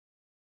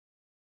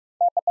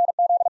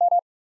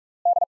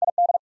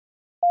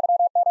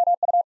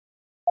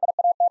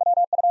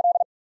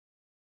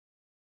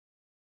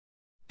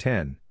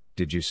10,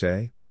 did you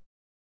say?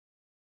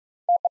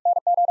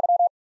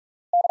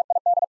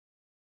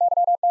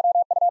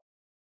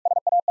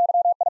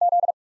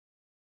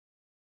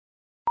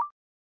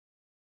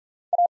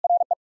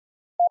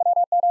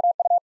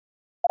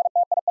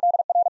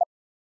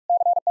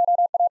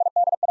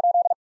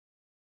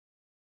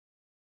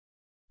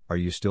 Are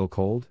you still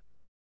cold?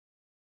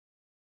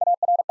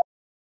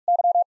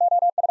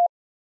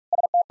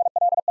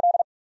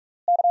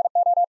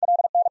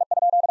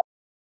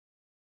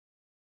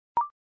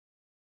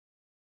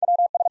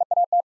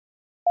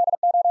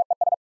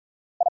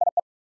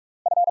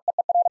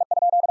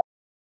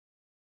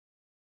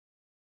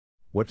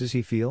 What does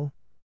he feel?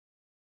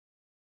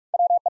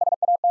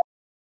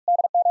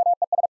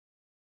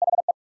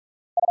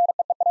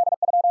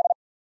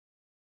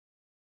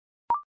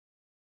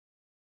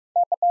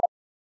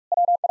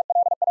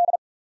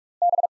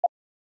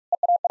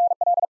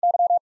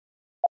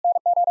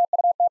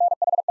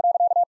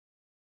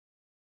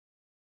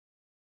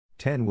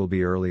 Ten will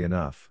be early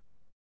enough.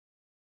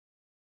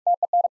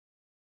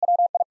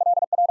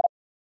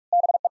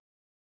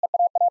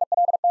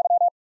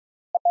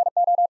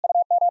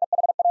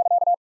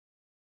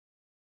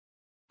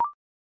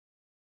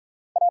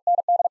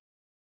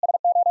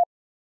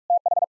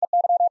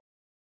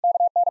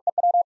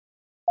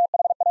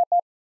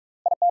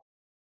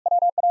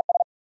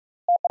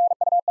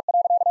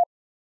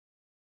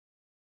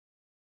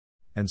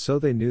 And so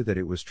they knew that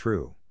it was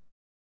true.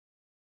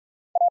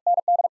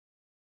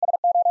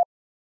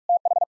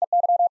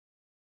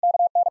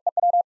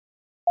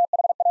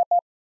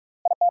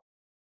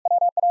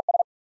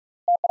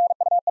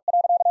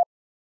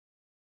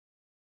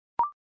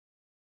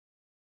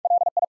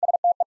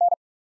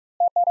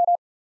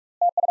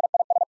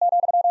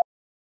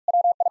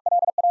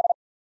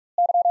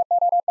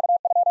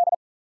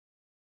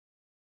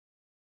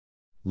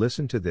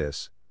 Listen to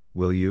this,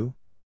 will you?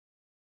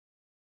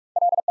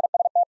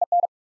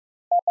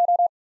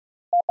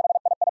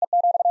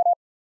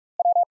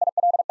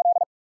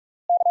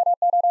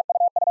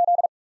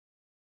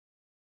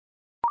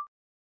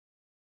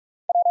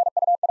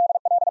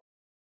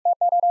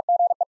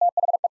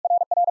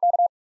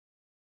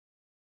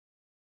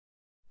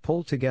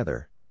 Pull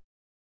together.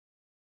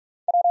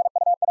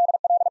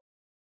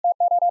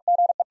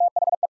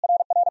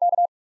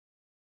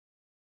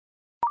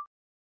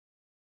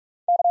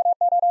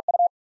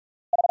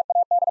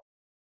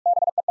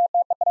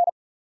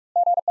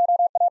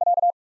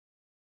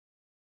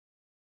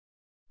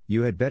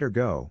 You had better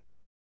go.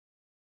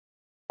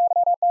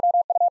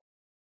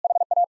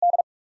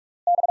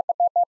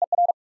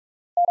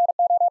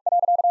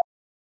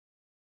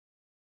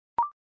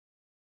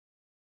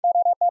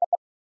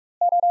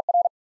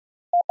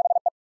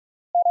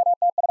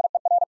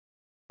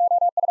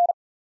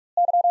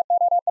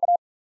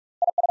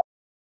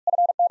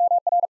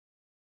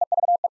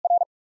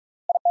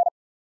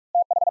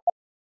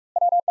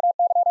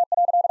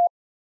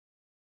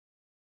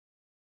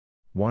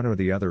 One or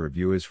the other of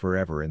you is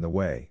forever in the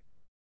way.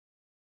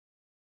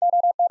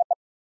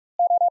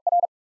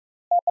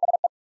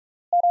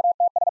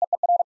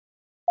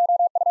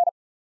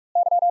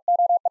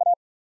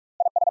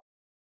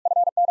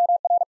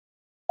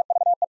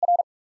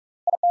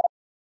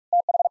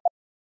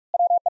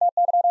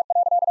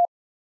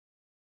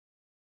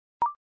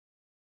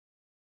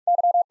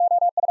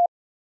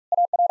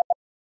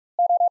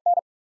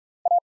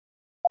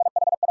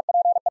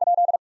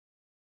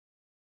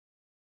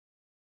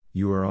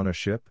 You are on a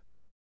ship?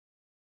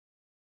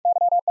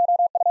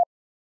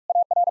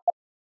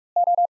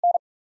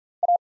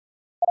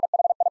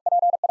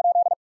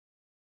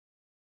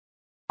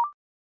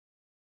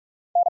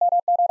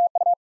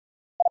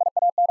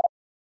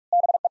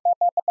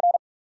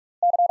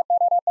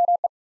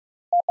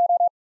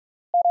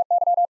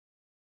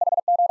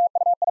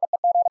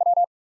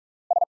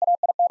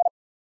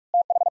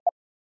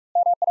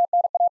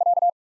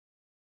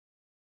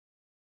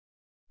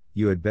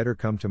 You had better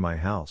come to my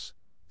house,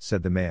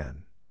 said the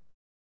man.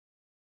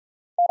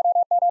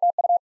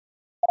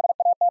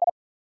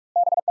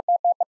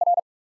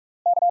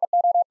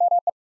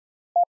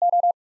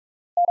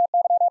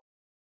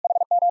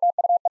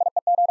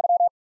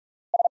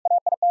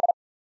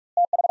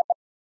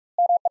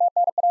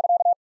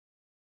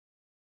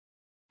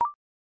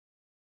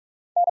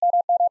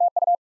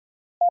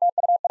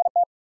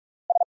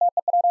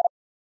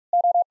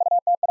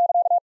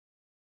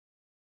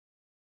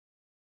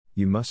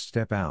 You must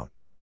step out.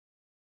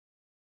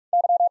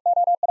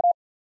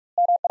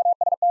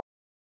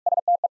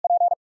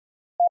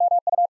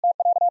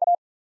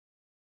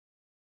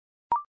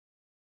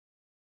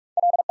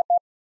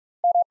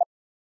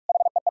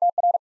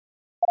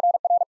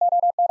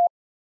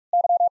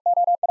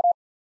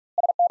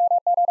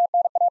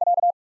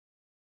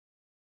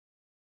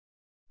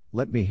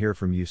 Let me hear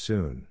from you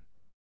soon.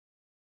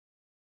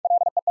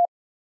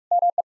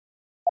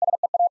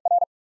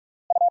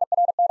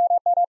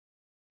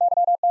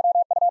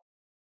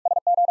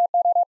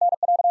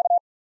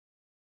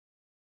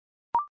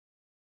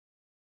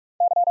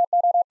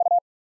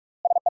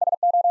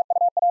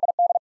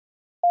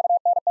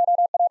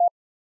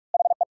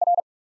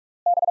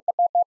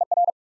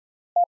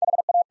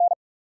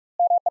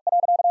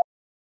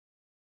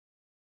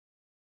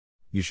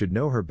 You should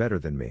know her better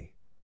than me.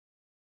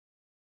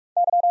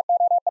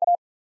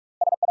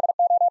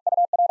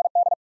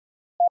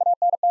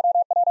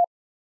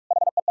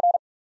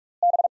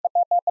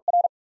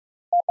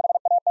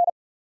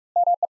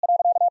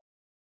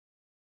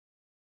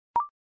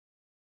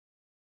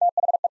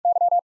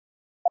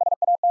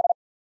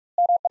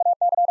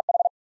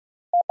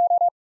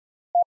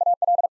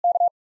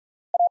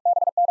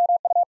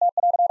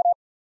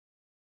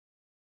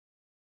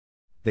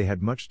 They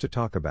had much to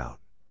talk about.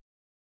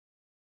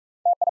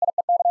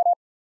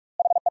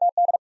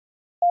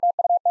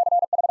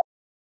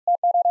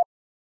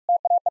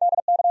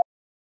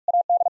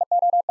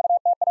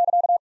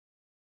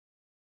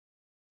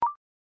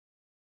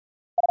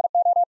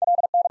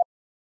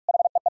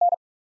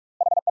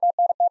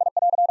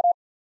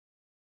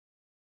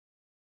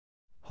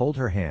 Hold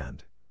her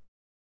hand.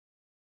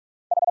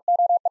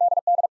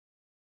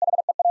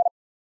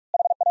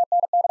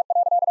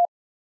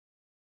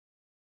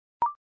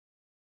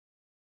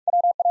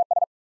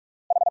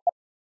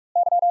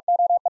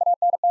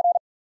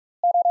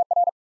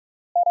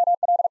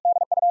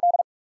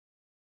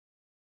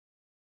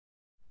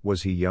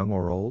 Was he young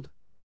or old?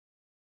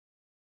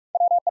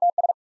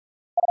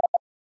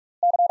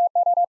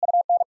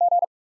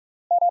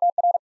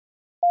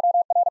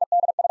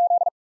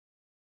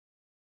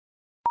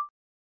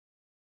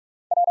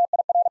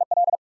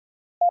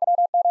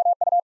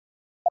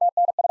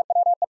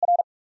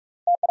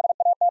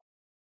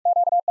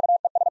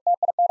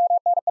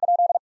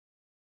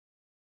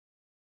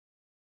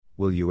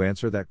 Will you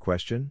answer that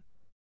question?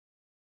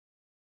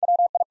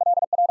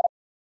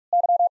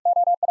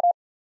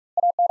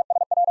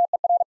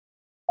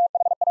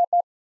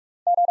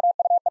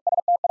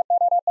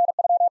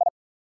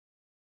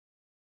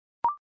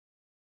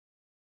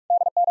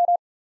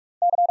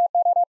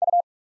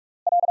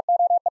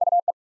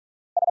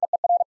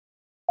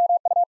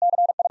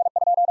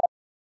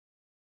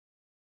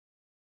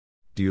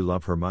 Do you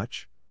love her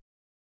much?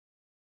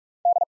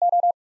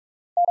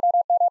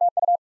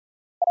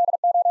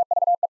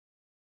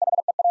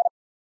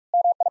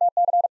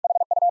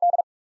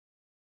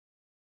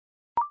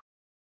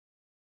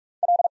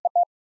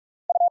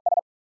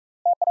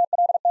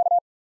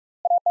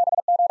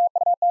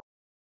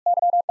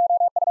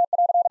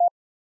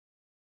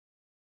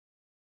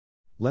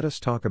 Let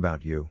us talk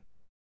about you.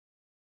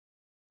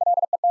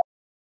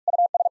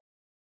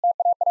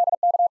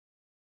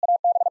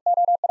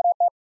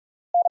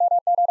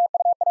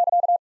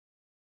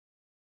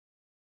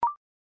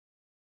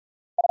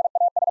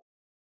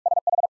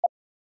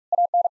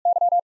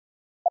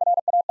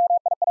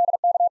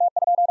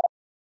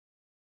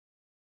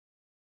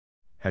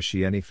 Has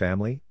she any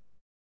family?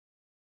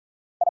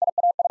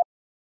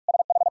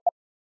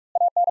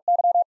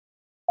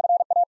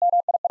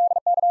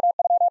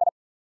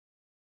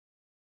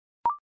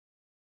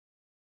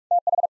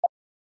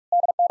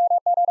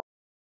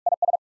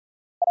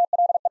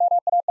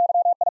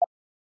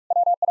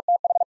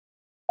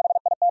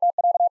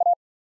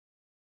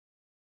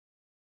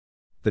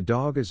 The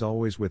dog is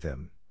always with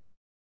him.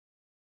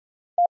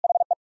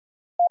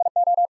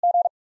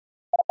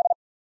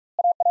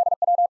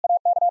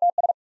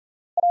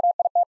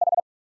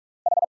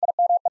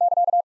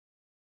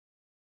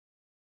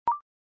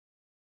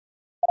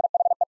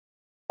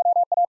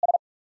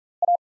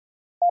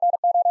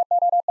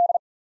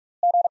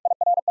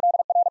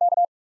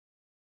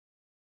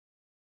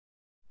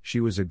 She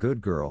was a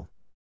good girl.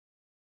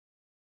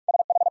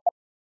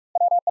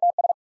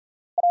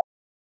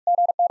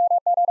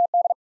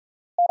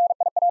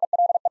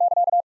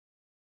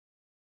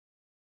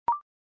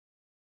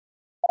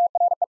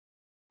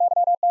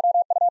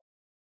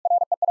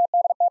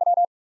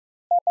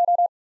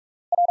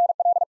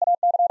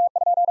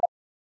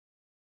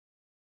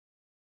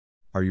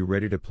 Are you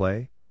ready to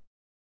play?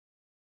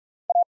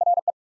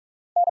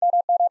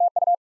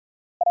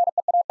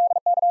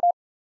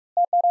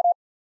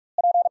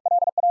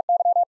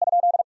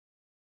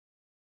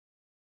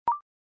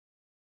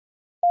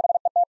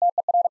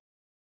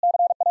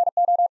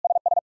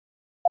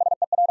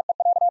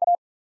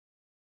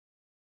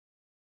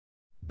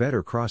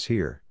 Better cross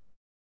here.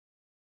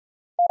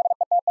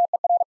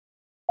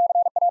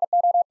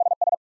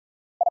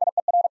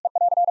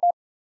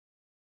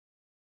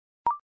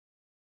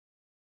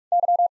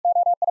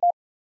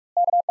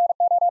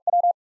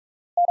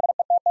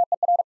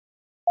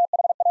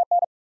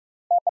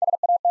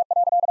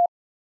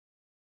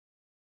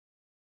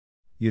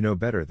 You know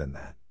better than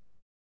that.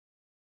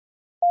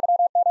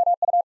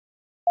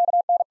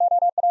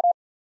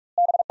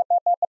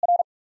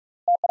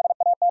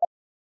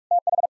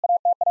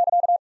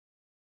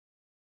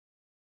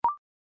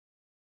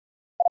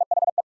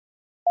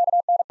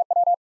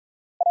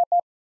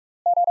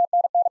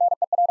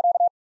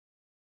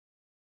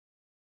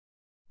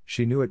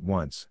 She knew at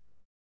once.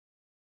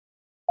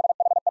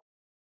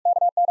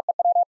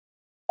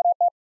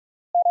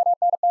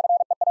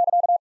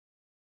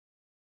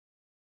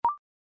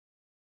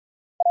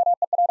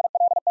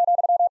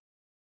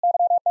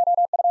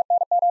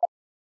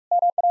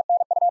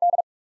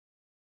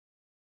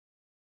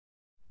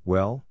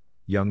 Well,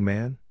 Young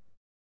man?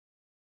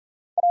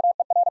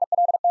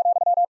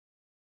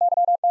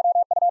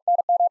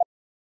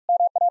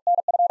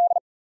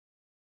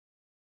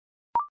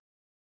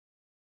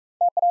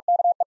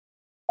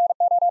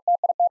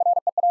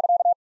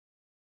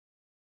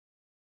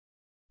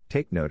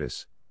 Take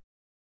notice.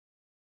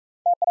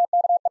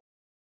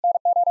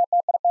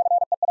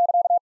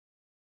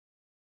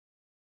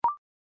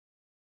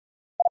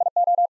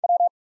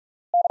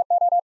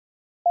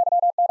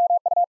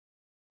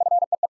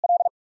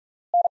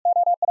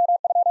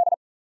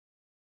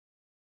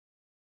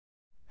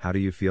 How do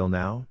you feel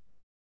now?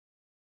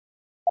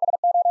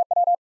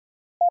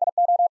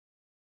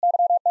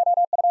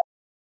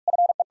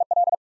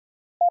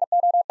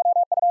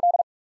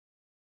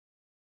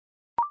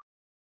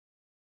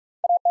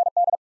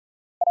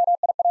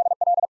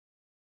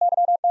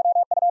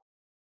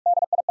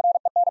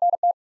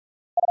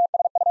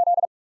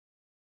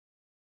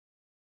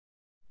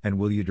 And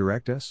will you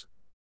direct us?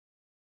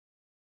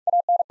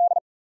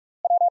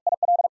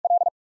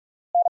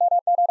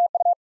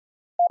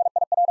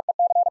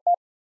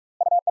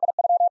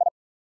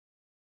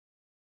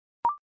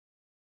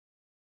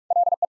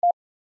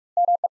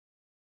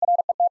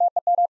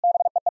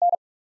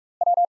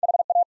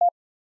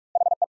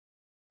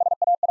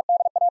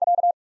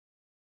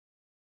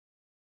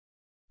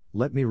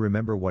 Let me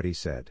remember what he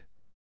said.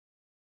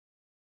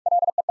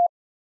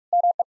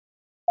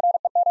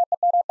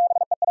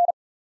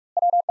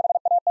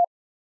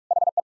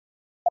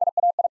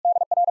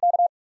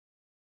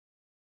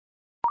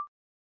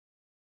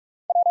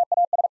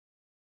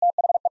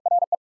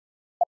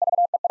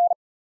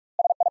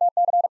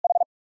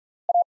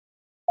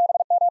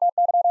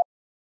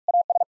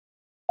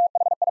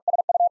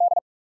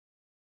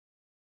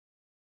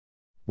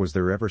 Was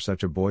there ever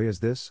such a boy as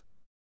this?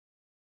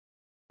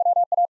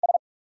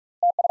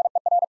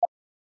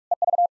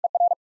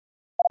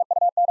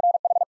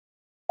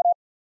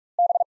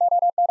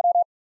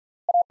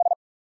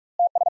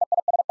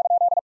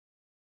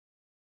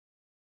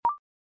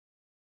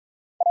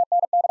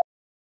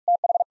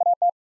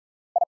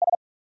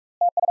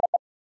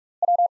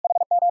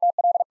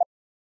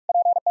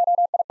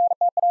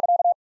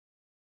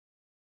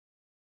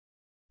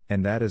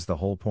 And that is the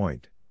whole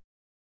point.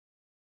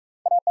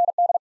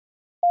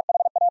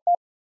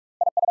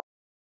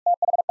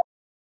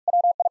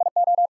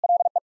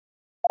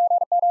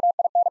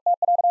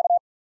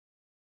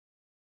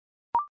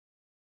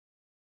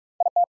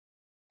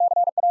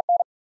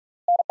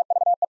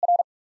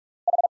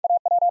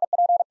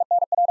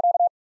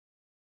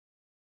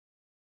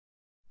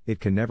 It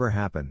can never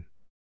happen.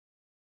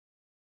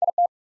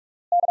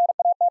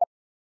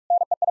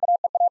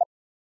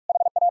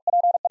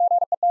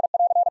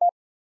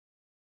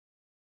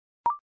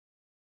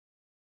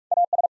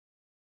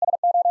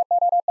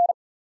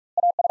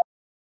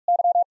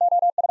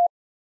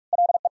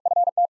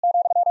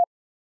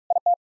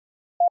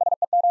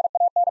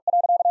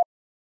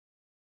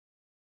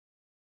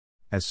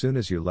 As soon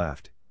as you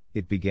left,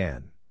 it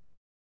began.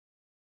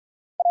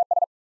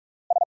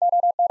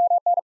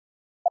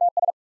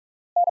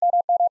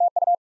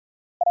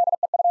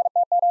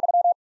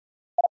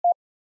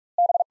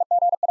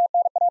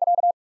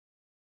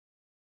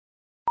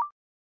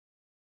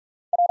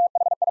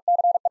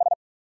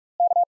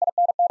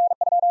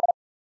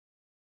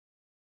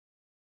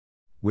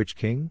 Which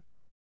king?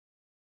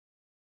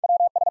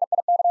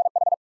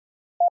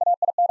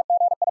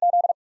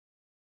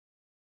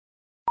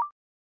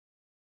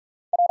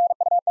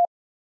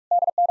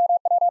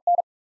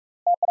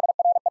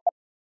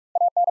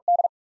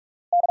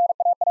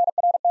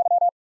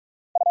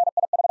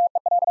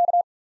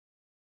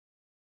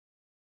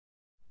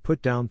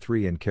 Put down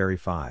 3 and carry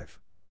 5.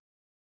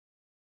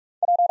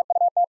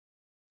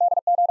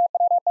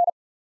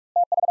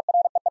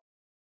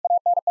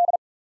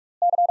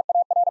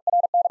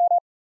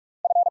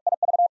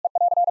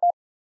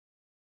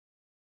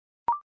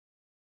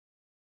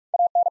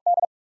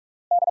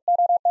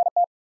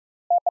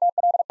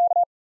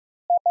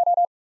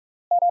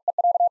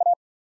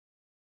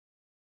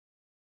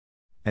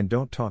 And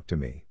don't talk to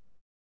me.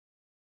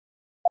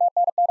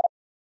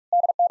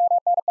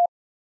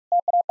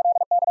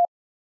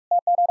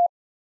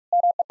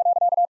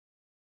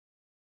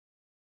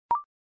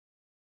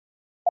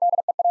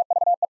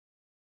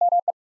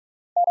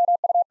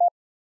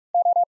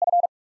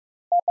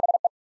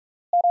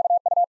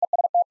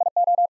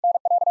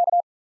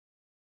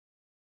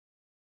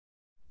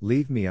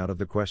 Leave me out of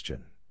the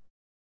question.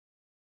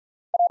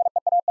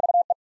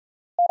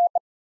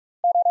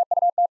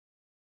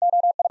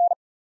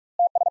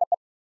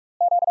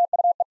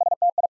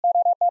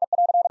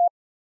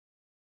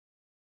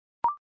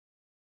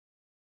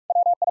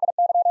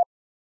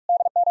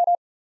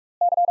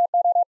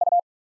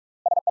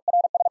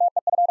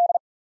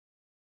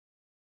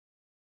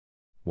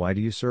 Why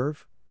do you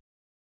serve?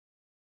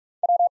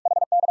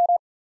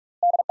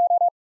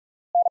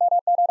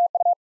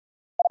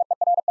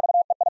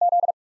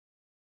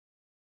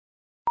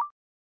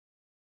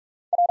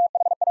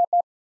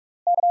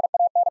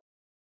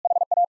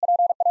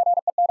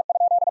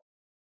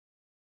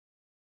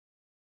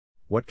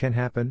 What can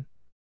happen?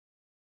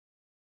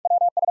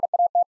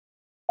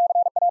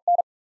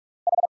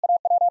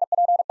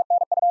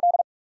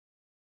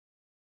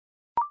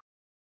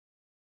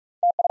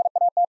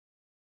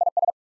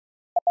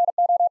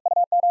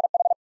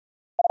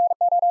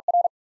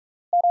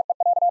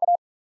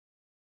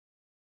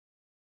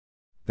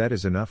 That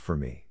is enough for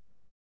me.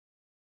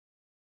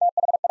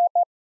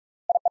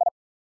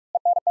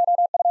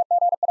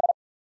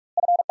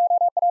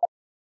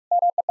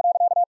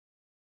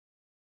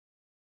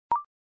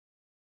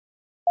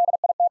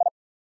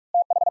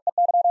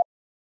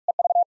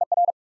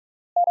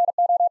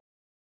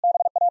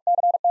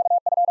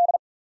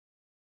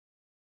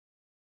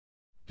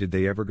 Did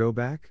they ever go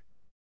back?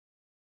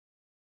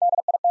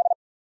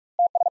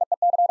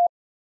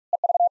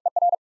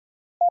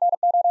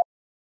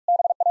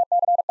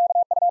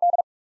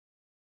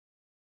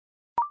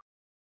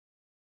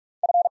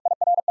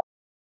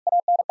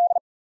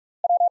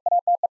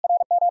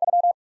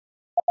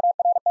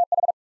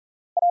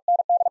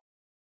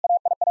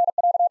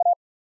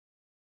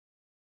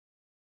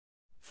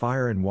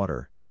 Fire and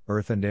water,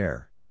 earth and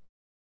air.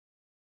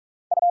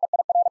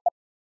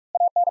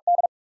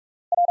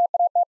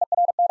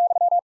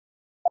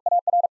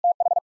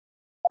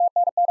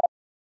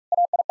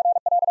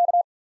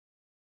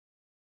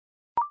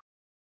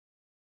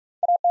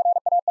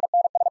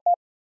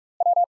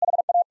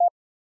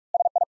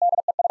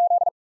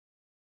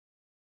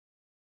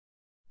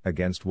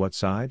 Against what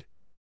side?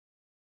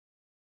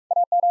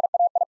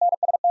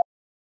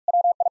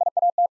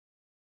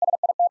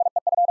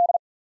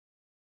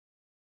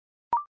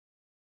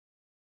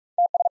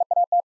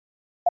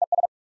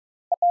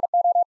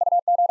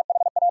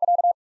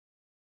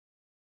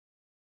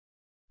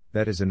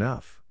 That is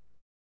enough.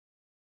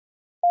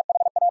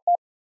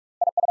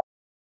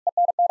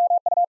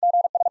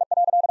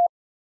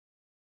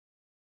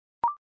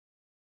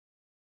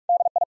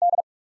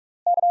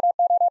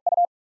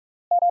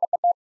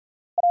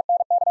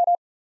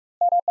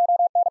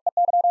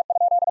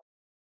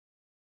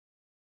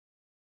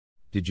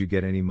 Did you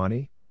get any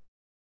money?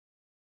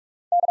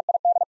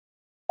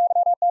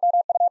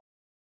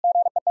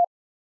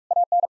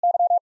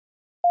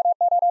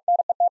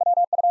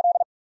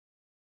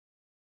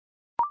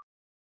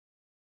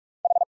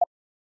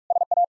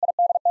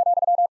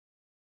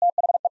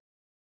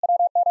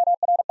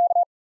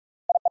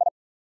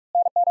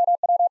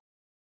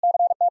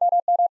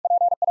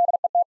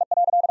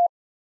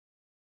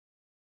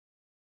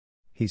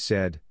 He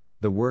said,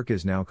 "The work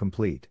is now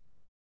complete."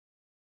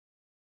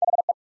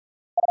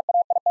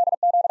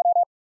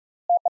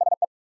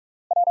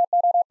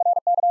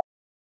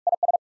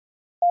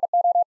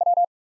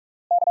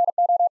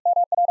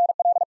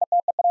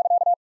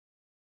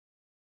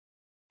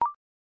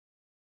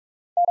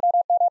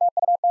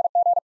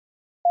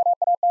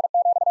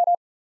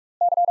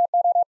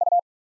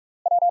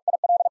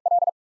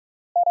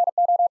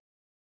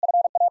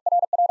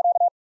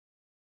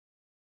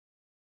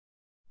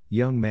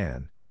 Young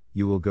man,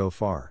 you will go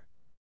far.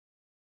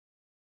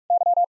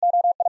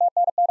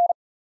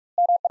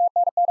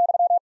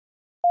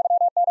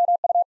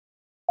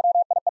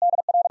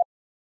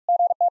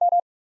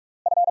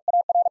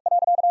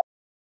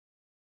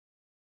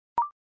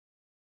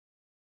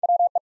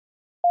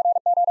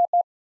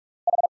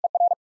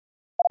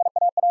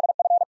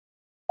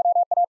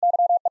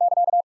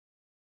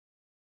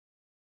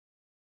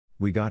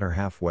 We got her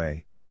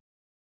halfway.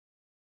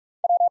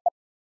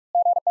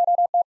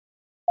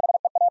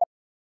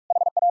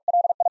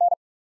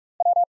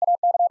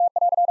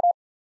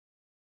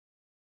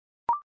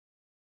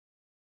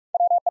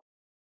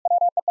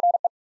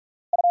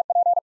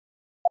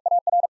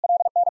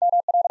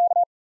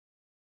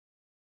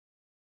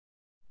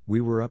 We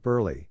were up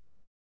early.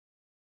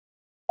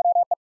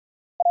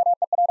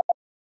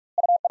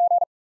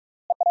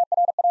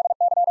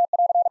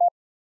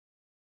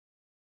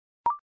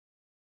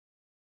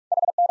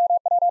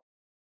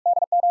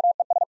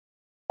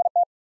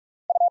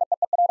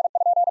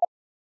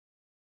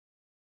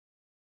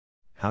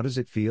 How does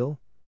it feel?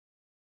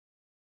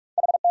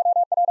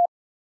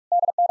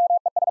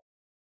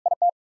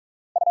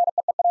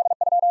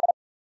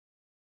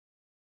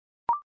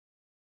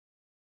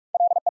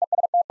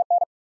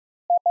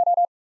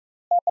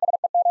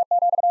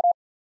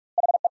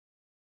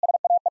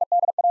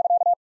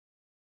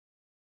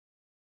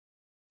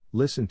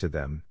 Listen to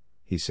them,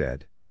 he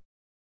said.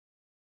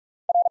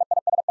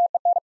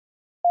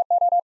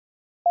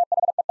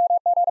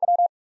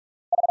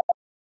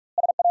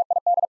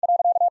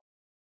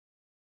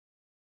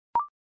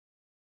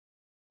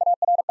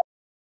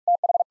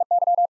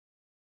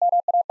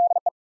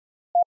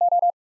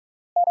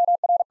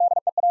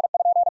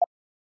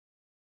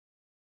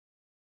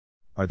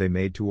 Are they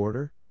made to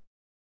order?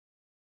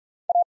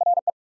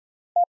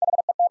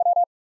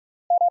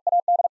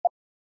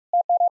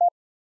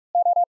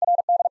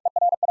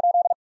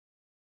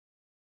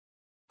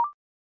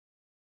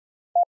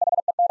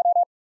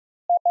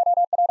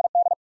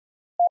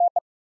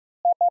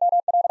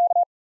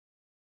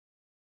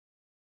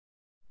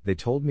 They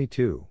told me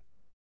to.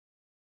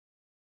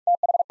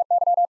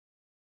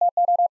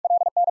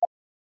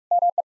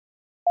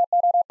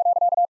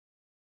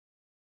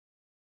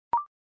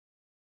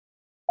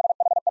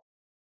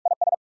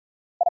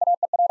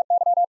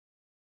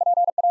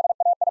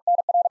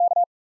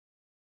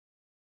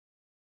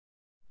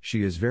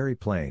 She is very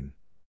plain.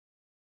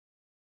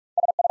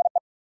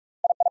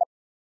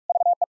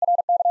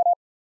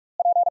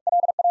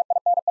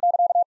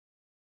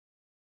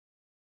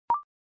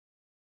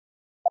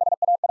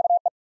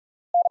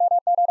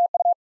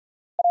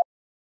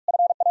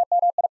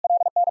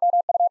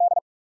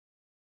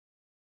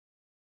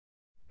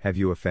 Have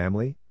you a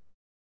family?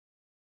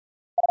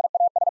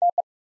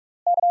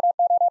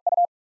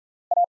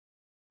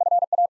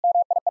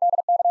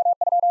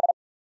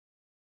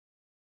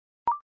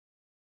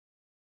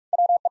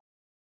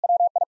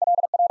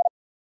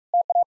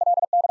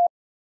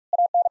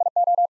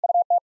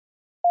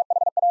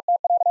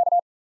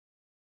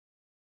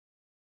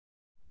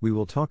 We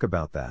will talk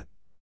about that.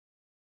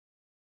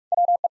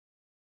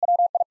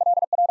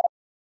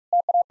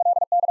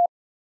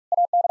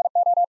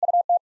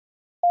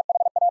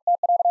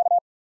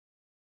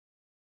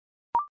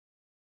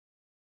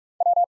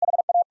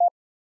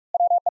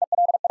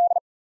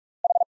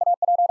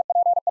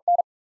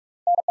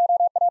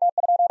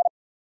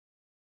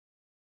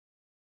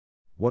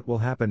 What will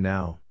happen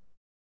now?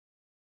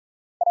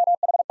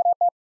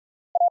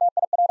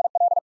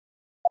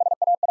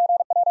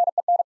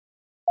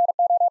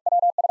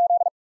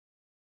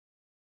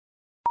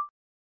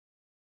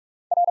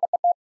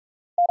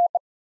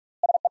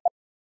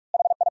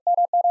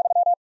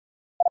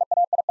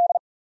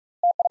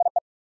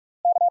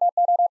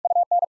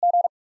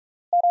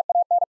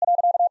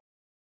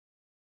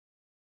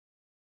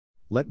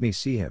 Let me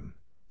see him,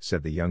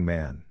 said the young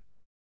man.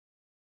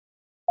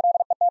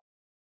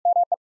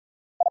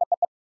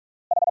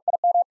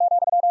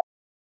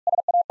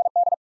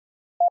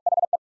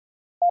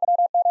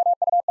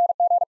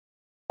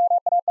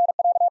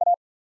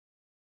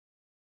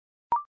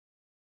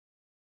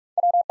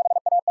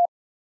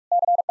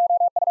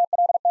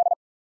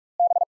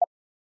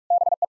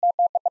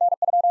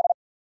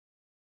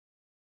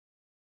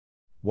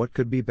 What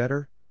could be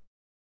better?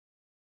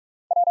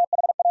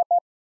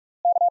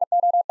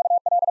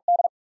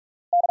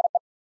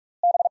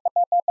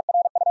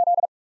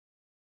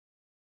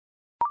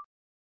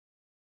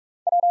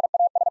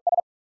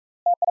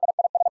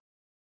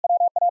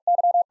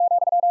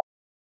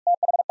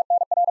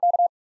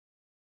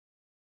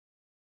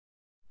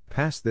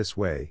 Pass this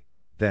way,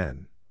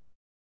 then.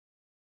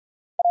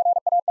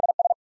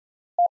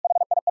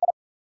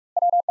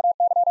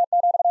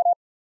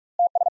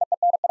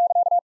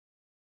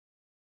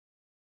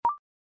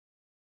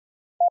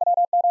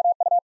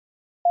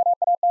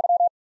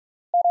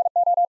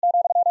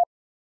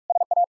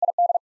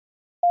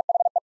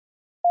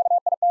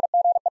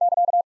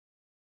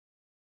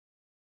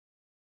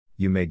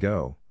 You may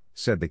go,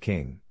 said the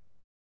king.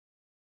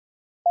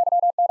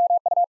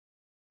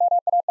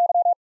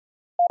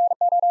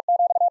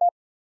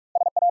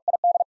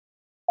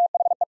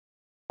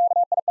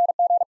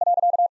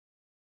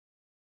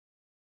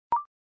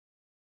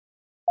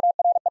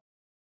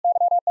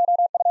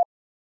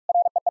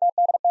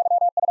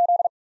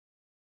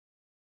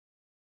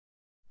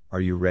 Are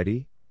you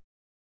ready?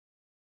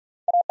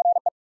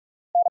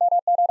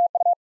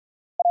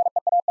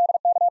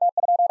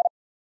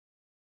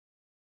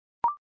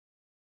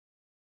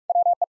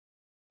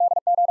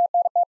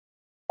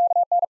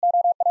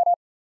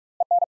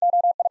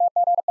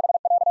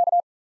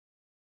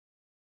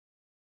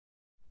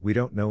 We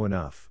don't know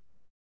enough.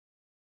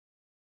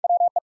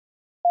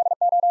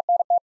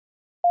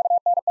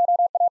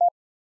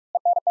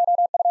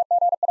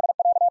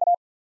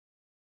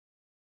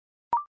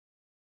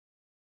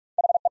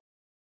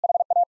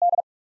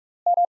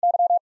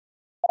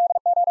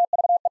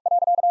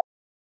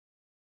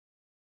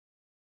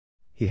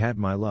 He had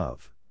my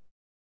love.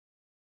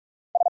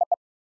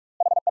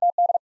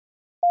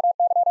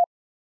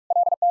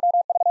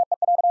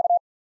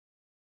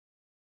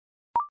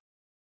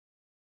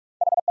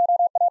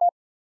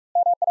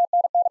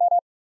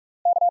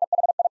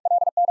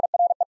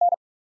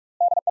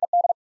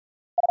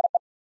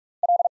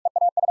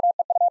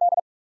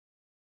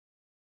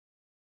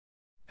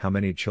 How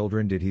many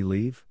children did he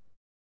leave?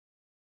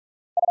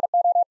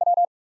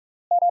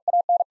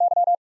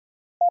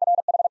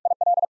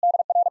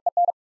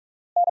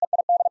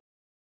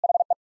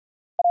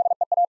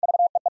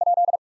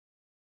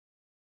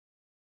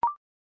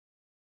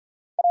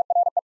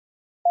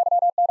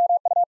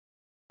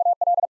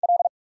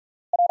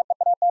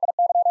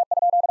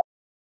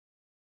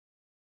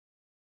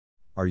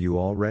 Are you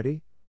all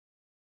ready?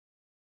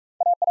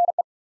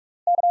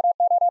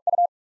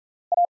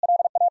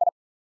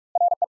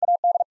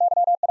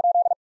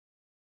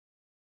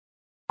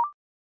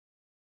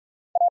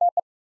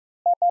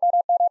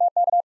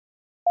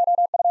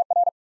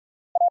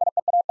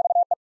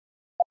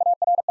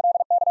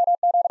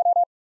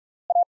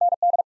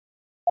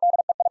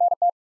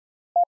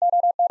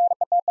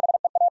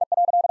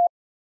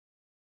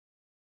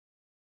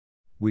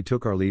 We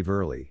took our leave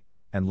early,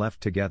 and left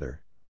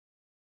together.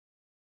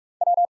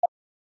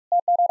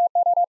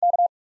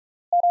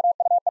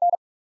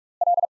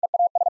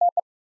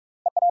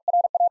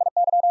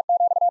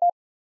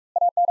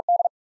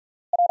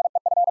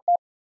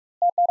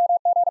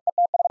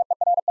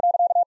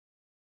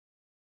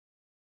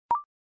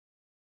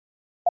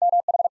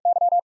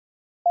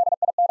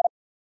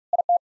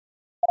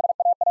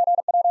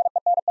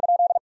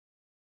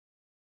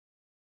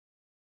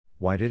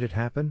 Why did it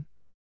happen?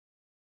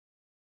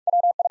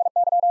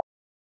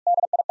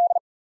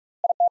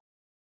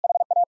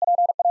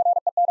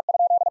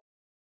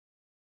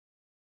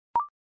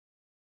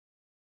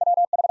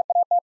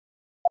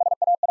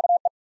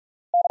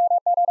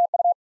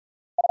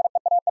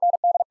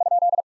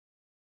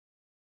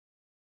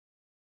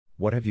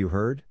 What have you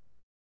heard?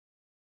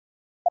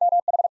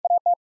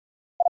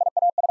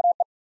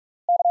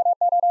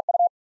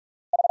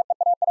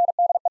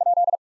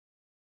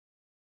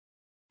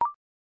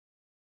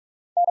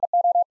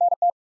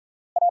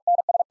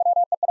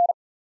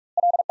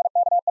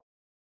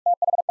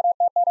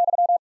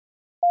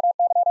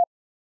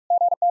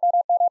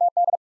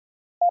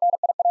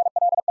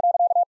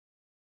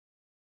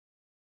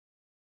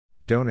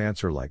 Don't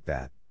answer like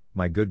that,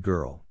 my good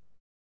girl.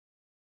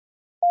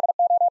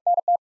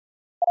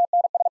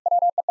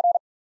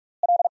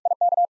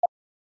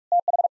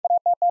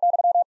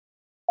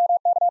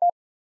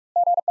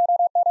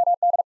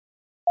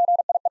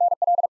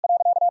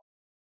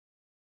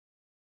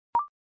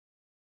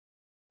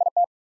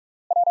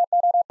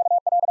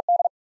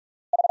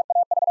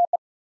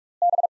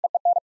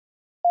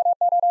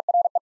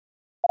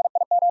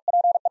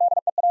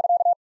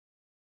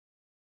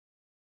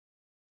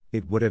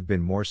 It would have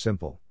been more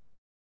simple.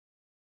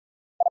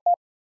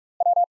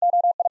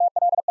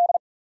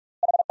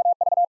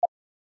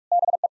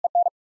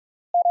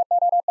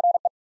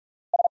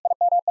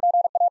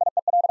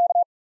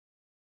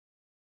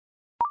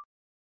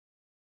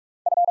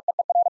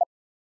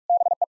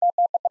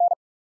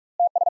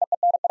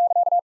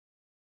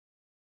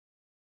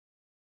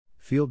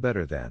 Feel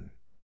better then.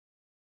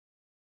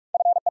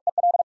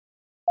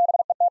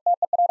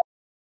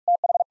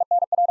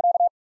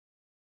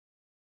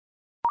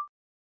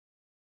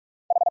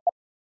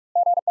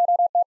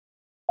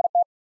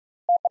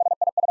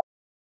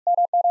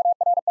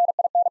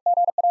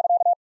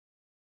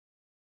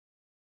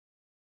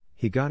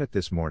 He got it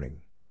this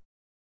morning.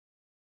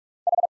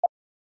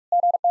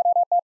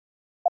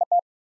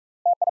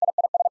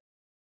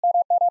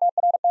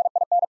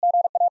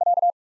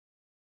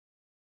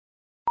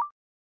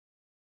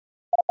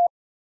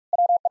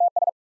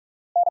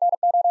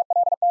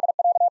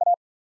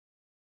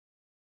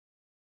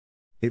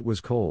 It was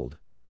cold.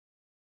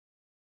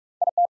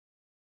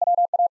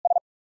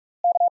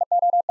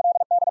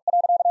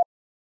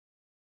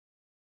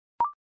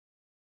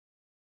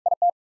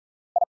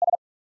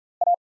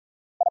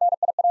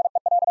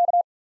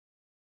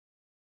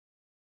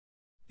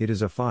 It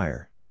is a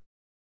fire.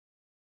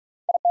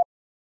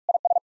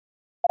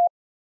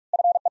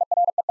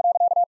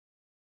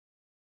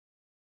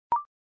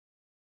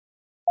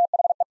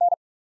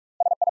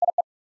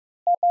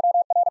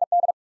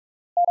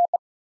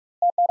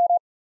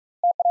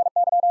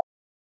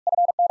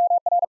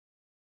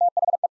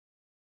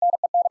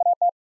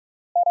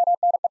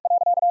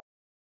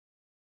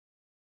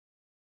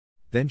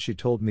 Then she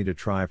told me to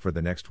try for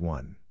the next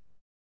one.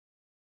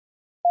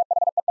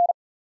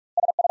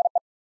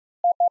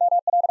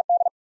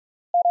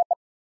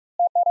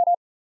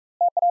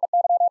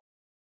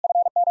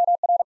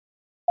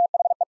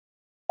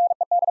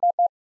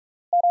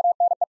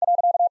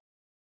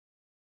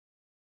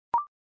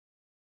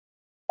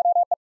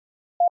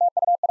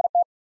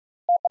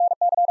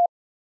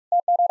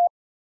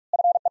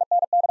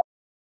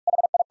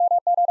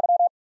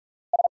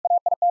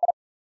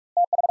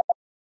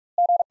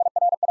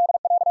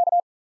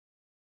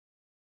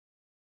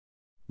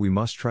 We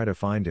must try to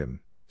find him,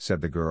 said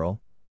the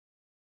girl.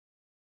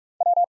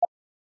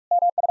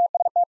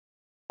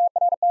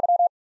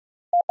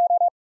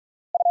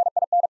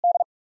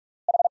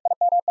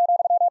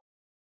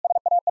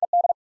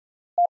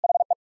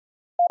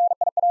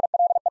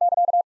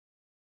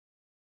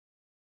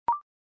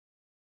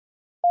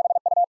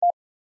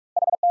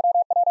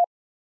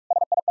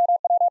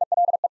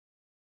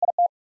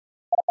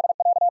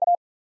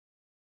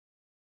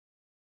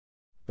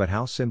 But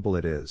how simple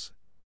it is.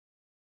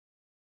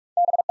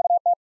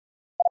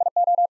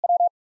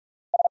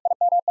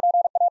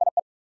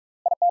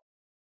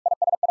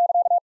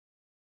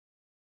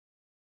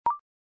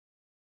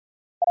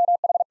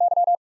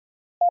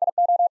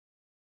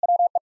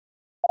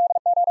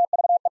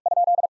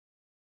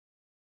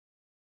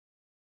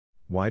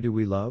 Why do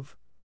we love?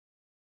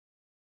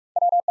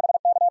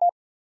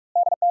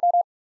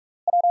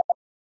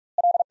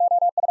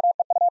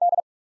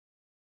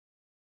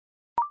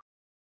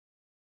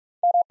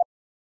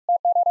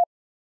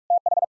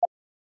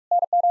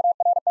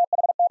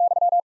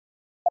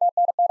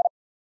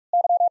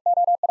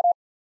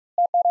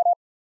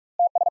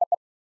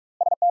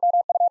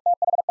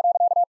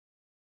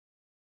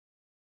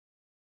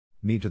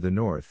 Me to the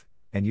north,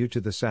 and you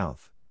to the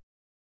south.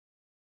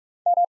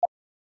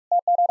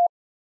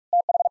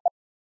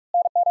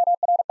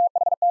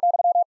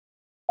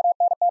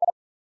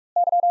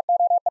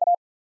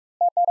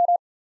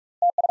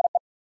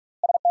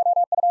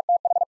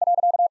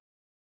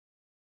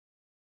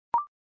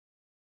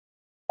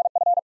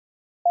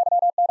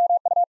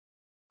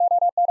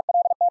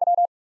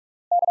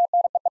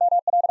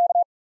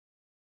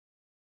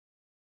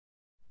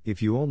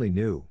 If you only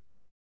knew.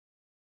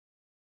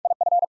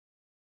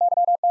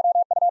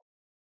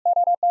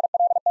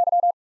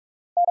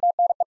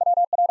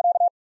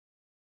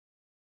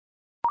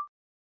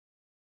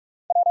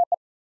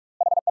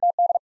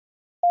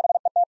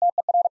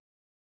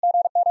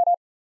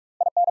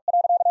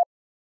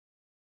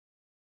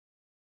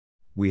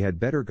 We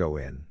had better go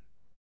in.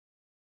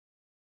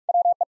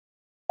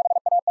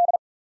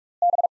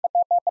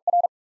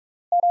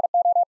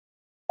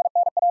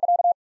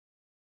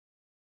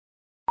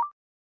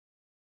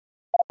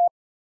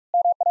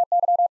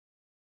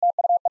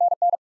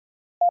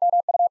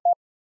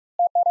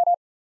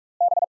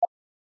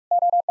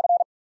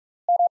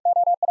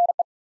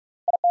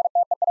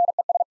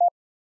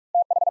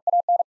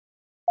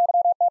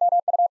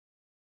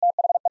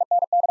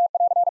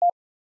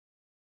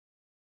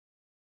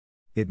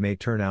 It may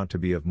turn out to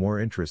be of more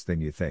interest than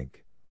you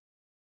think.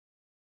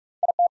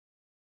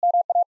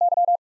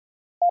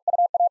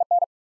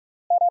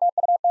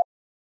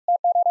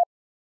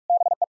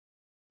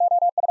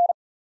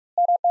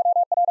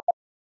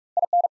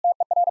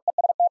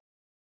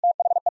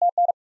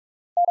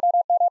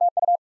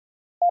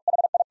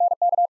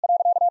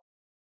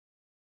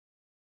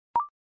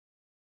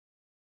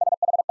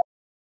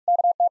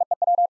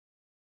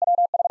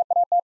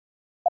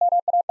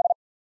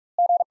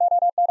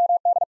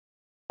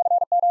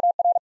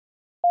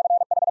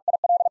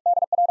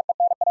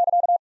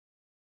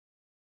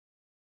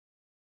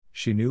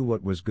 She knew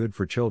what was good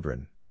for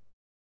children.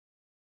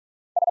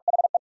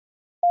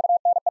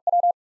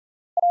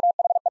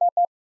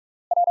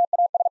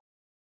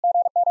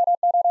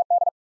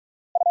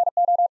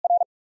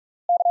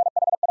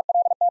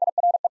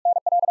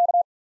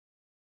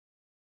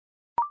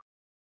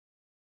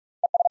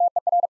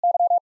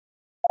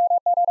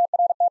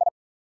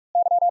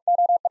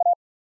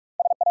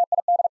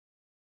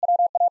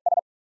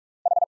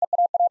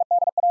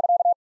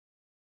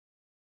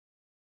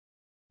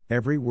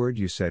 Every word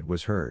you said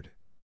was heard.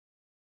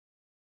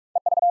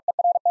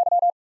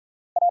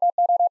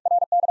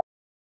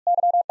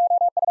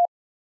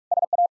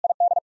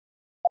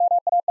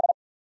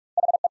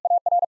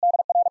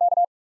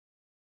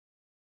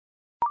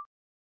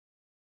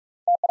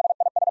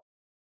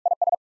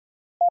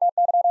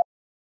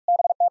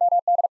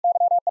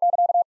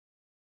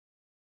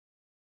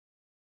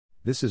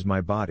 This is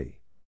my body.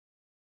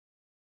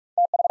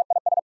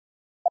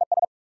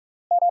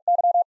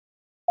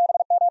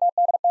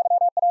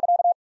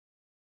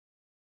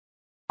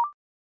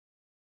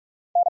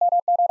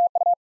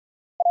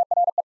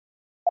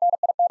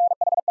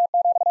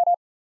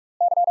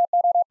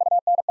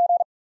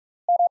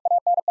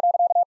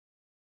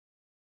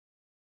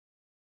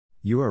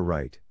 You are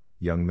right,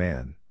 young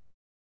man.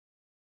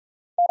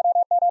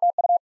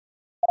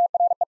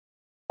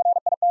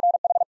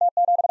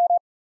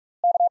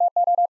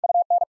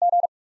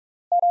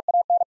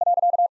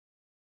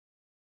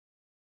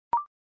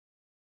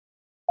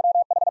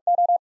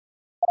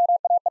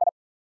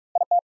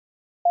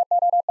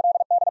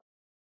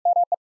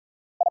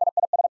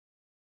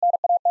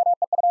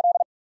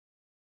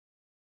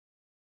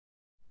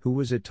 Who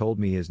was it told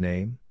me his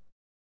name?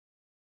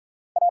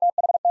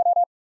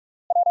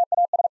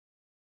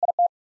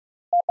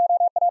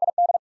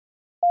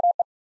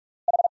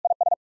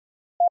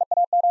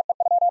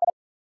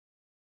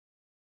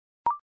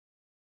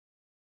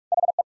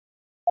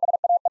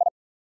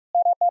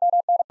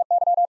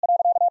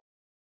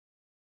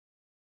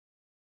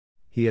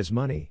 He has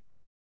money.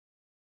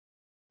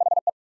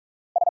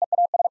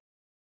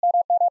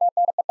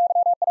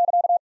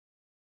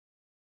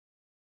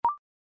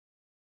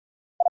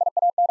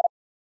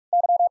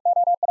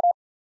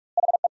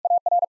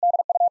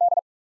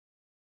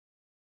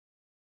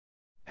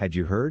 Had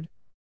you heard?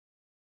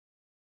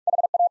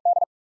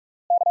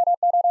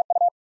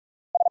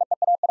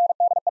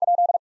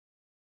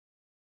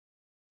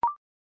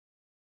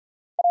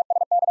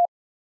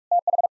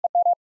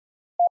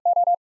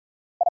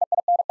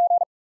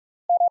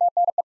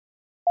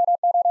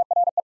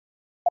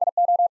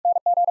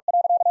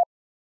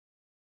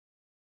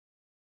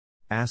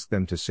 Ask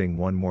them to sing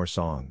one more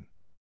song.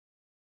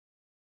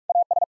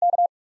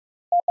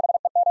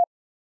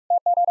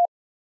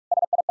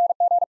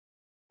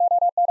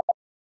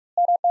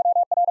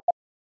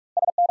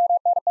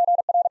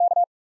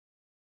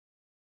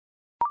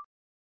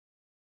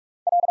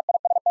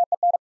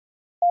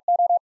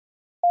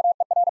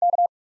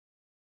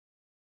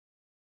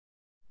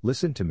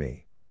 Listen to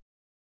me.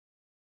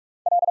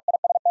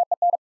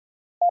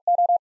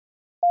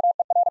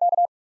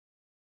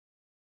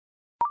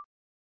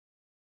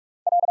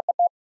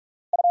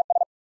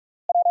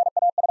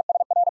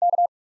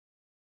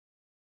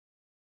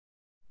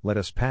 Let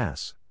us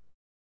pass.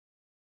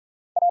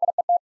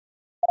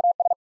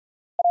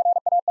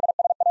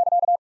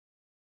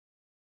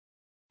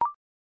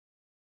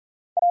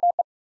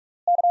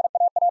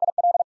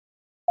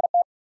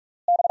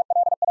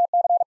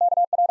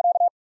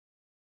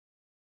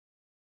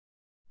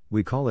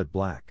 We call it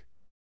black.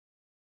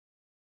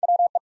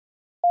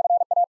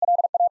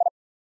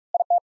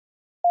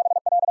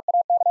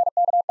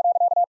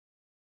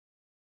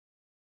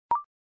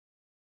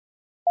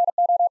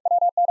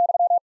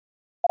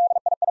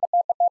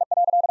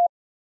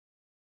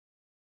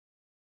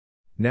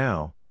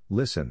 Now,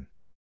 listen.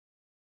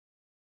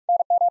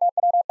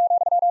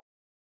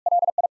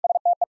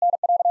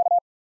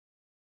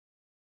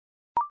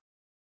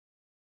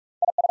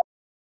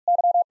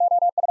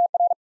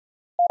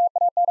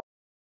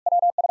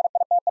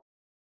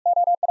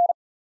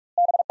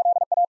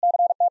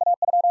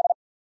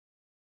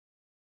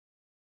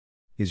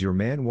 Is your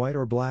man white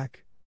or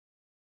black?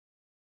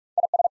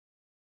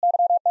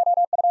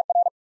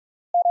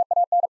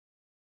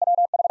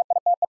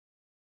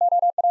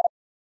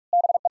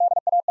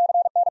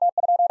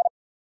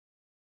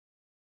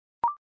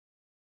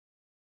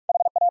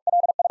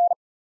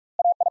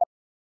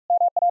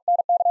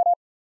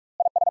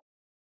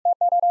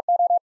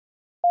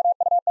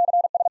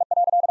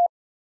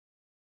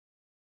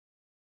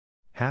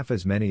 Half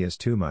as many is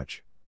too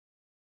much.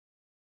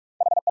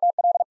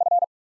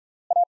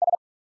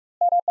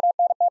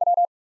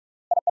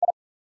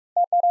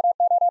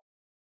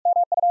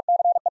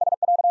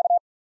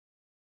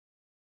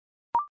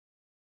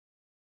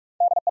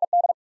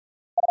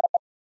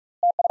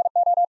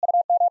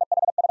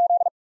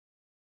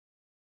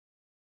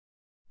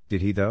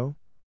 Did he though?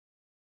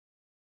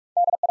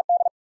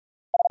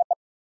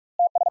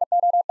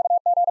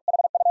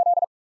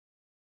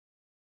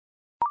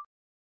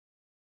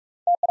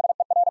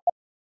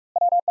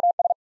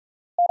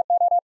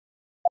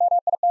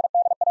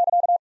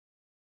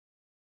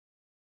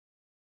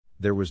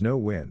 There was no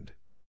wind.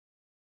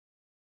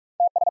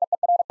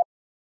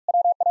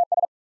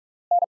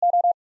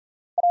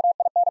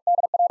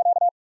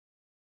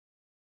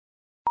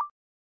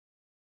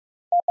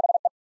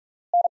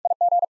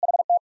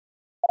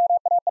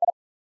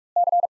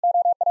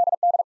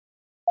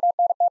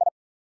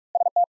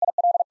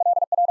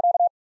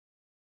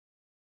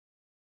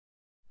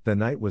 The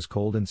night was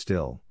cold and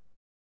still.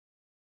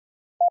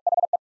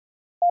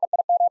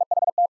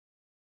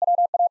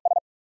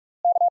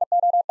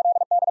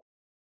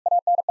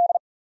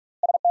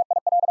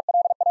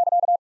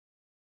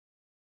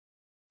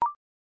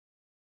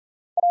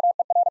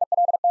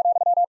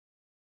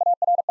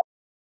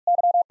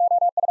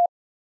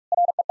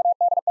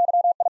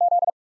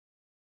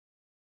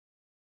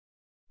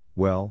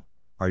 Well,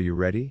 are you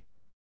ready?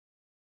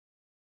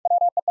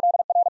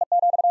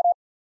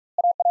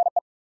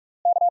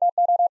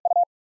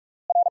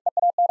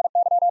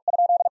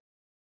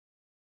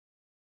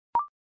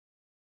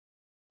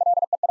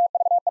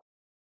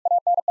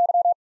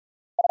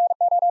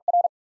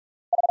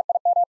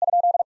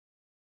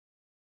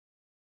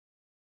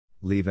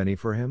 Leave any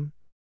for him?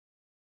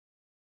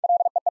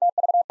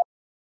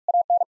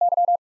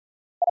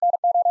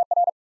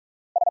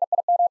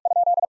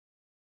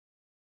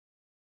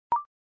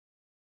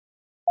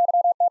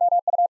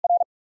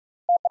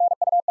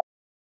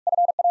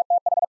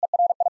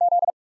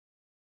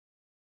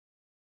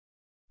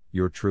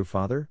 Your true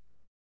father?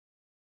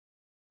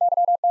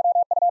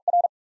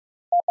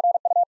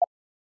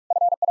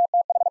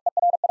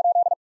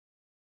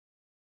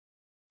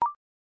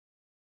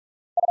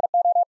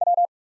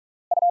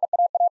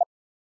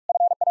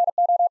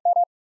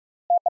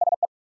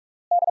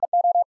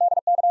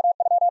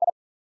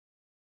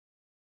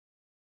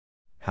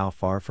 How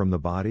far from the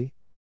body?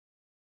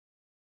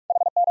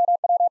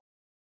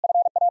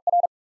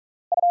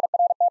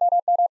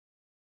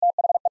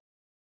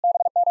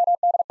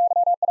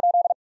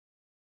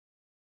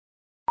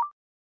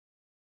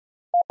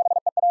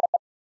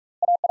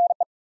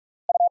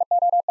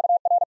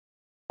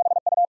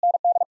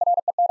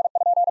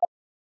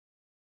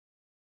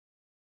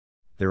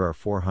 There are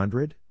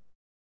 400?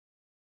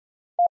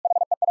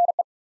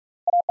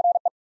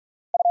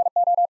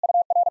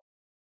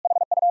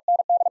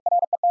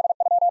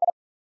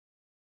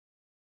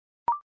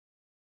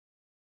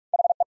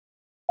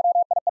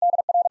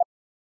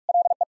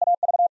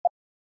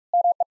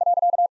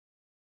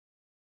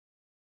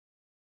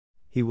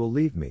 He will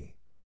leave me.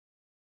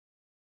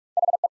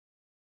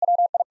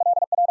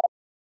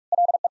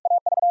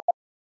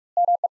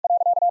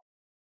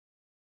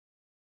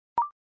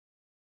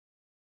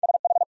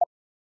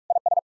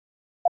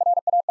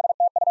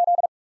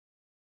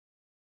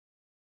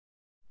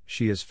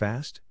 She is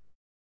fast?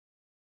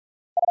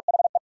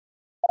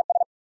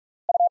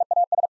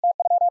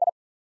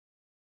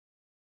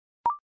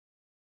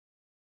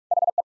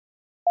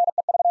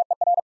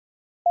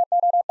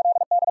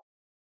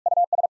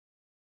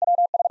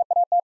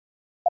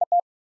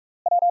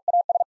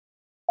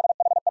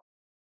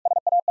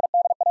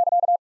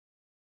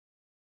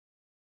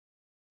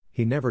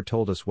 He never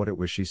told us what it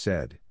was she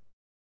said.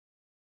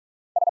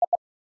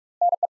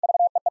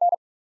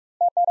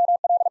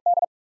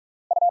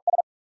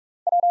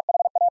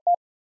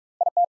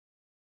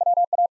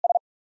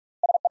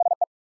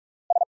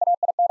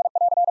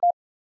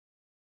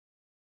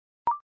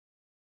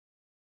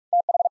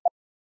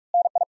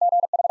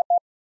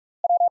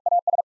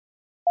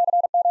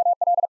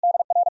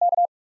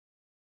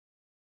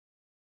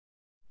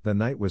 The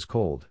night was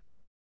cold.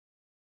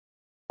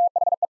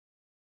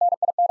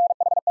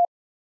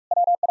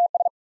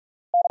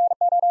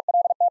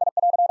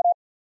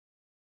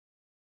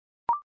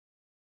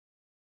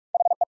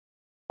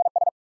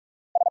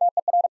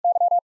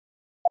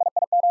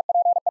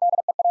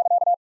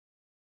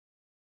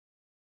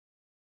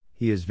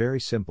 He is very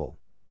simple.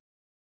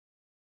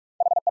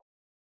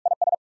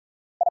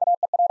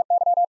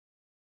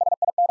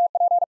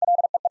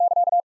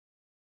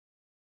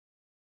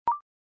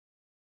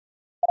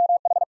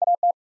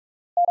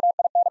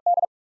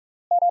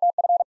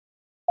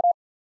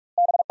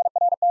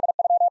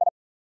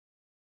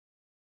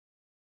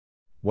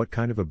 What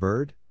kind of a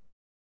bird?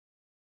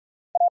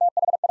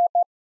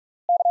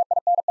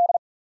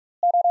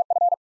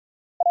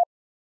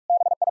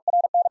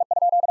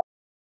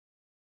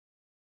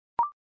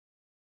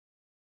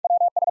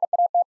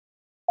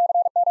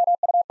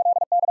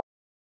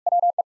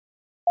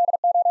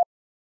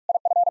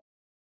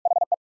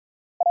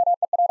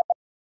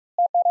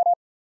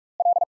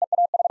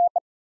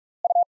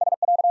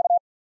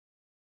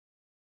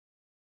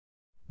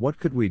 What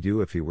could we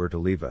do if he were to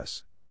leave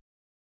us?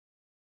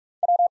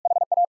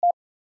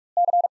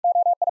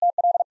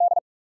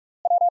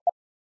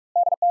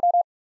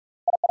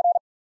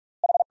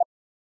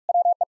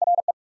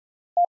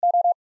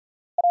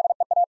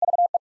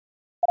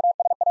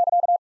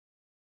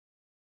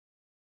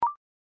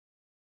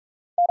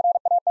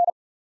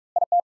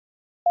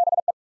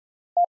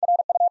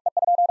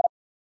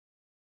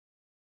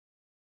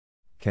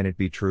 Can it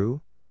be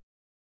true?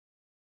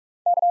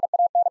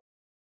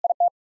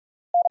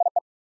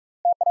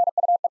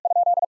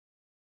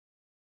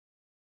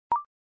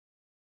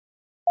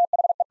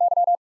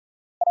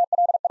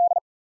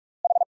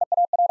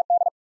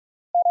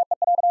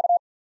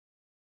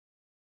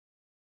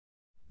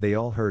 They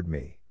all heard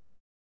me.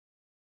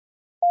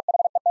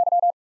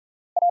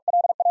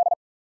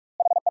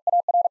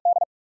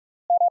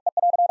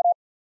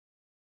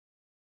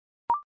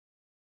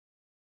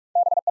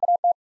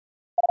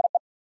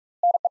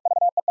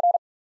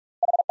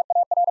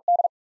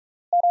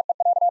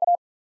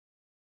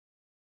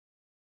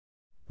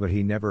 But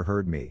he never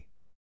heard me.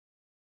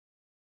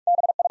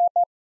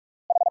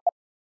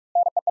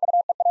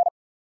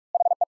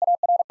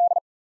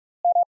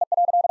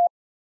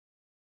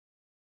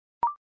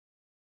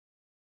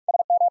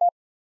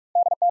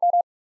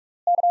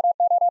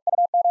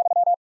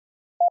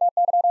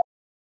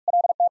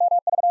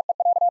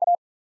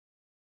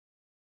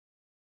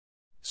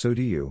 So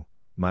do you,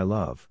 my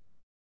love.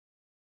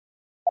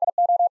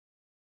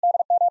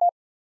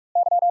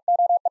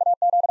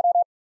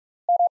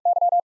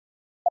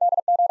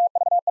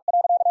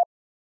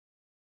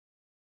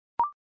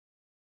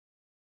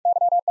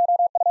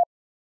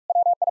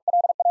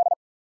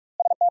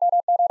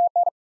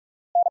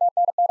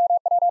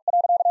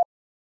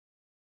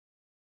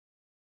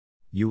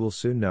 You will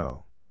soon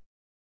know.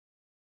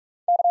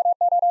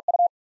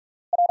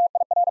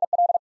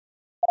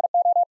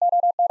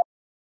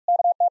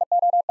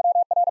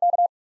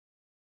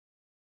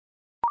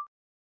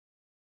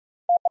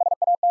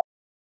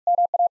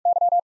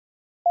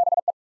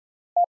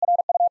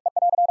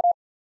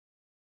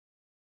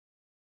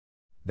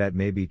 That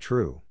may be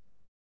true.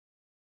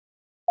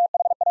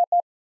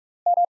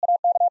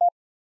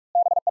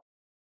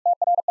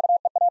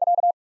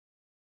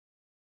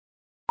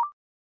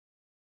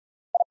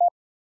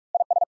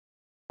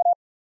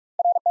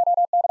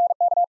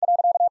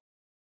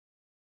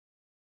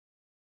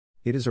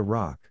 It is a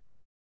rock.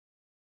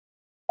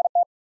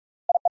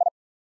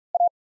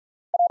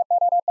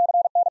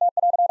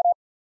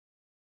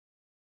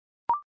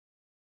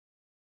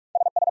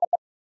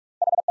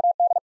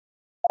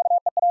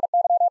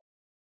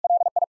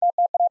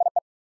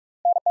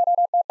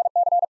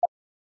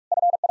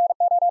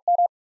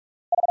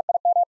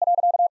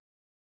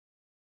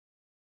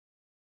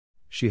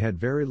 She had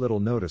very little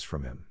notice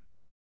from him.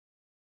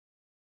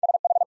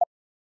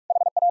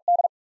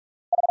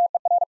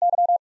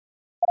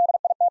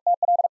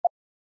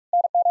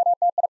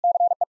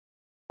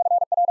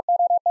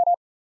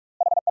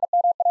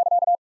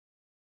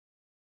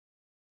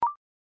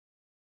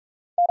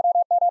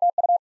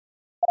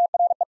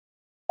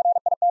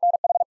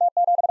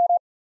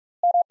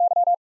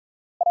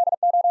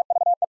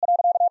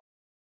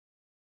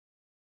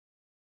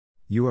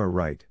 You are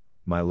right,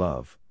 my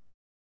love.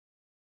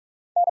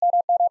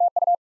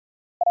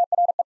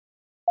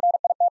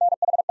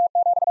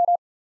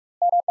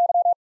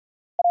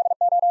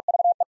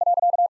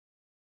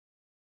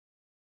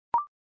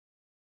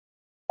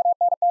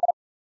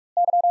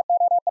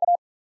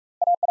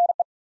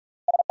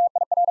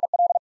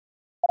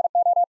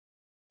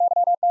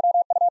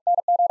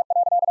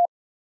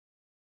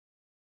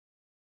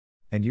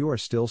 And you are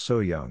still so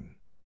young.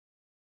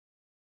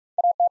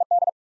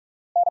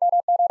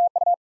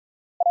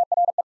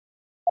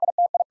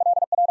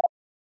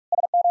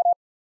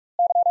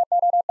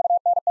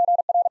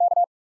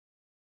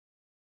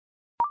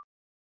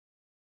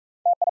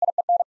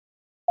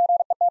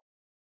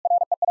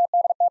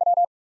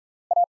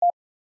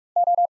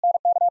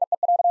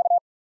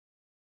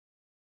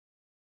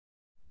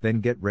 Then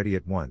get ready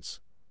at once.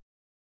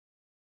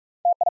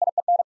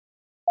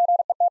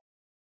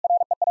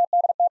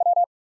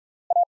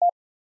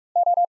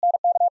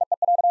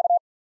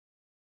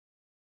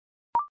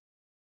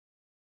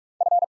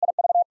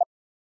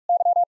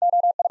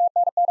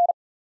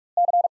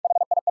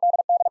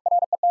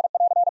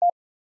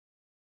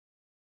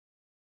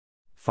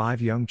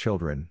 Five young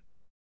children.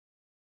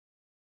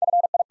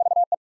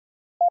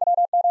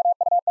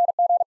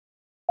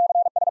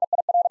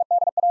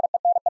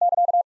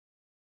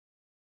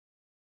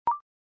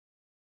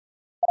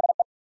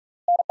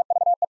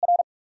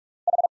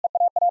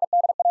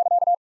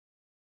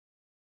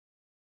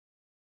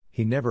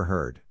 He never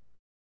heard.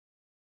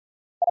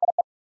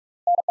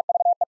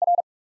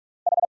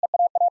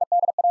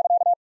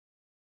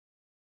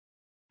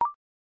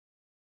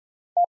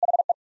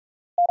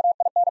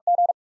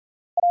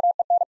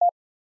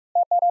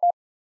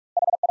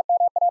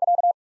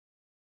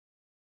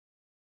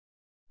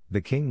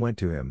 The king went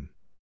to him.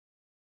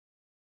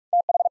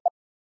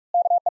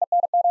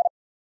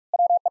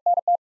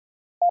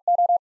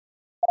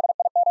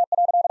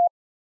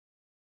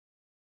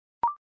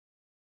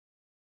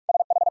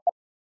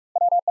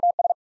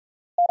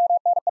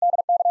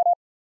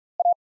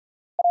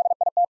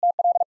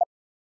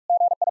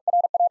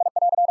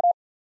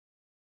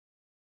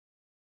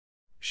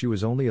 She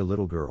was only a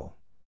little girl.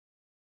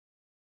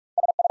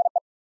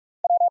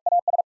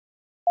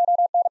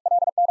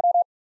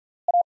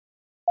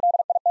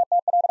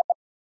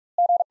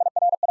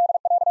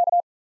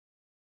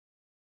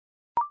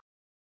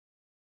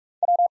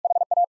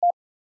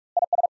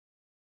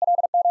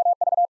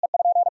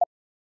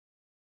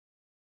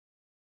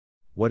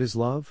 What is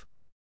love?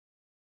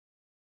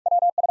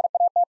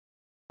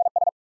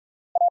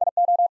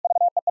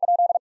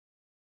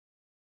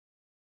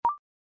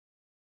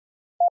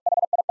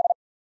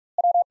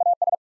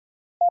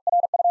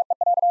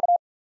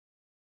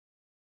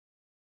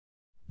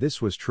 This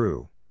was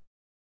true.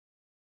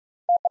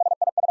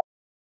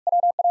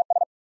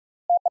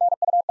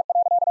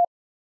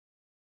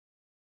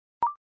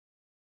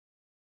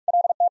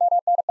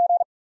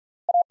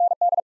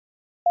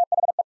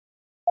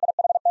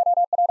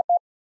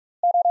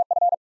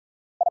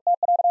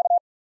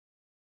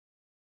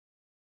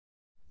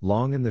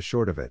 Long and the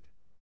short of it.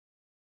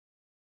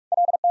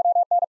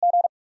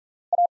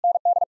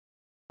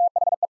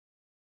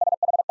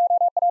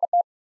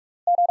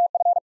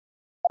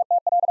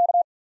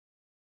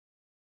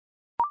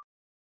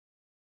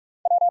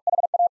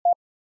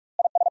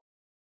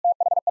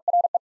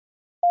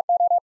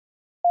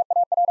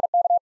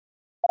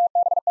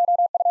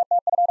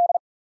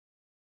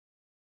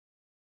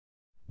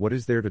 What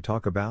is there to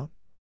talk about?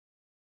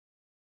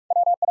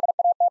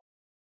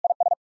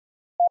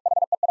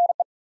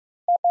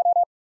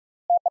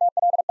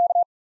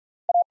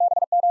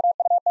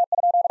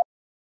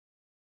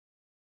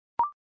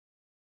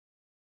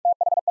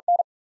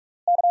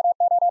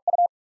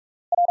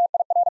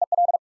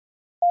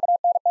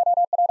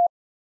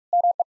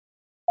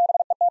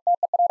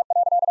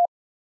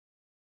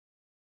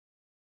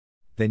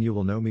 Then you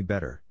will know me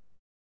better.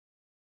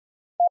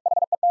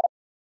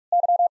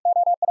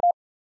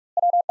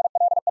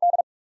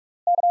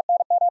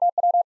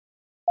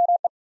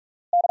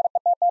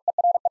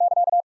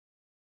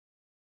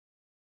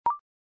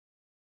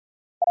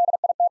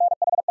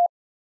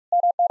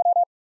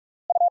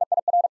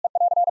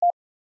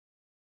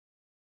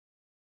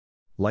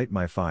 Light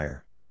my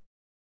fire.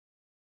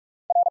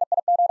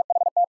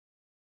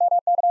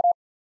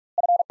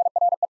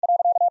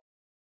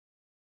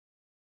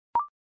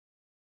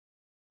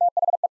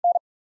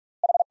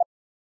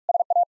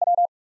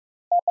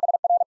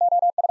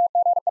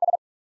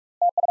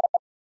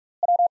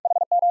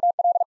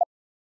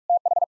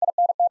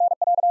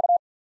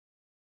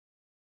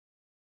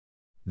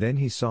 Then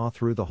he saw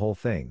through the whole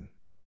thing.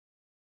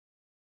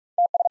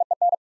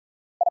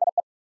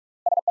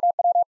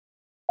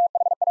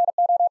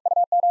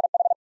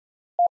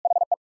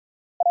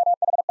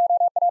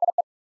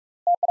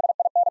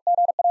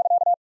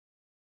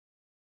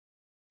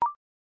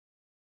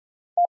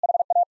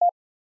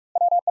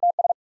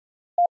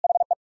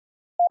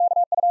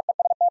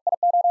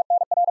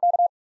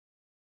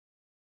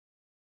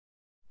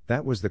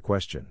 That was the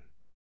question.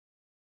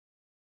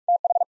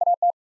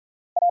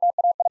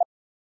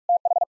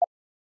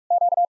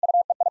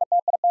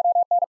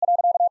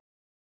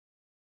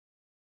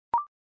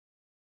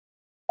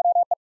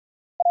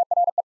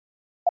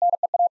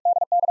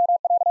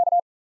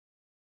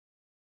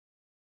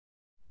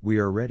 We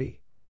are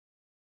ready.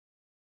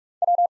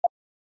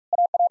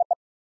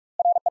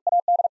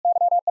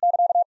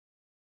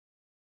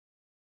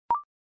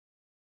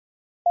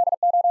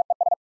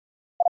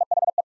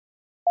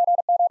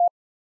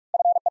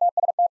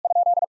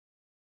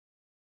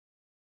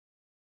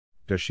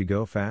 Does she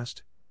go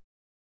fast?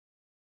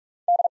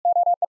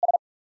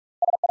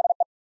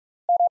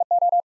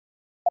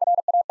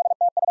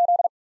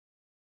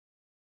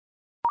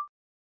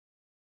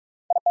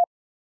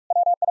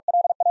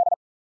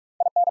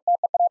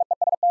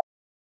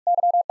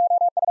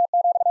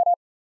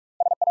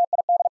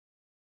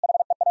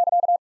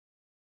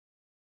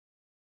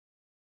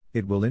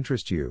 It will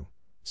interest you,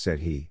 said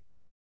he.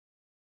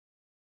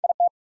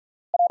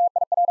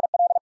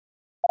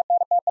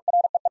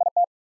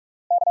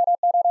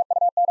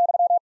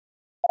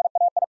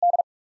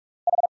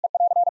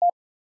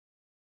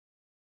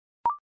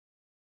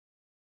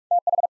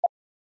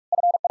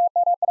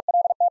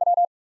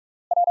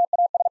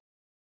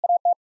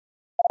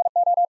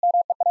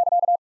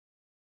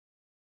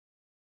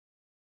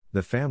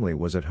 The family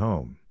was at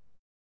home.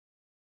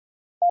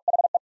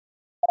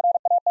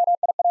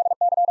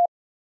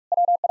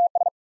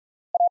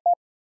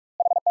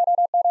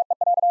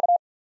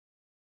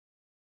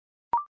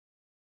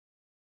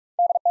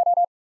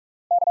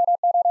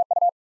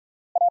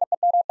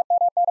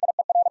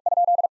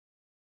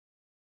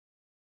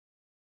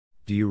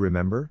 Do you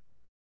remember?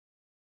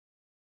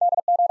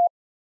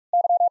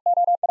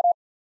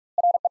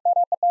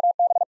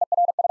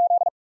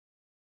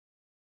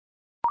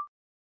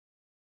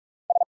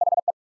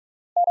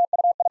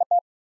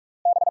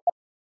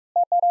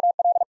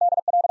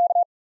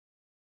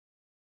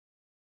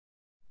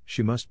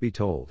 She must be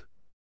told.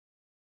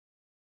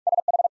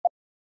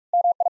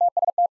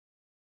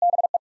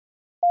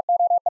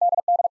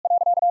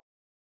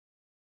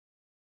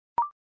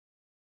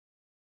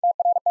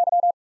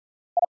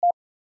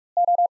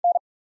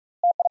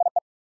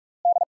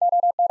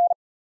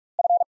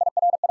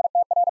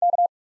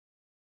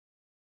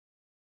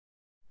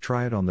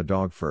 Try it on the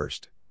dog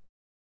first.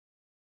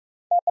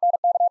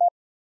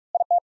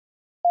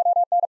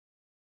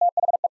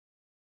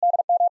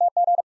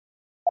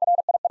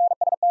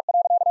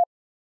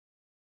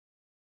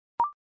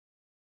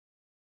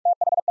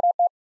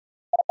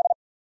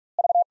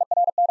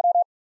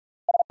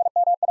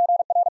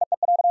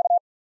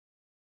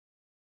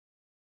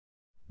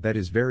 That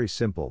is very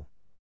simple.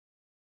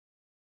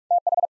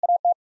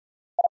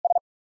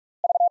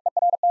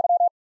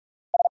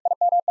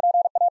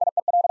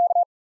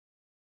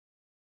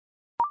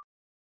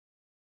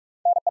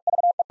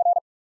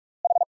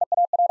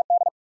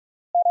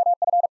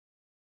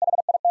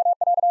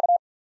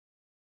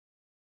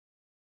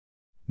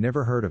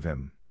 Never heard of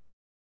him.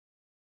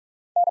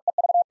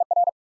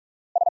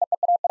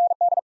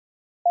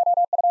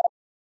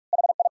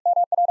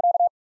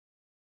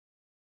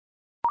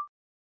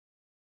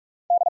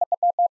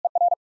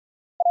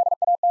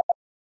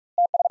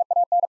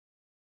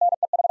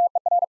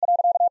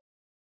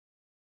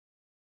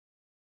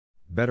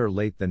 Better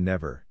late than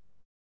never.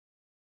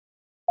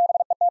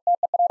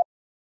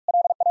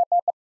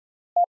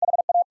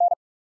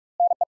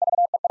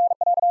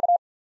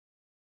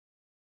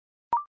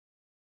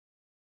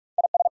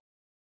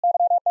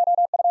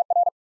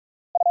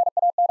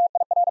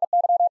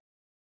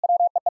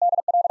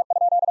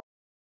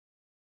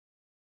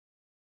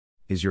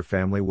 Is your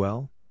family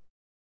well?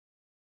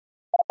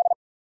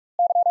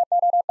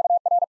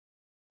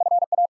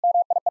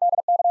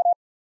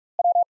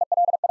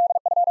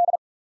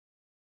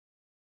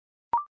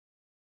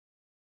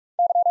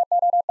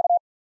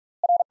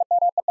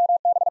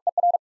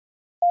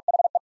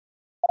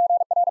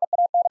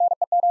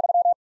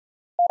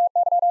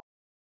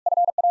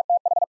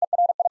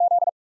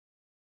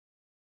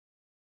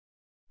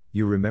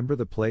 You remember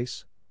the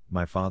place,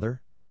 my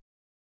father?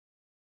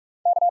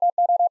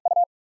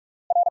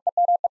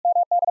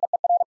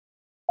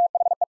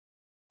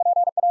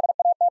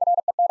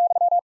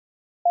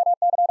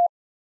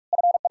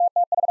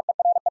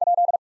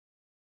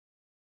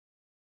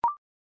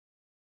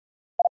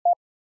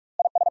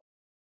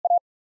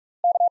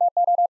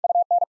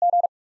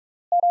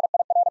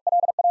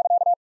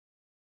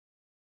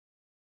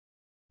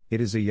 It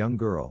is a young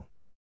girl.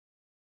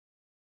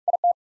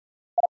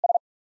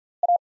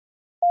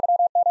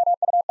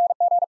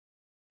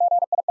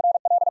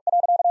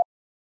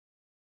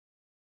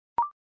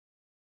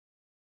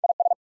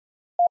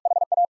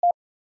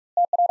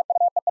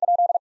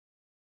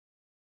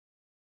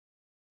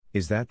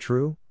 Is that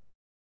true?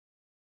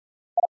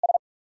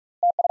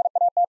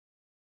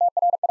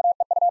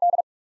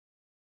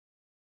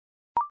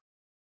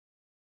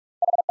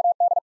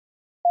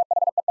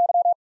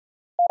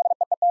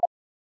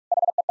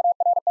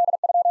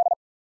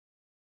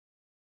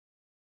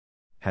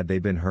 Had they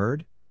been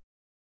heard?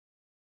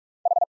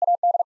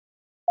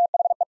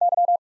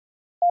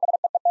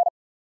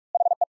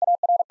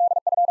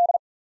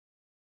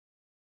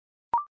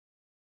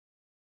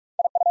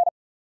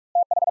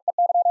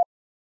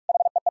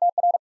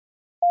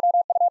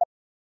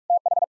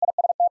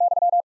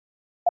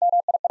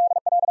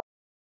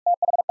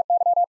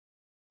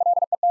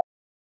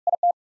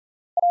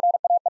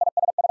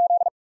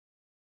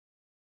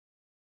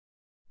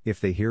 If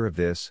they hear of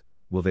this,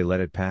 will they let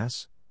it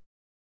pass?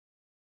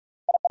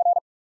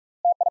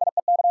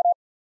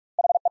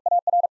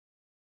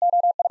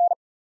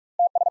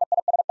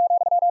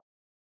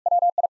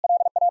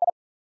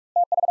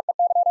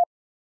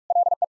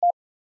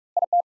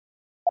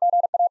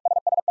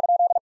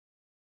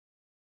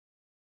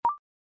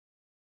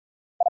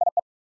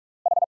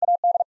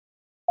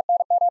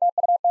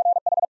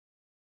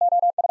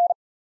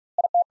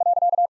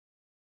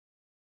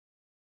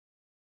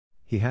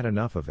 He had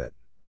enough of it.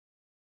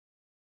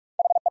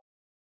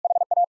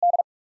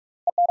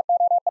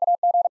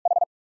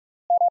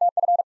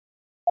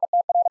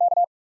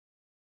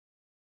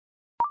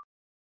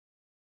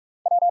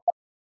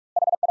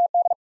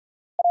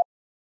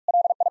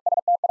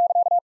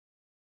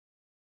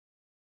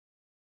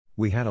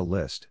 We had a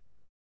list.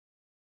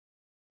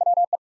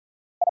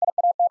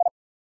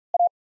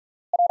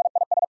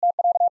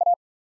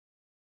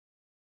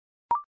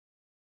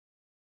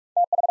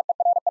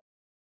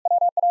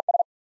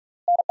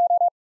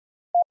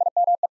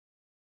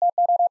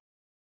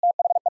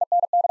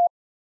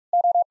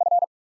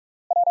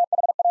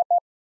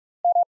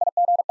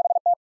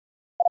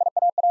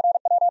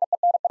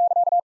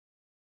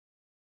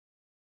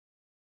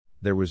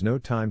 There was no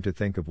time to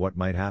think of what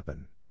might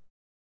happen.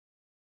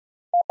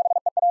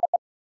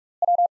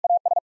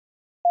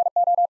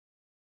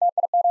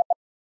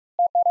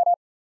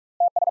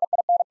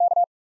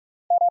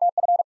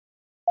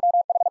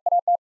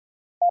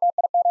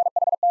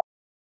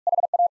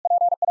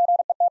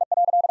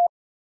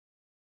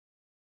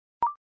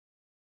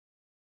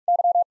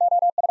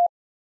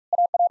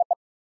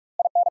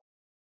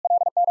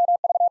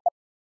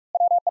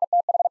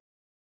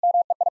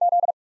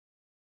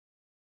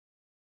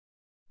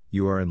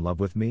 You are in love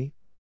with me?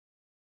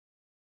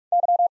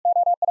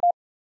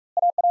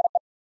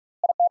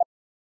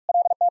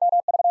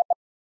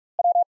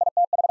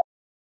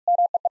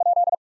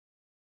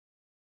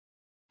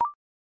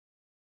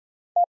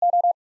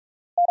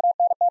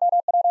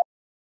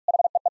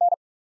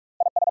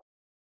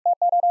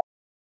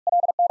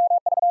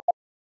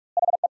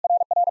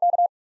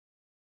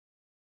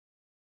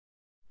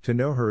 To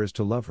know her is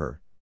to love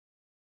her.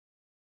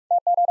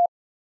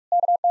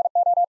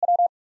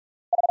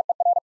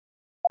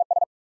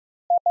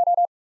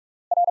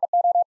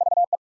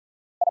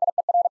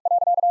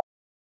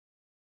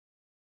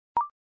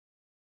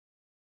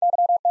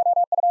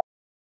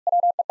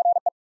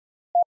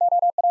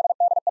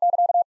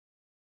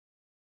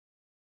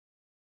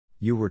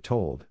 You were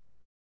told.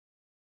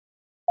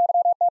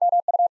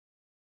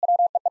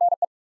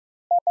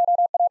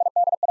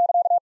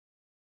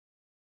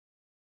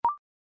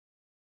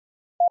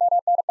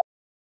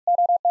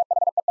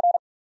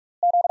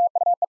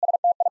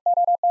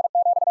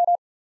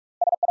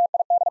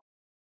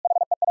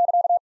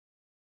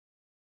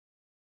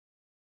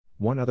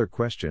 One other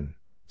question,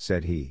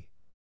 said he.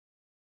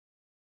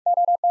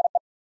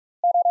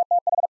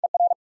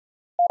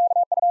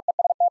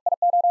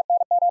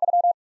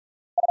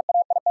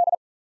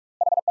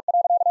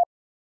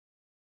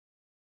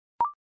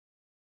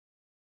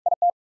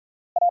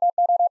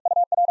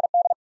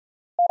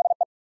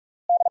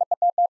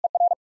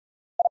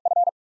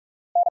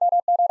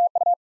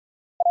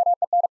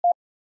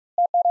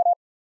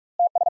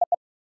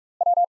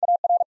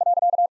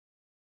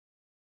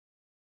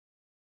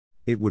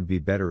 It would be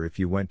better if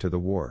you went to the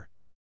war.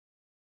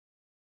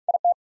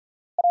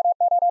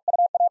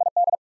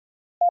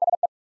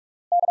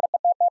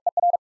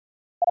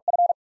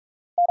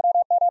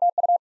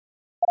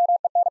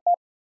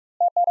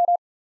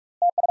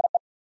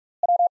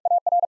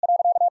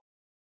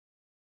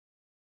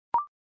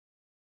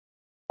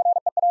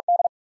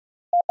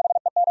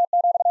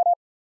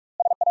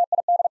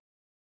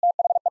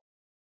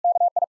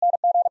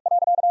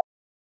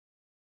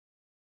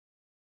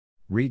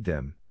 Read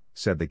them,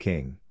 said the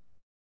king.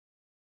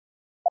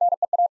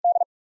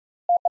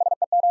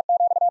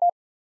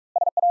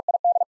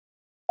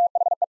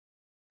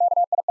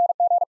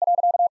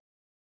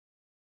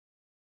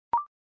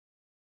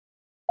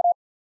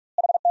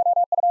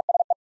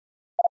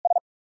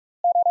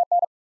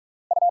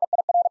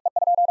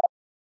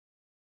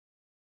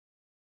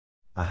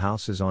 A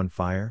house is on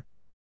fire?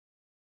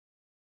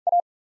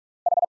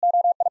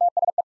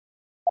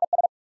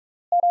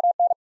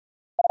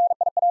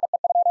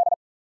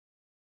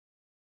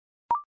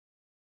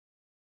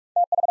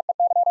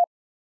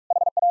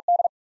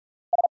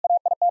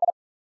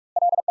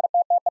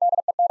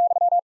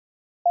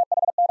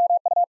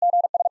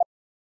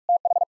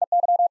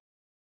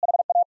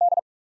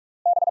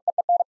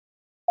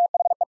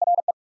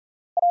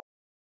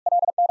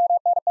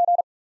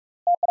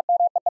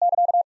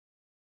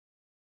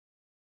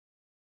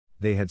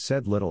 They had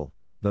said little,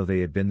 though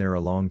they had been there a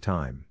long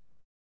time.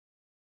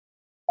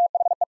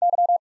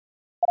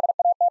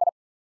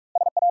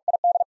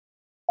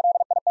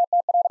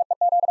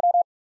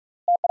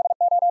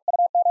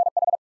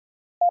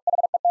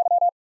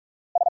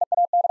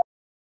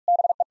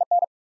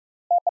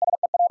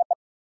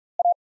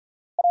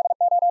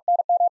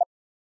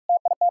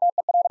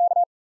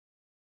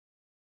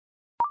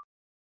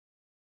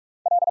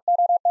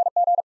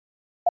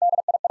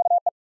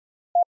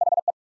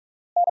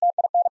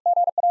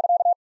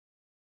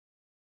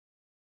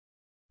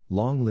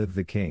 Long live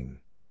the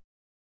king.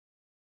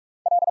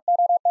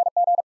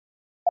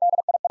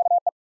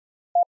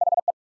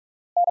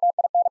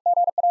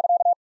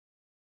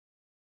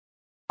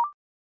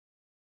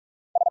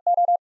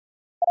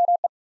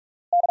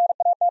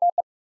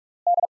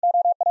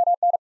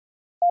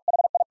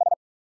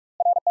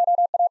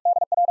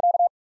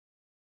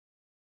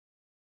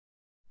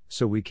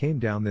 So we came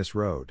down this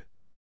road.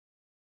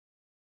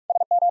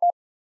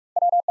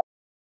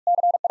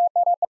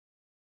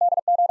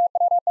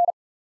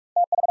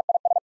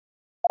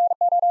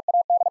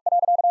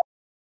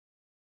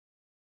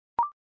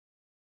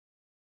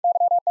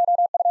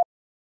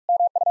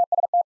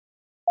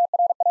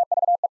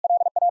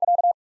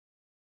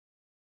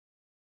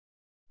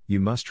 You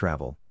must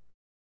travel.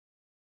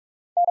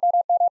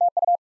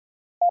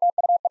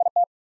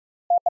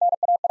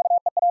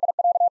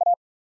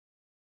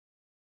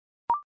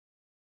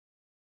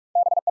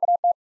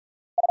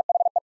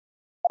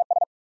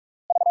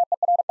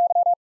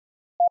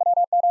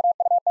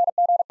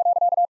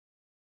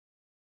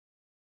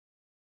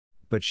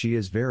 But she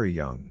is very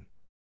young.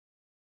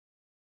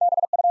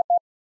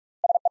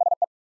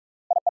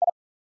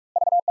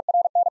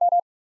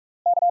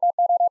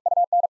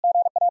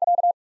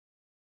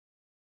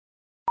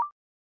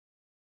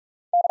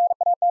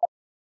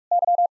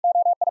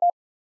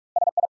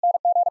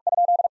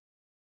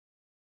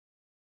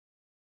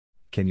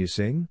 Can you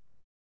sing?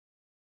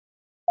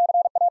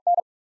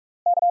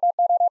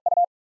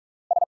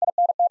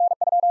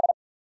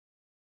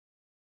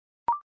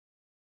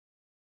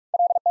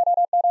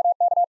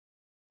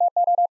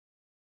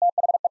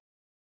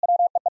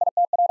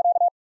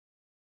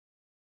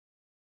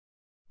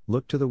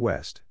 Look to the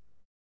west.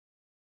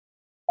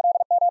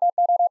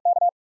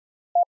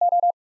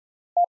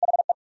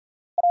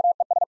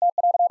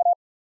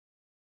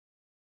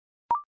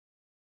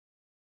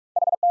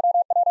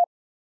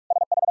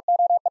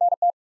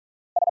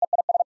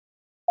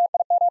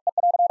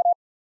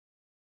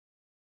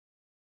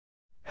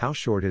 How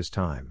short is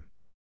time?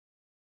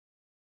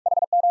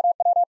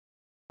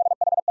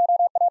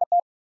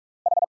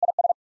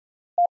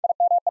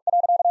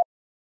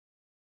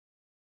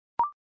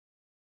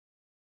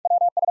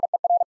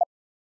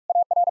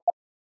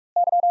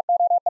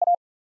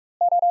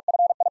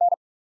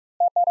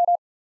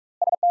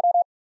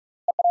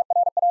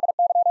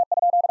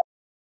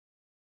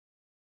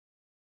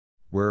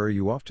 Where are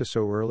you off to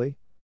so early?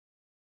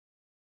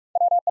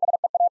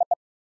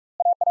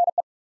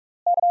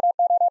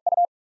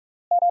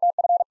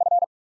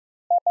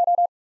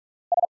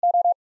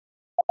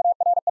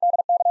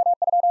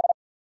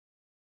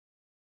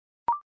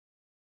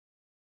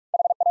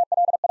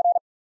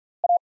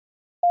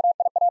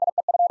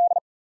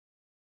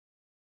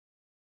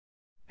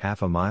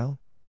 Half a mile?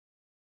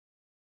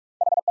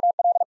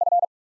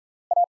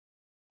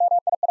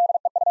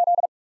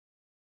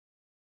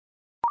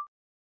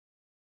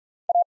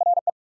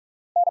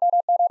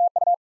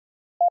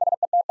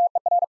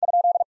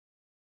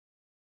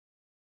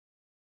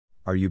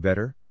 Are you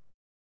better?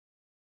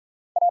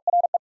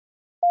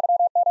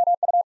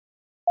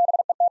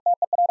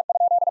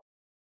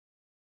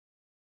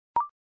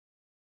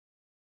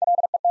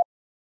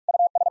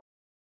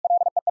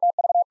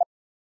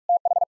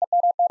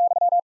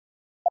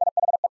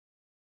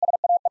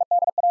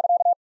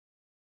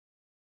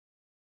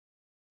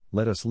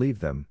 Let us leave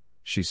them,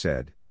 she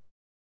said.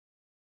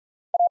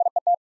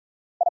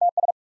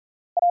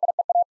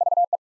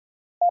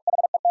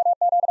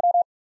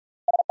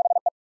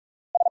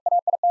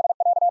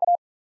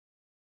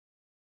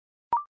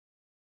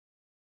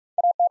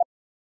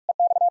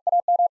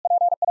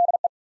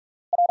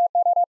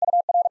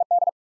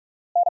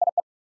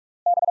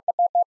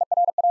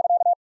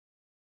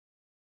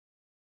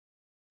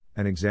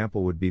 An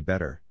example would be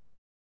better.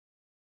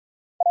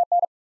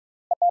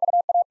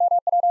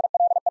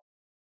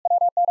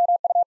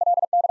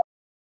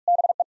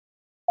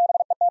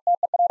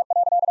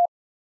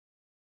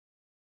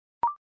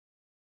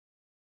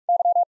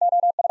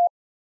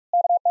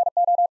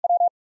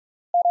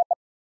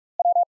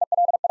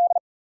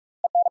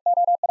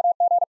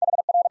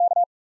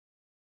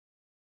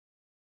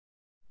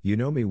 You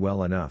know me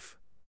well enough.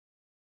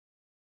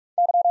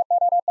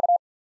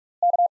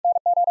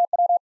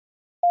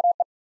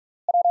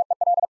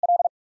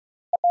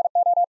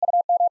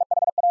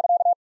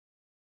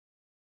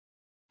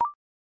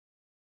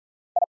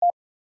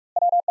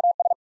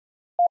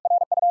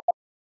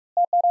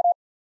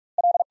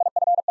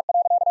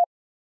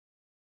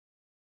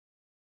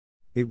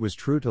 It was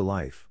true to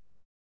life.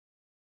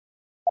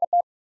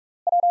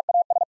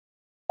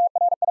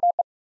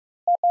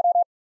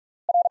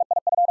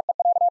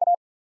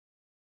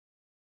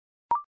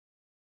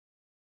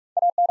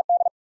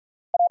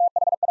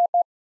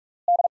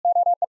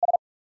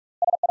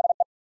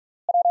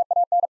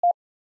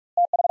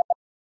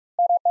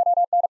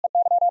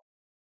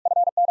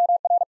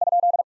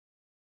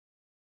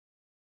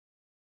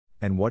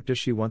 And what does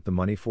she want the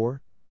money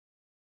for?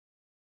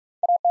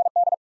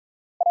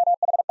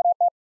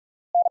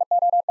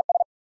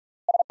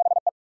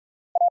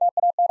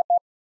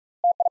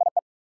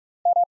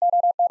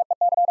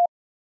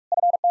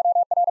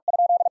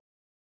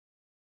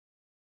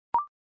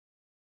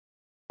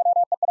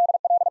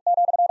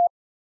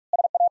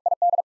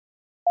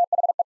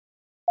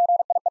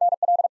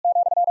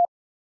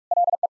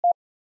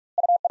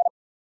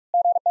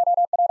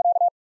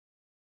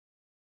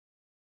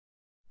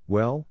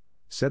 Well,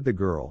 said the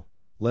girl,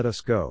 let us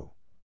go.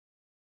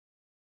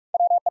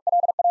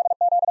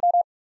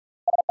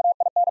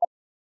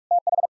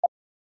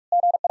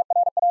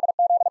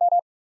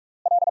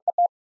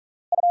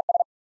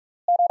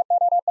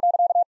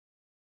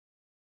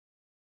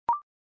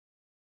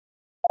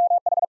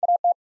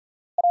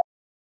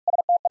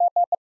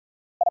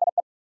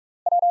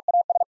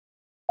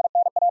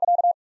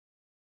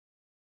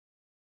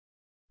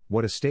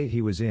 What a state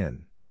he was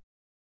in.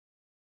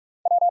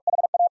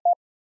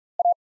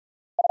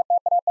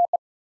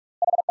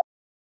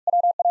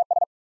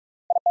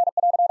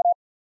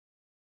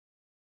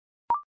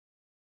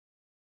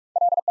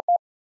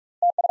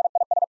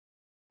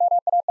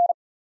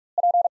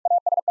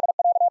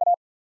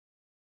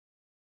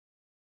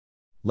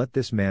 Let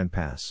this man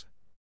pass.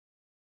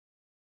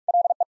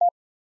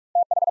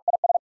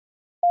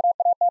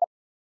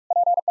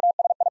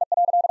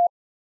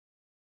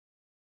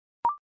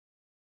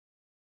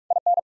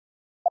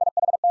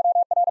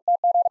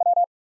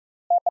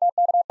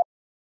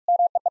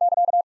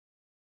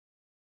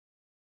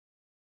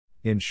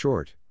 In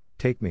short,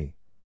 take me.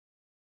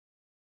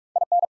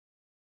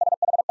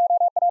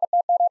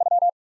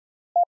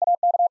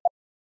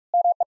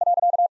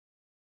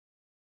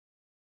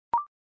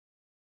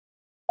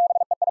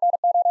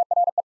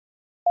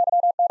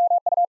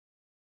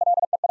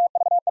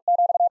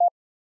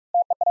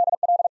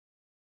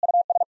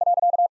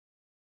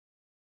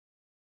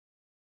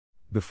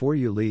 Before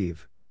you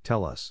leave,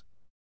 tell us.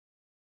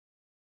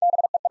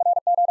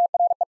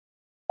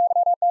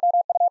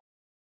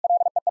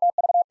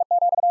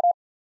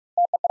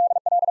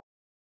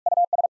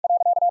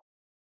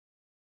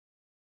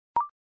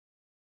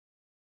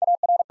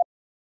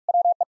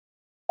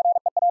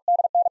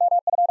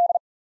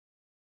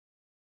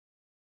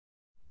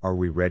 Are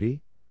we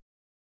ready?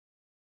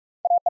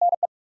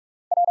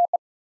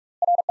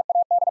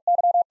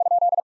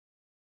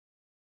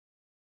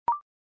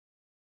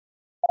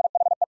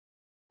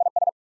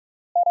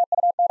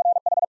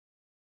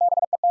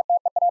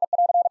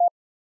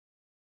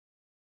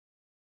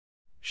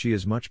 She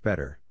is much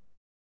better.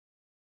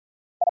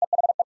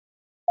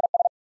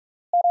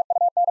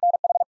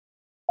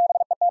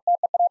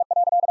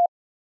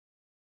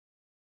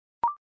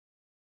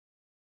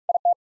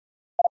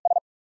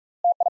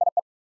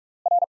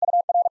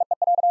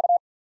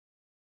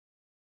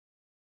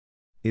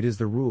 It is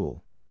the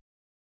rule.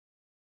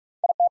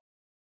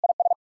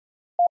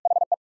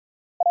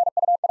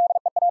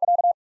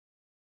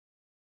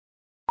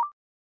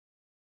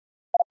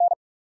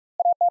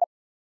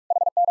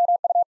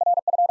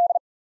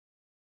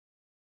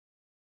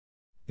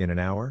 In an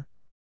hour?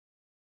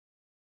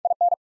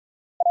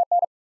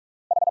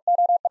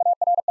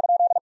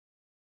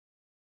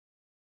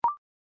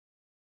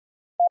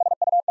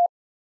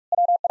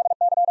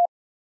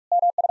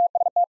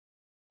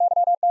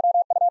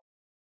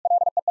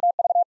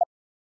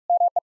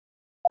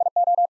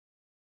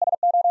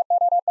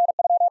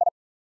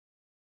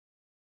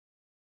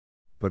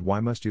 But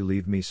why must you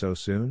leave me so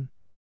soon?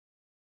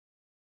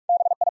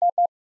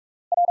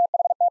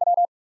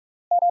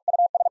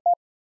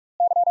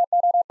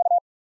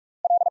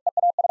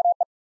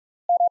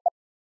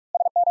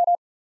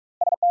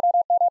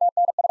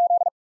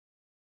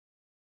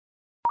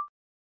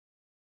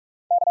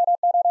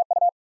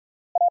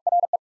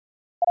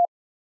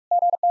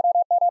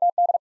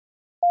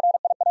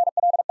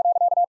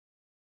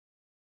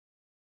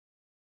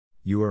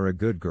 You are a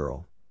good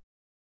girl.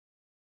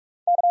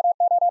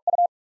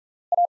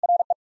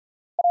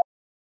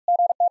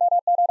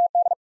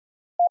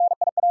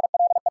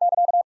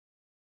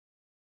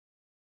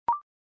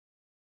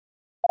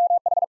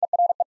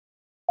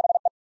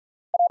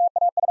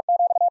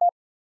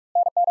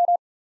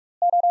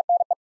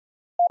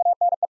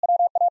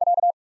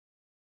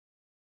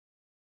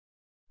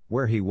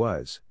 Where he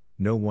was,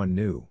 no one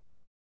knew.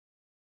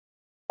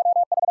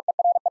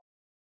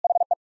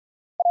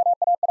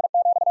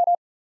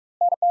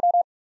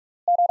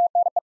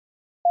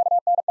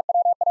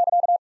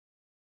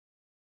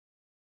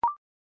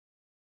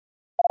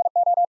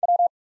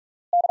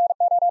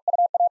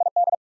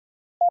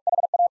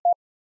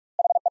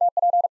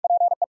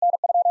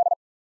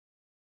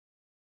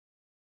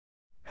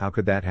 How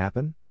could that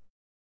happen?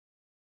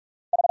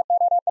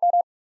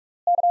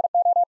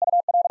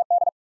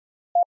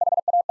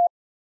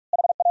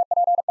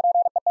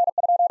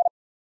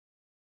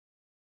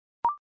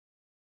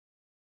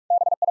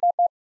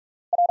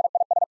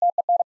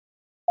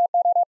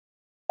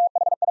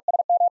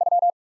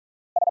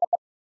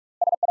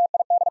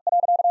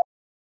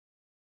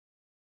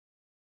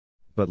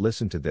 But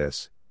listen to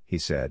this, he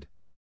said.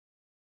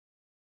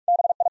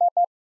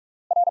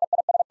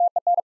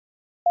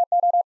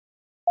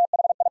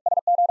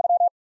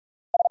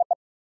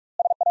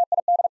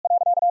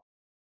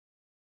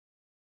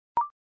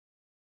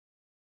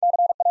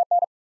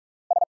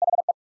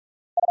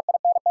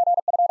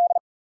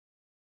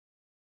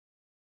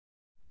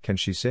 Can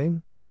she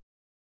sing?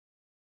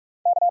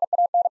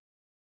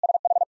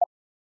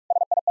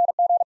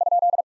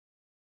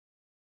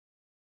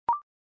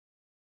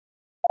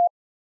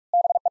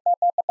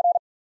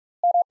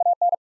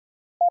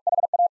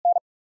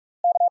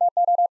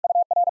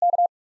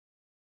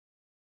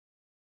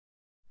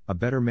 A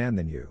better man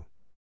than you.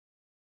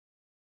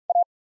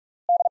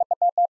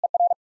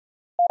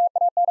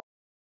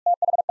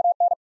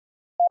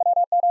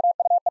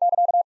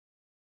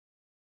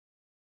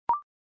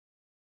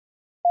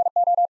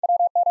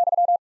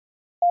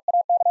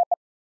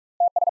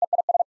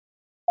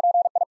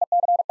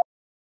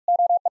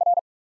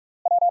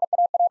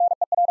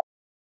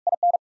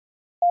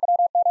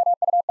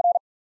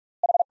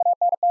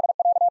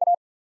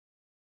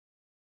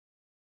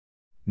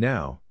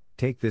 Now,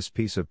 take this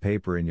piece of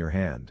paper in your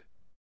hand.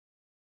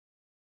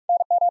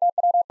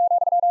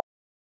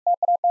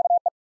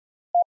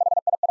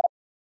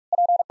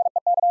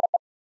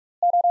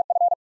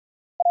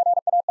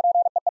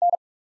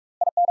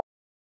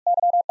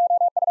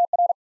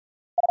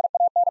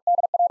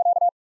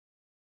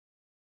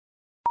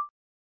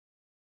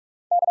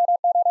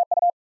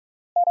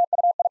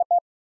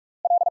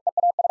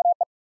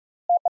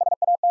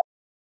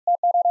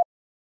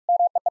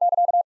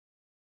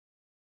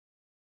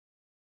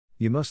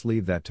 You must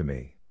leave that to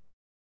me.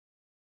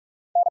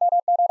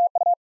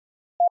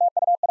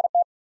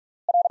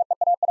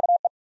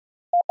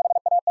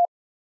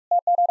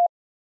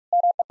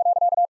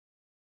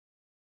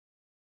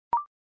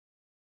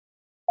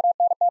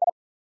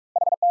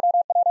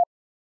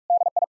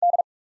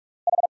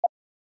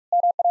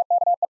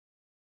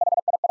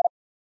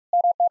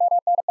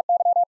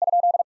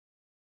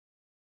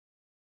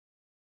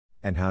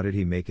 And how did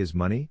he make his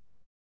money?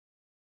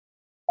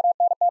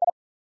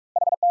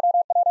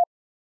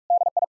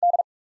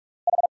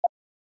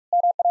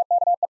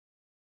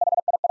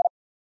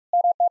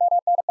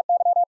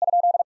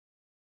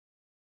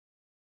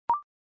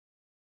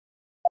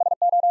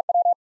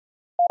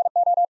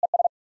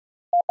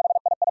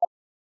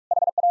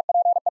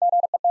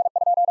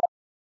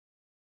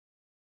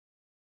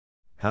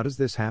 How does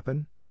this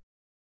happen?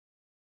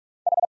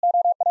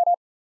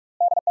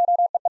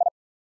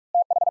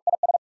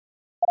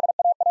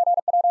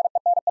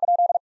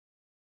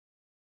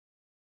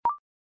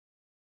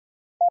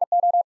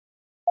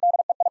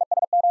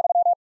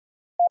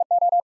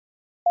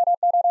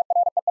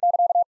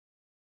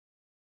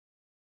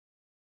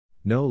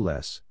 No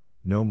less,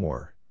 no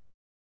more.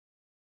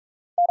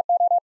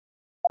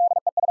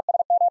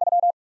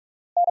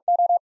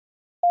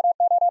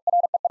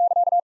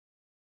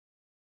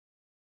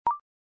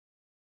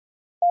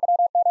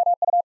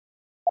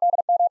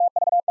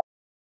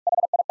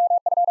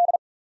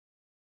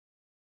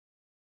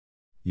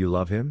 You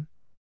love him?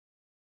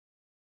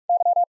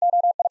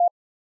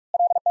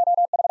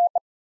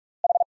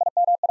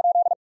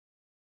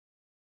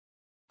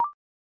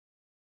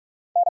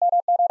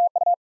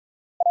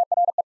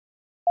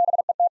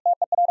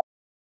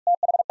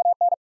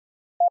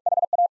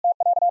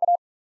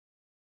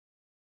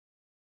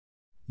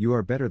 You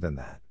are better than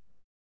that.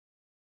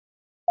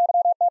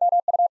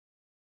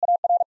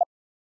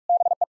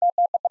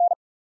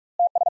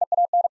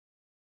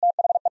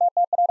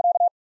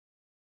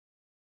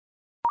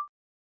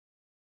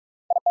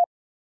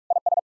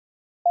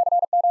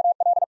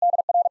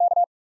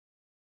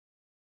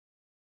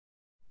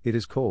 It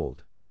is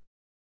cold.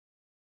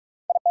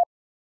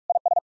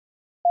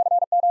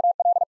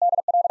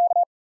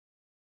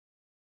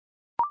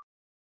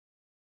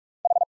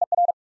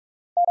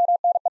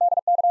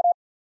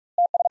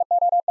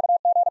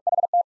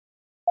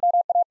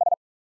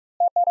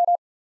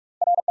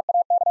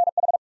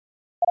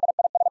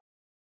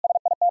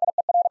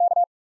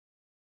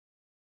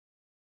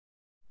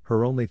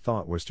 Her only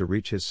thought was to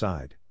reach his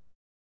side.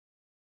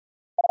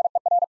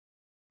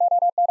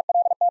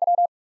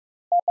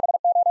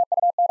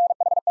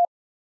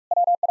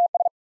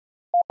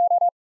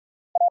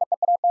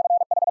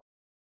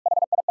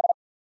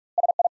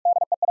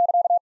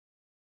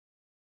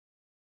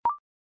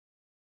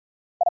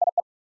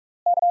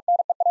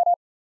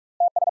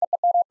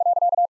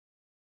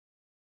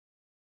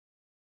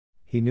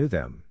 He knew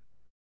them.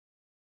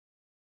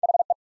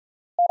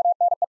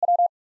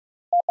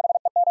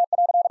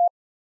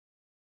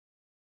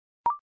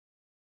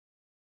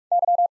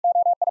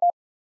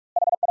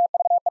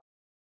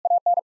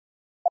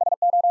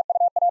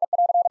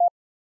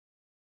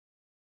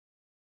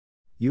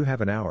 You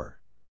have an hour.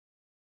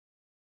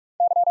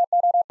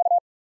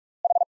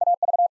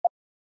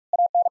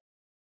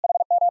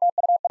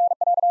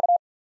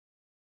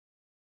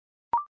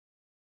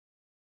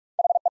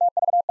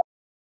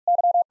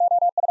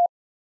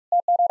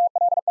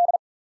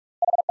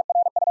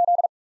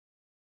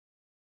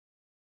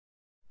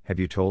 Have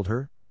you told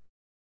her?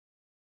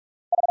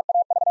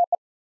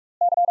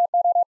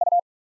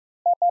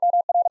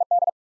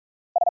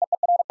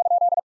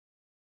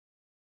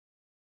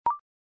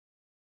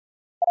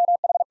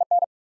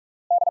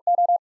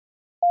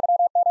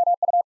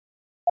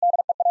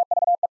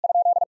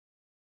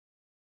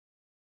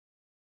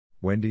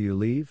 When do you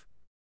leave?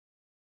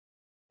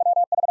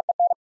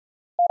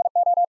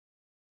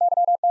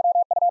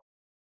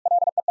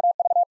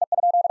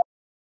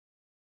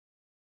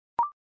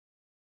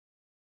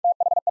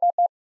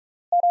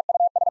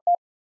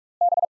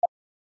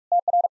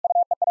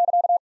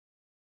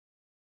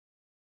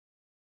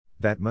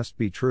 That must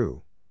be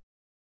true.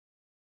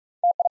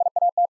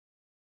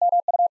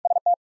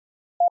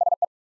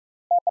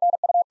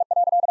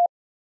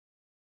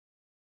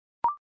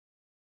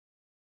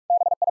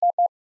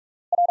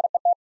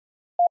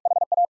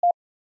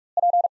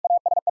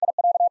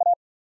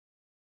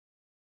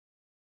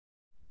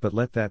 But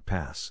let that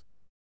pass.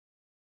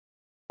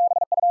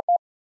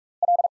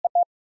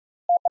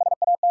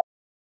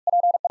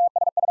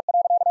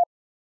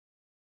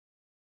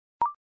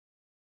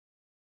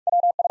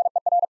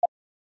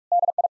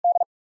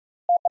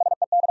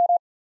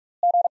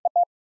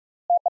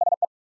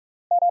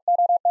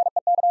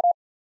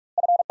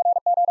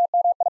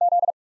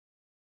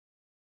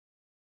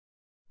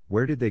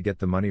 Where did they get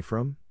the money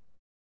from?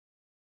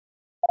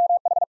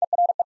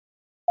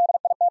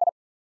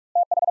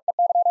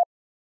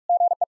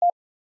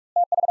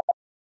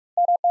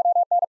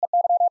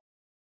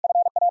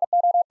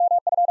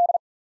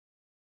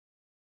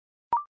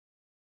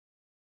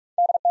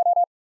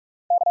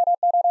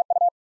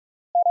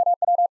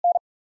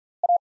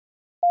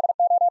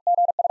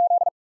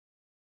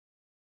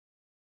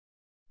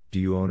 Do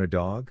you own a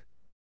dog?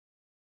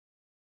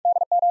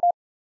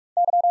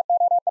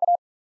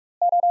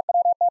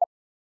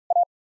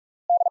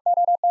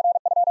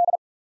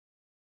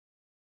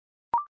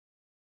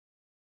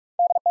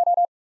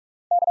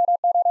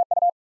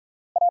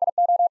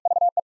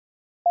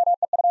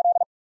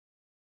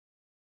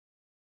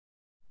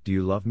 Do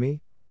you love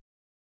me?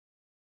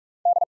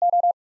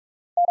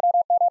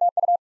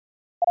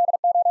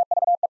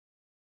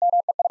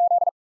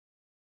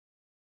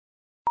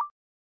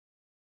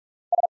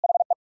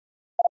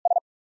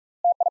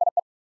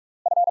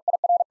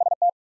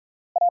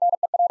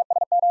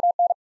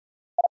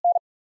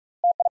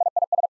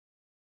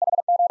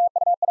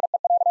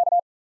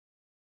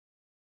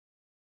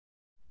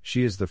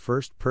 She is the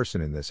first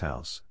person in this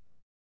house.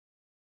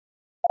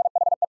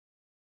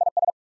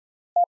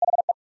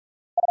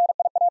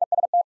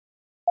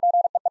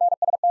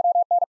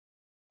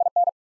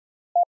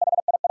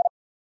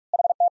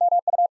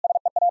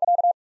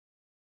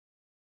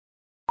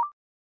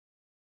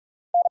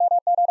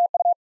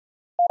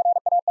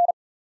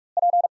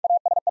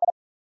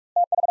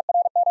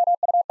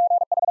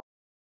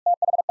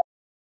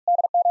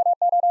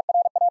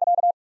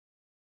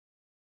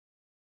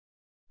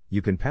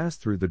 You can pass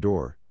through the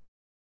door.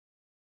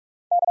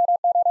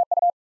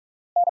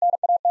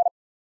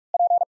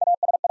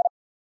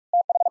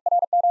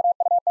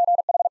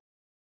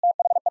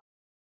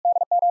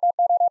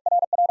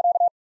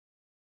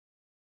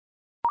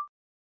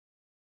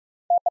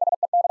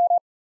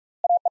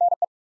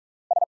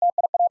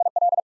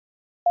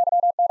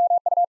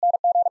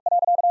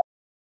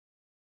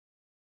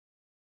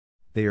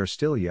 They are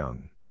still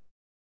young.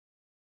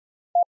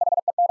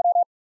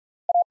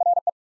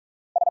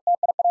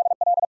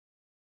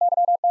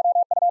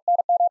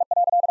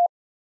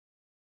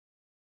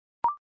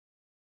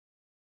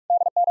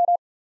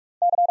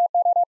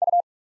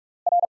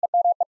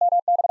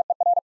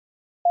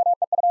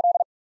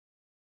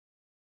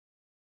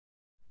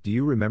 Do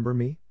you remember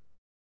me?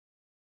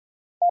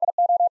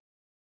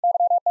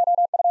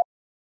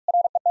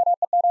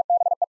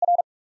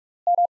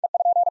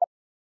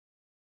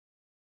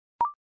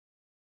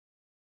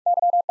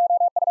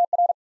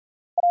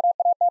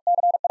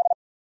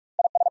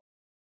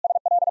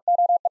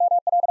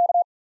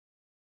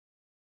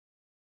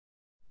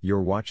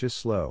 Your watch is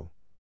slow.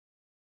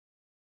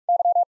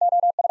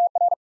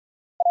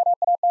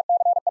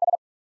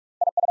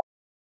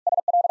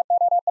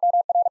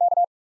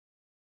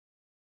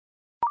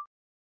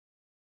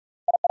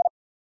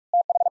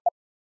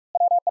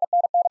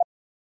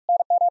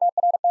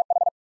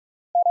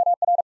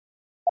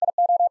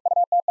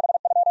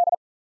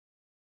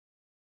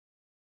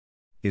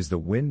 Is the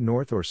wind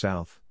north or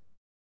south?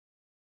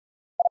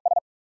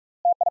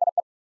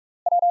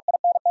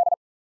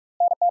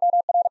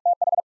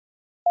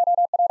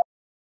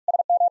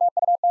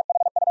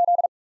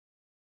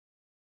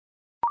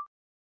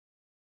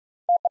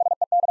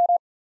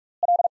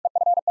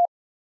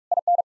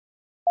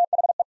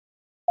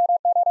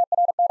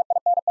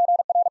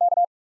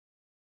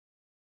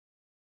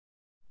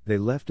 They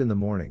left in the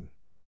morning.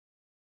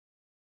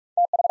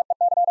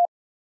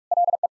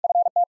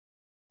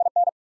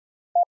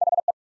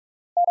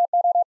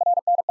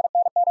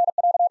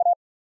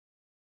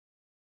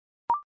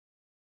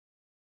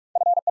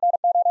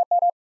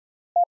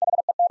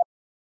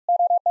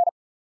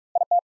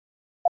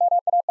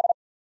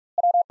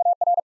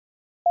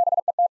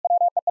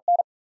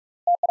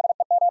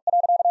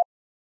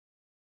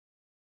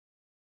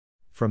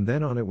 From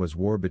then on it was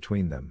war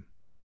between them.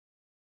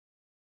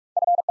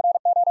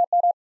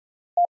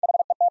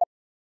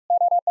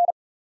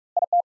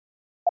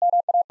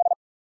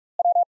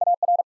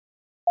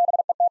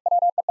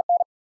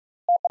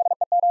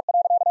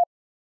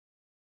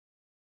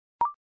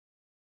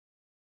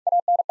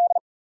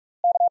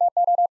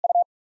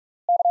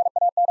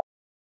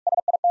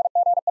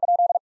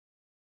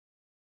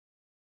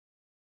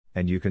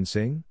 And you can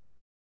sing?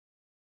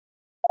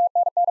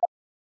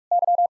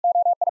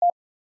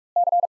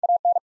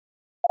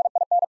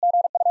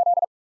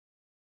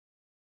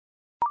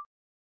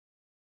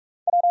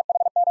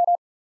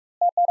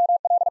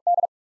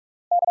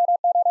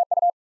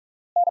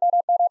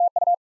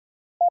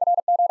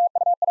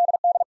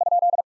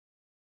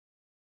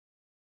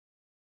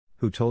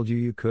 Who told you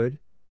you could?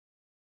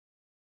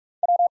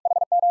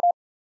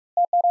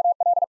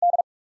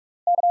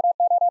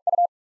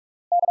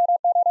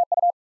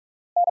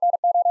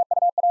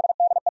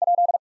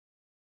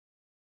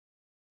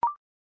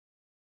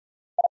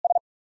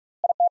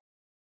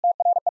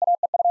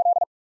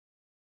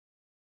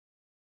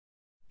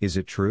 Is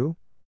it true?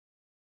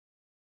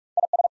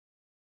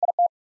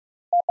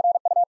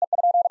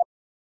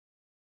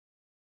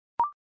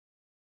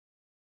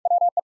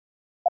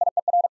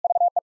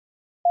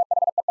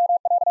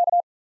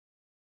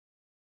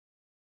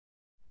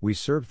 We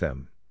served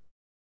them.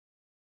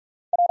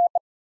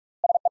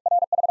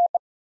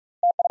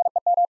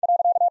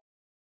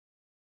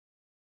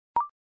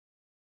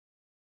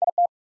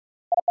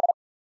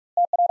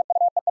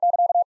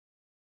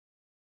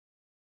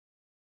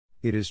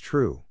 It is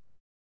true.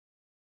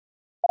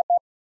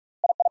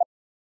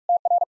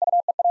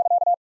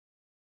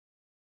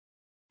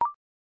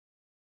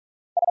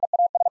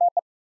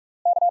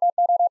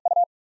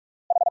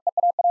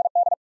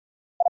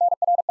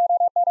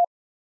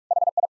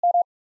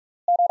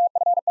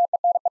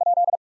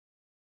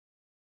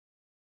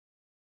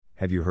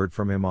 Have you heard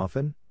from him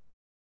often?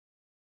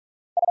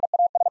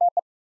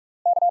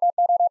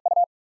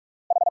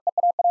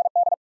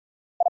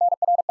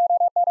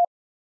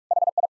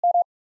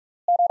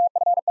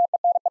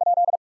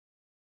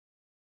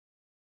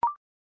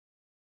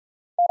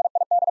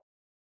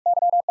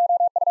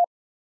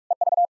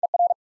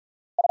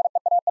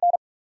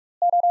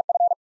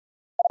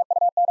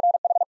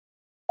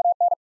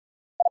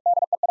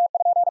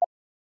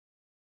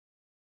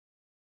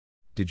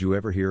 Did you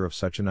ever hear of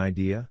such an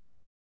idea?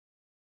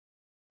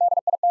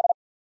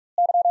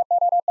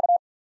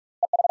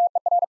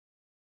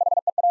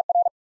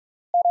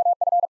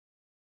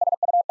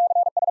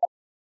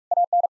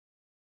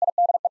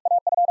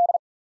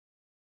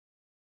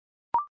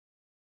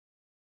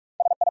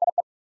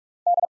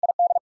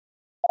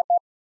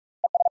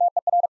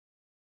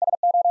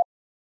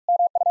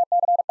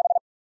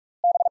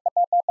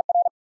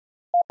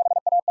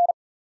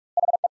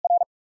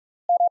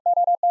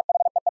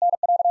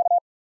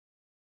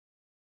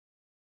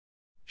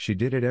 She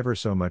did it ever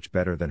so much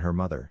better than her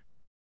mother.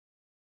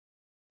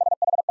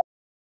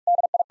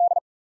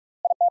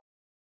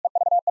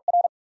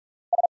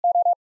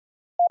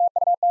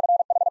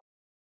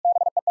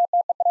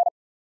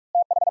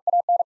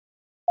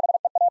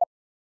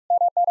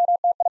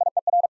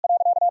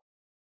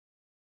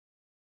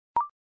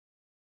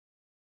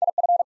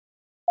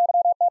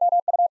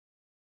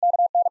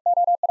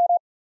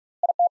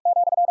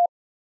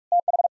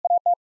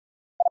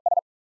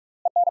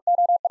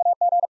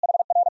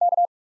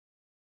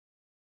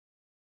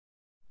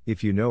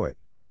 If you know it,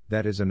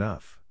 that is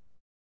enough.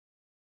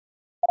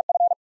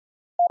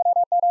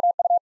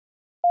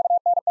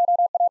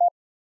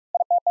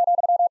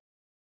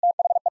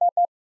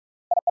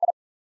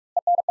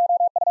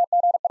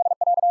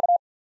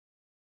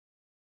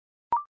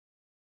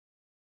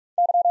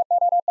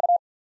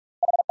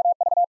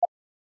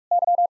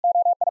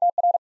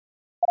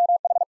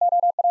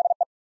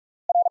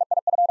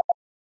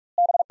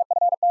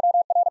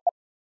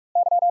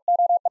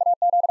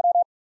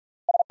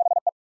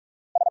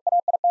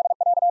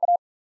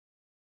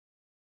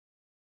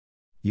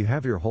 You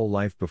have your whole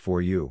life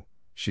before you,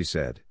 she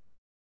said.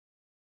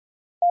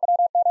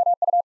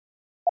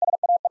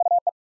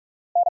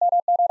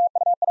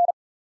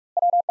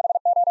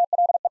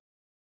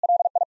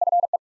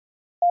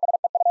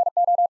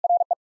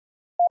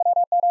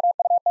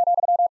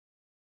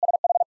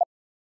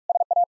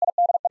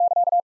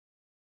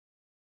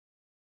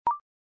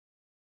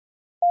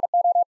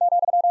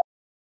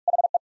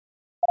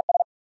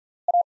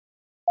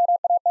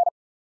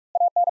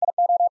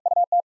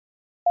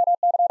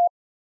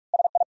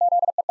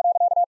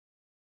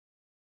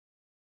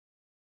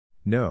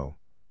 No,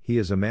 he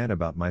is a man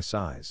about my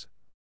size.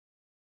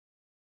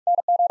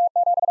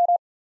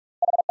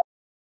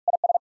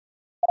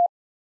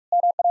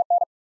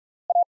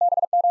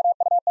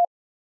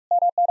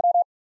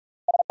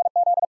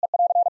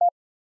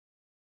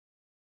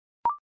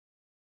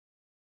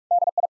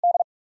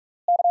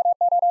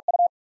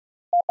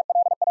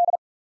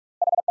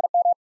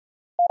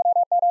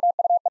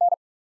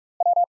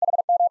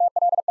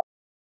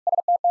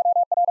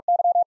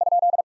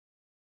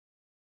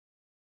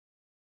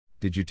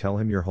 Did you tell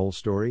him your whole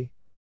story?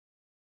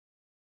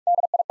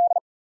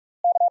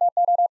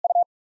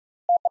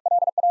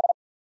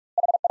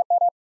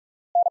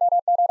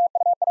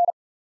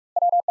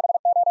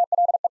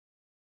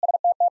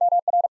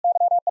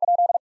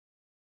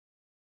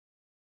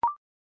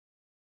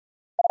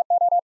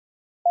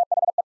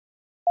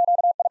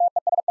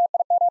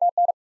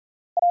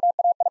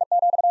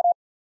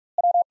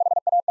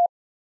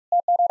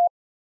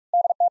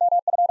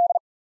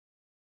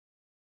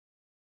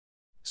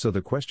 So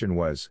the question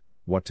was,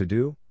 what to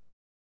do?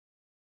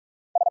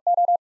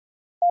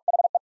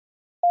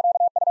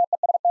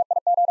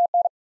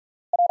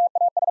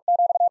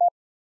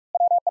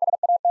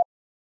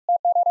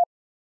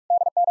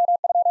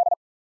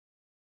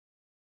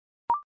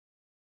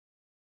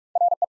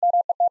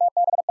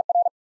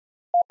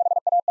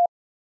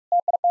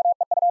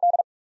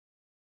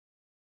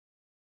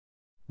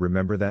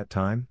 Remember that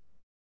time?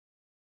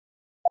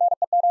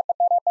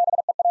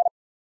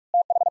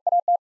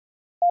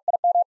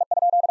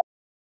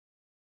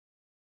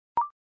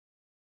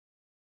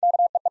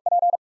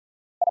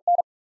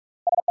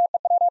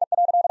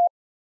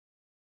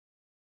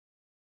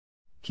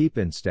 Keep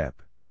in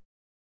step.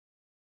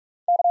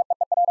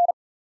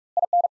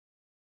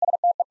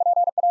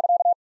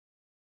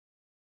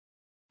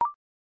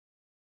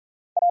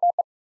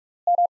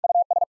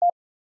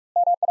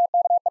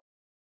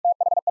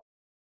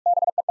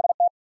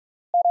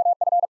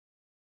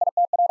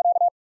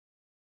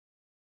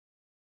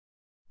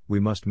 We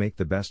must make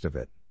the best of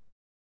it.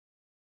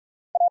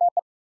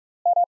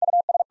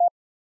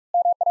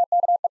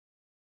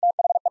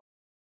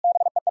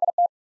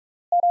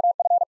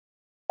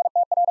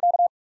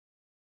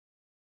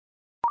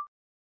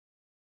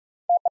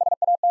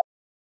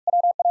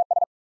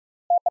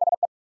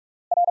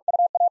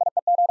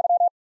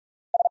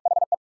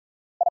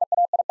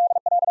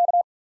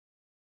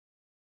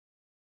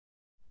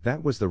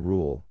 That was the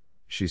rule,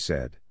 she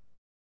said.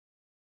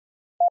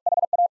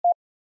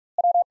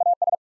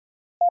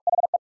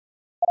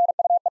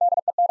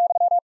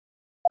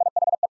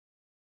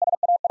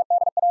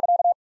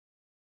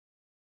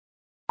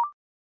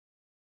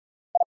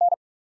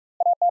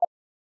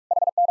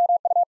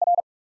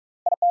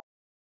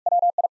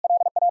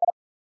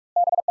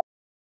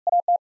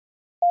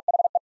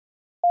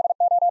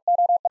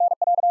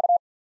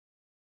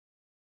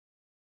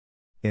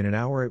 In an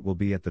hour it will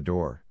be at the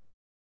door.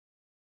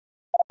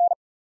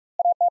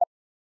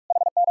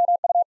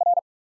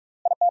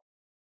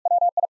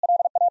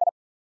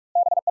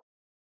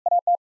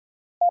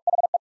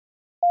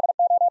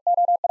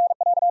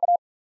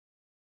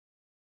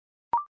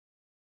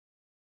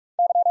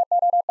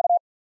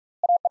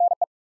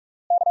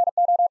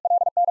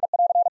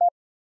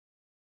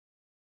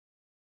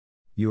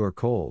 You are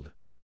cold.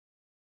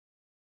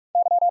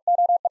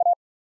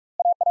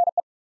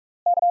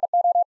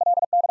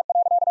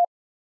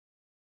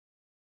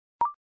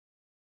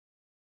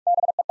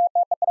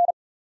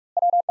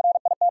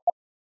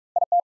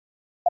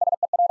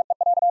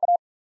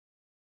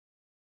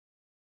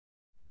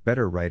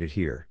 Better write it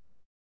here.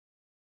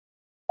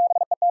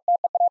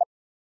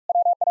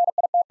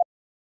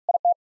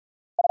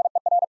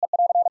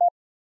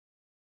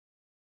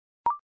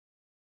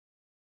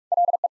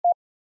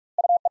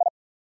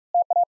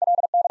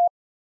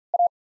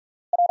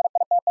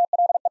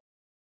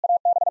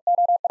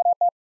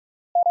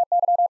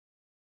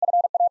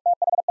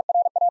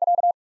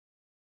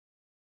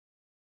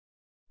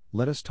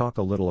 Let us talk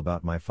a little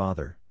about my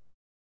father.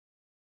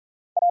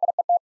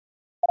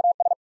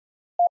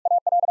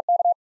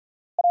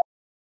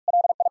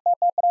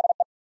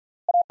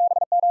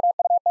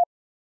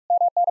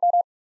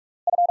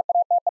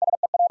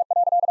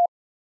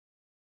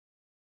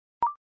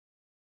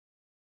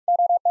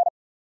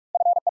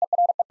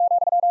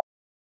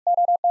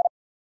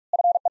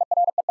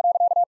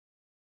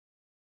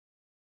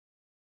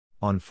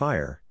 On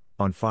fire,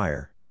 on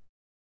fire.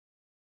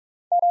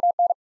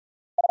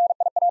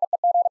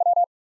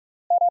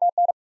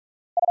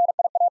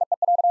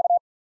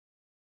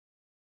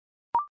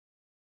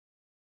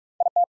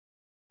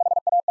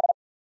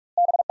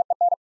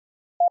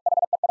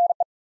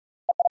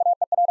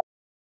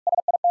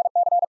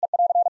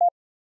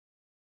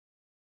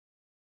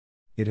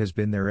 It has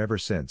been there ever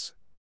since.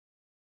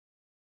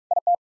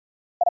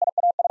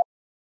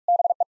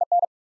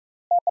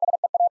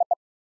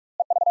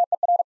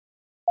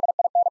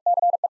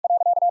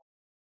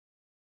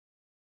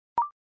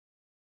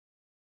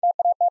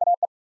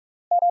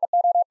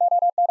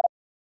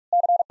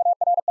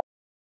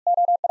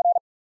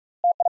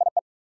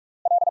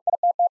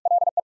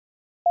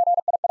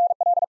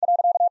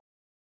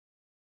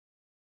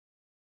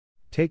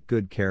 Take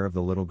good care of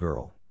the little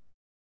girl.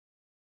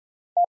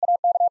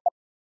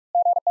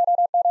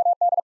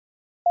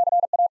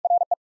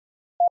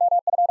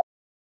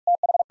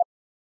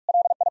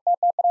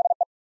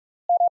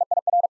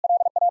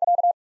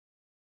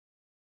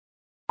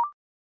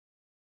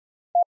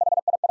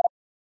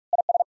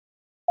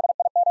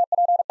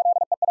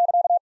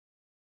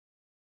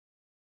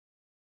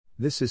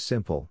 This is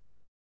simple.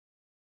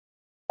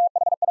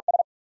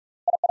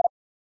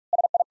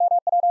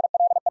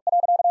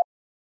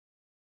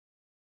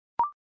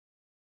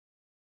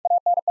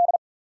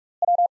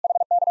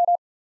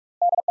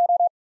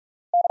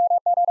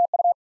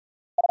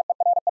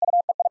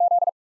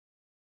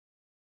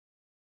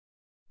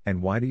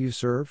 And why do you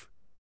serve?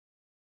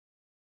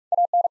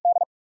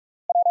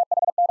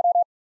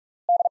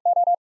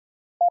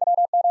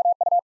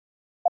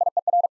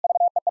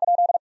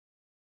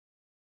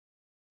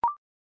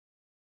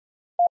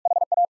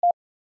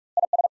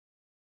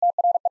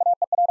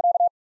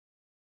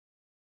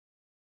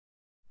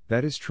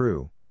 That is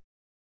true.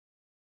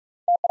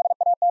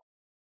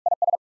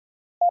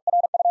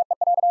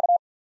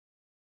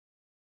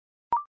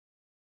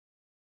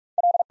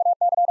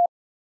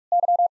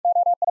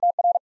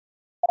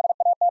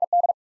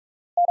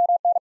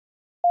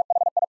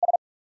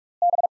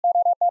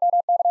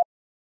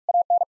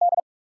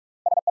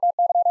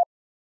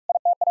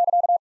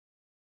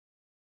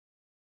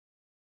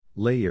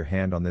 Lay your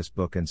hand on this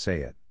book and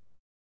say it.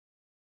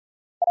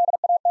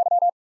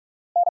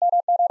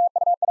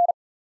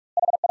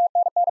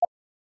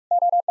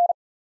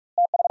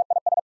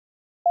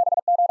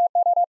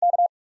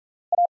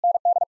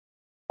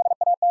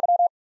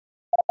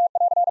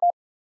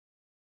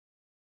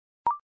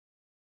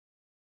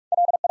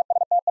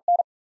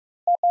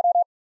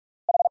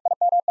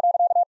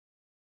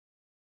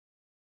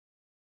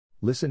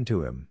 Listen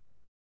to him.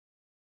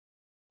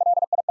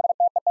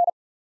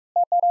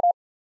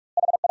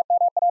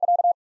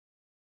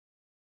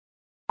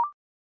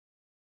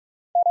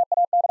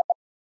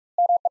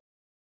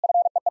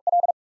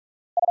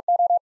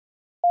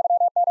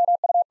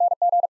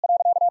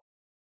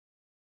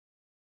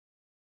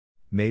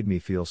 Made me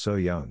feel so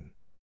young.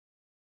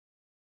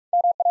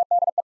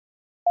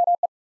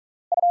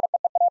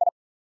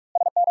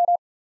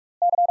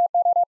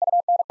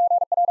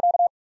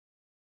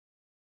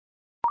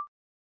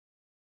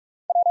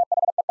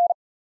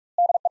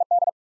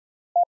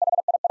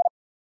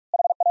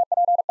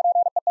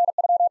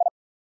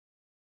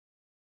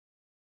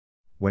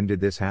 When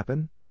did this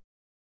happen?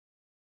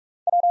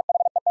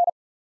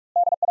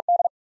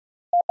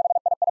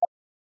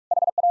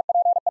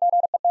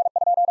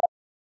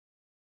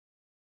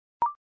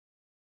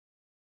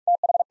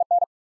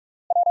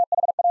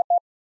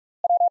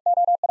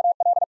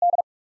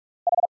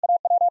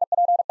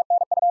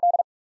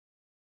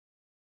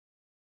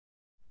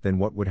 Then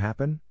what would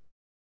happen?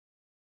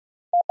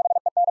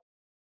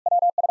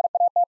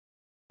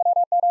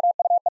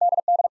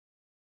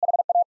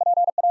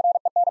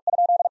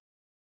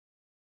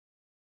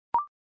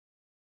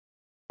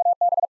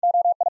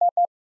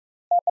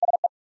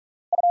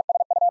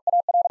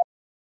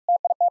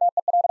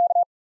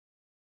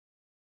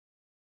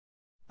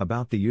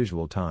 About the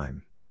usual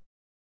time.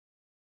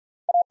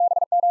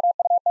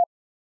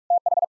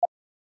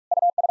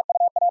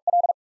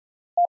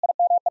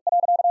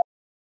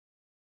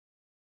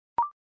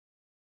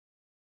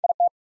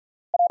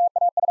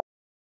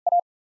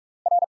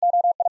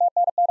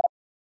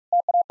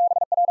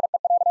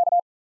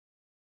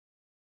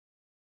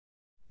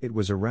 It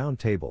was a round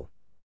table.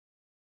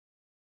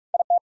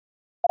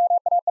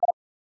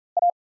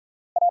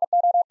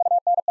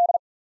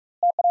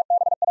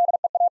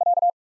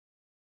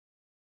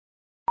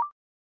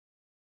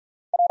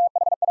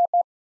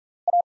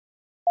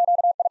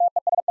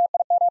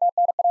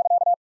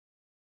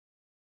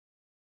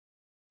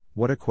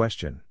 What a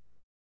question.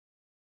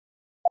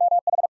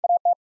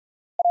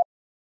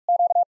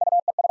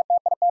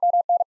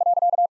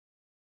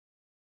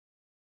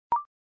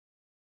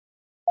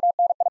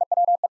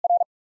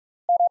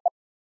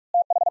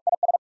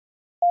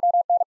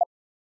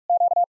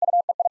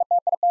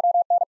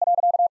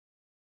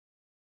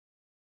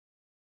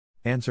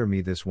 Answer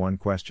me this one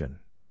question.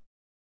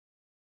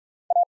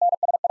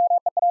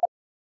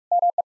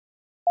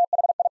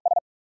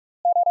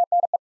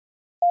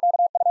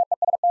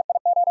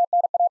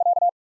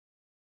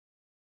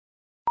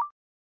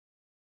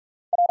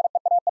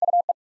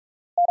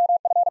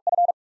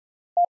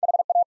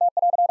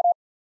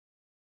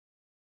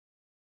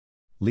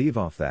 Leave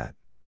off that.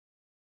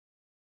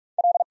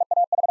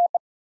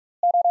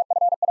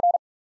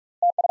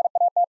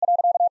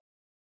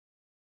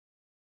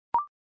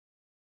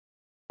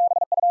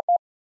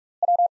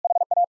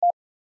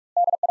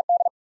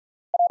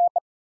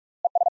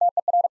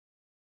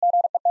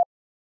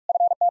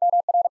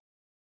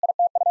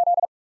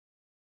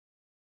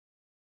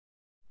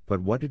 But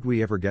what did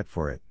we ever get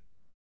for it?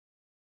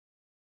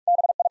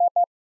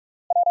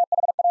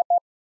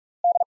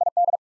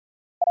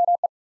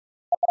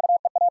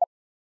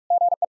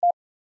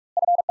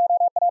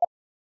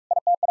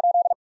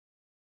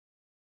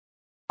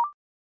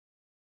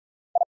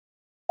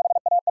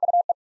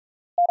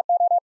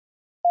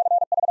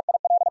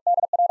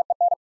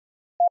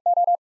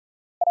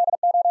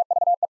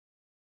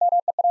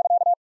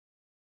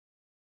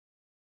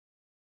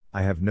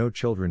 I have no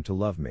children to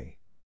love me.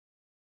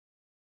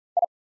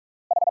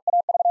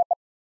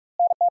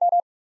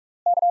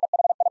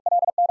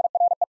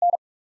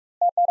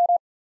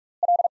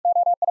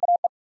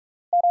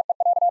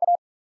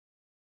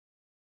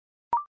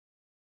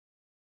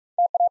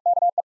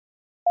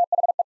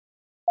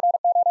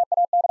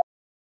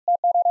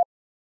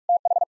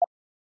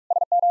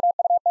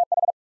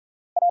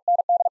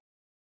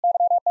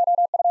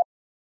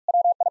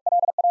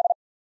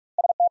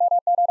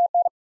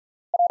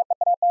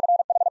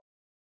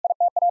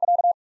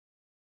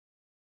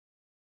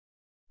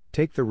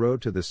 Take the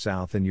road to the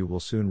south and you will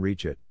soon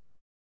reach it.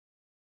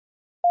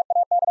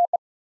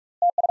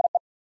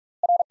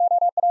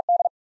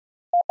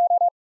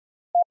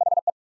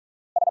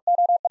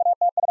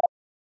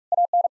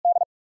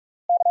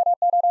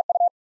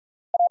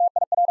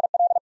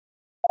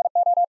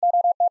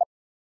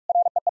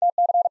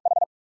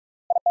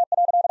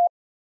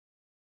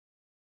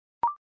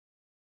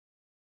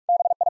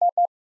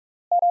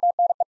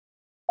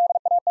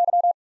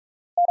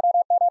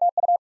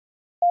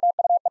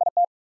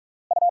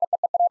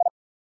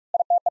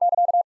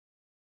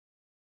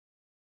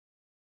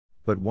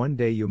 But one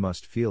day you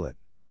must feel it.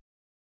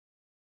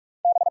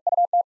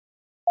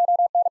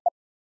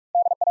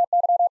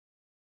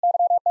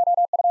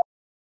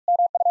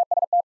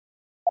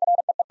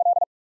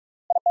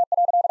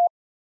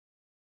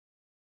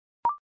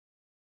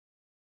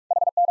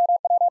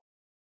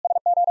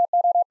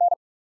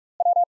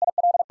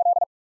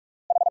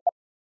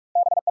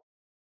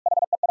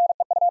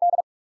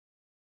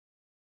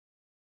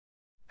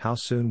 How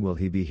soon will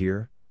he be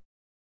here?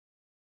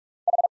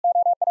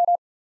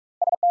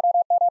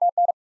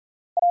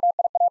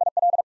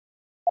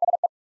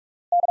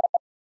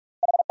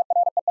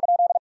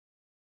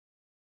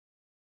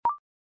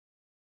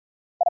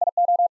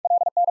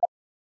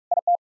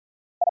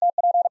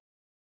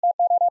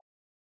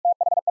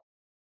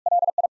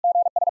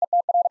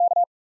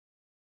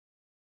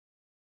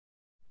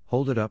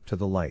 Hold it up to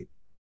the light.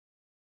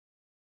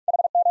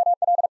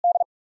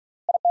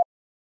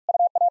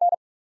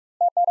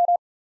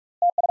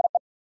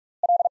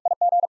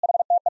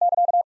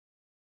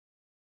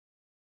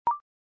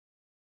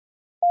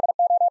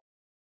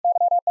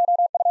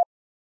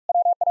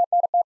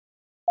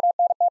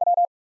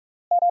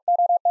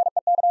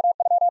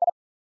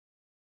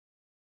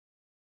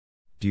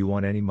 Do you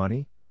want any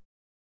money?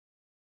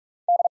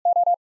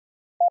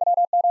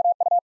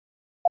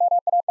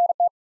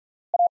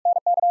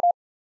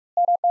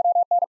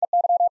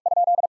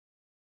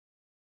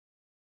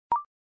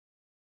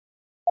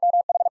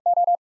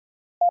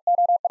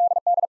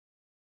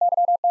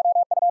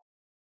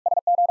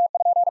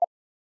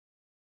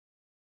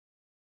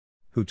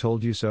 Who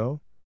told you so?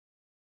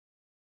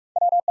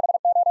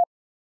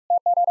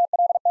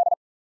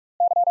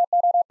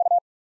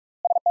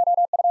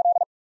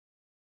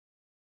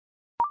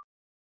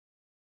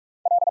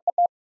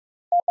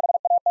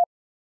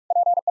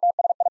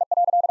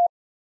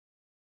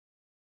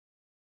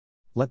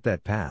 Let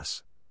that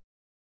pass.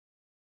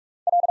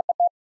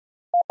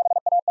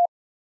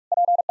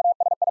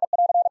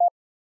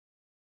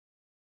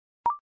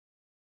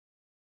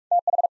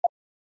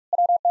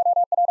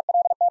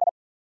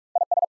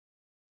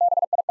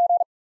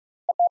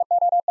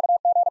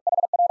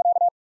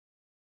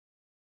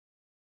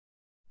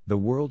 The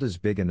world is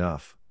big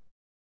enough.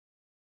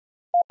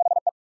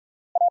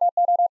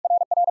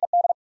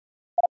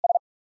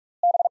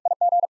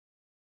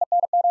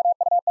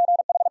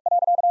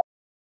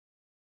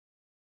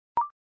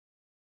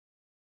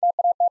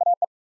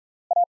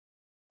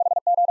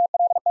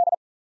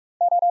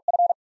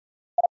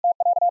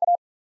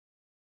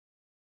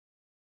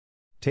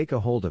 Take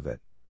a hold of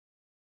it.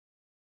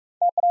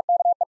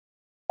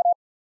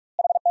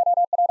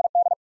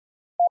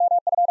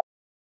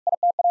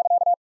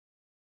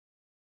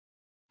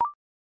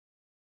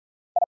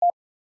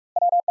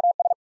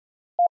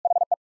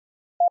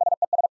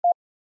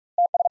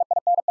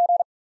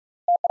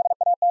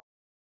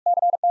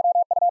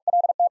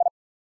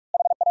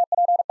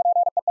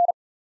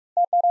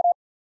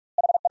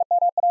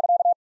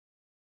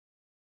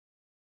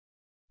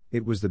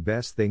 It was the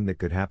best thing that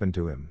could happen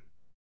to him.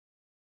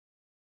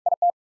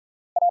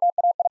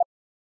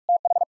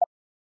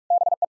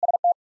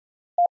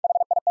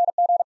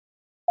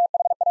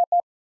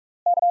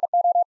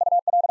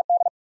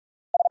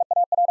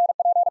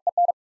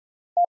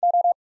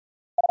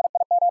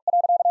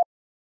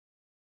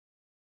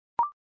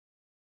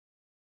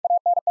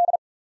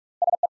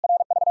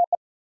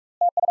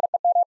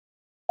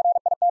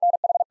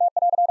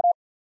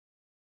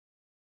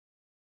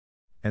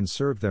 And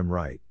serve them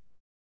right.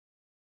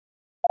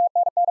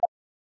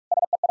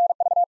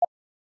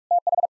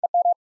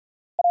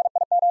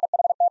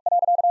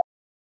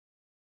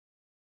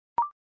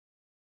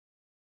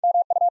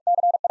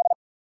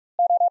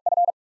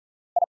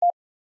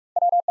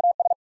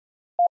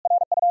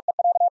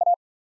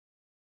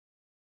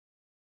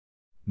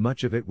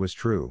 Much of it was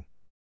true.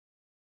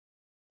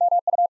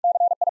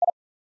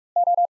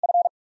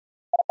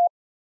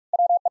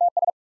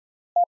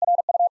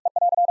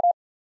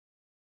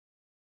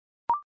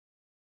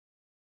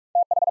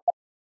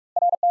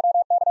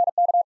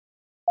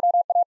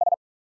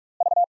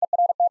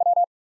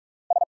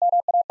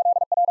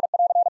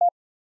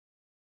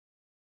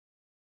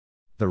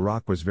 The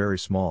rock was very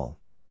small.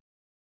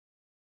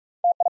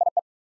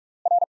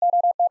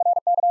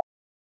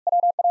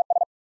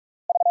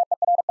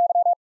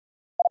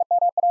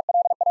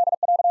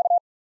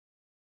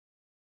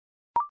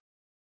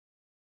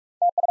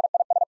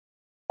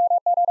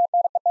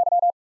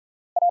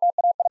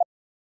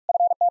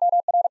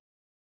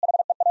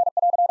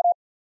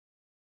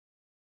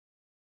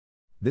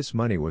 This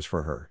money was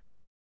for her.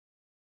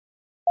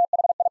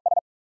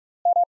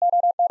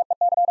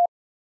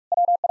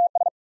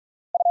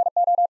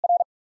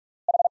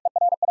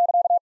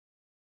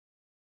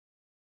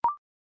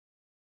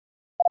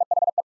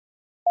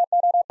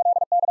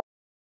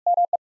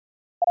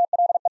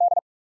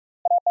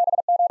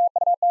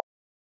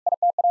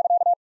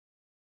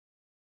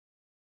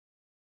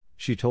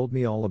 She told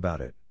me all about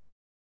it.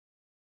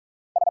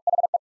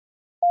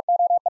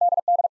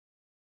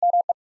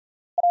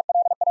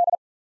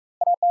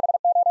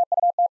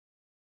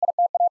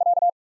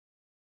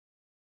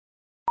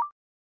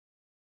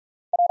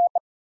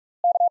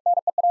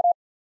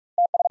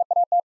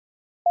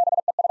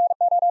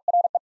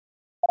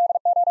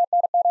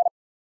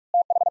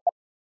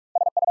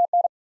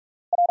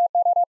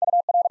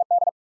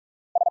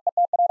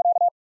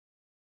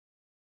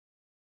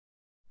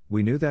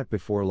 We knew that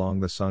before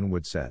long the sun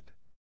would set.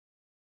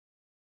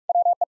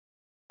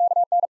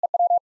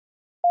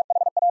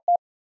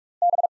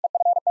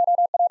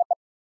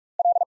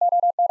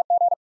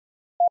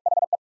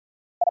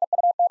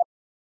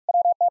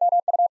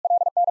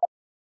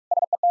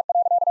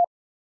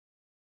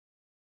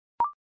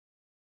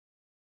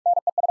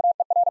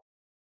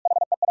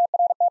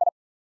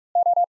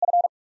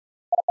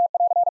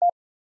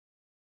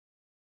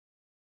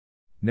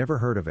 Never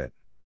heard of it.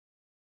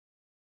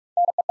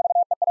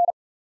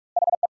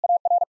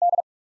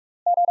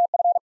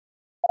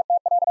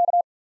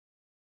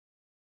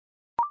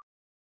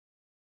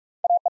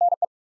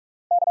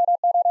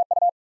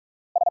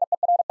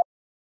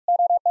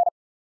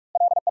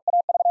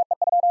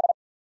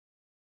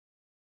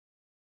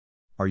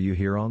 Are you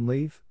here on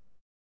leave?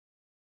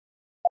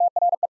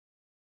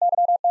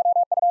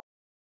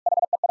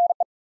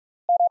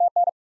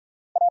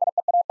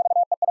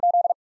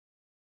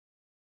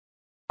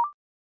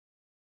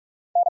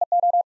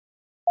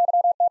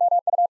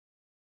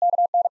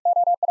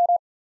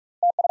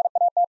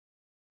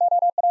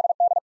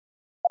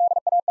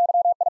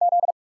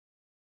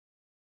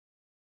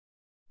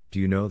 Do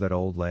you know that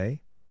old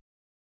lay?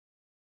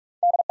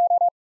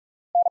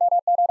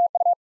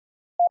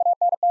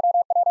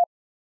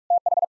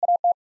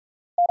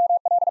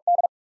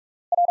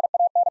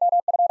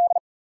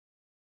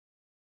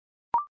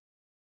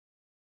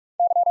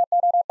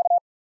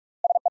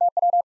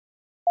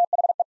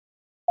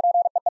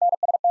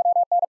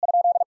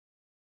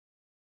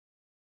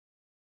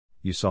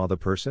 You saw the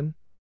person?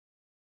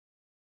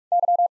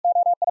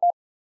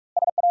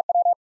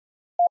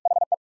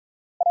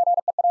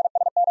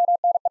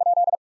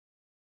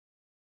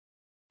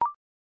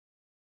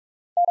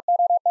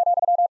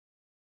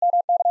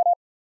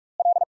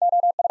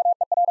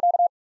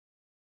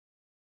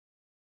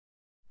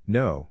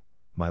 No,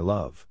 my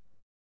love.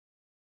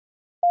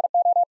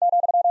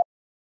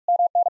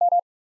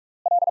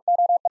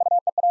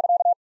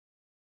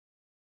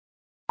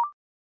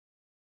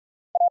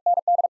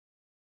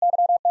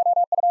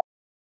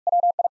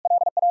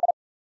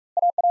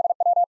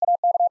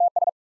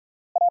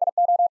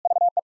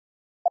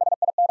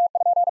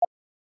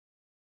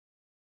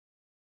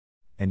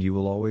 And you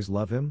will always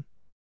love him?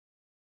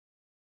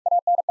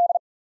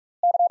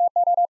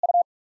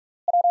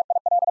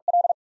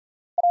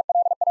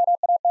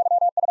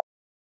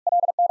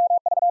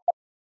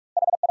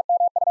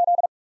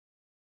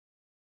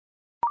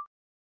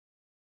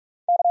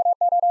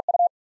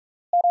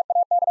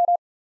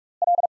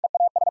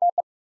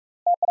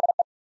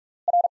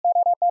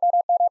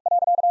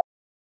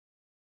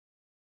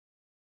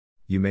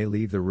 You may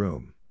leave the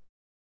room.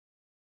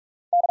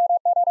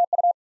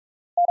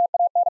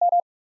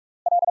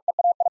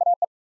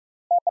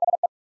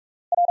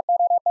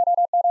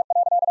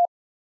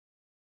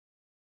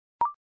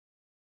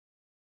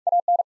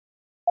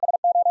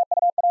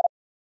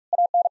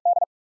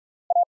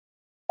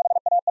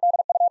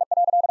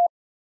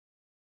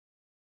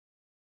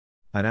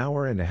 An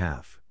hour and a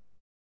half.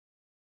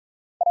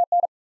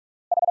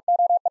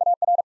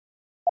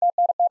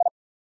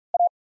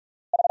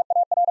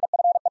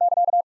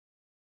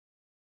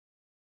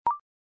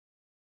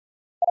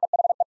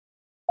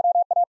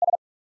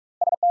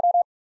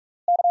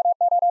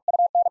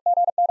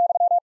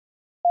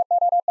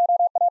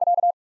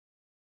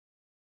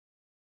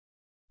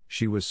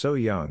 She was so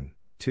young,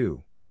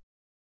 too.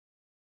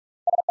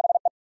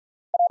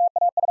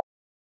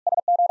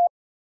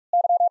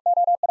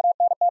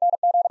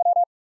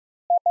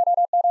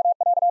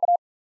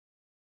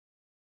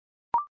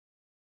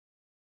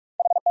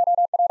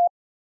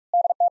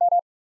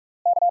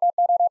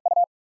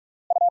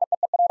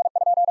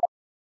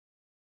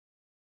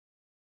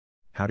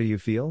 How do you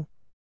feel?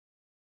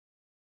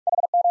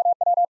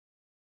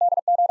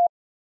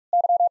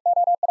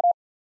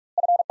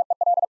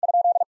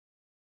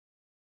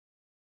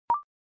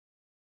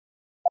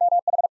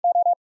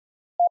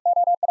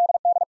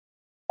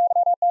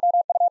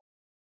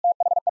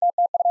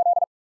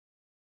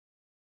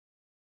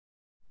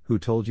 Who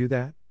told you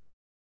that?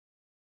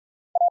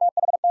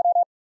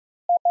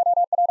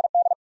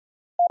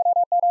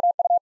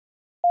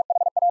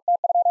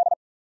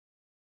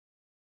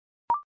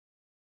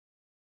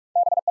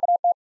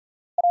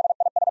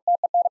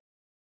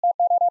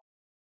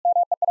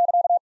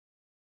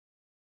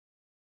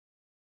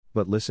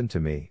 But listen to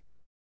me.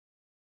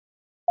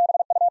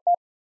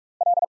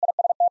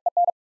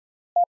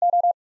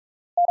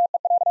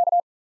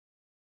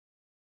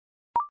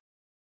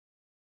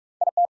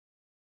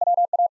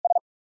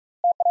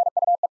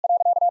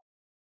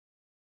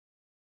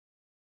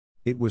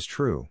 It was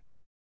true.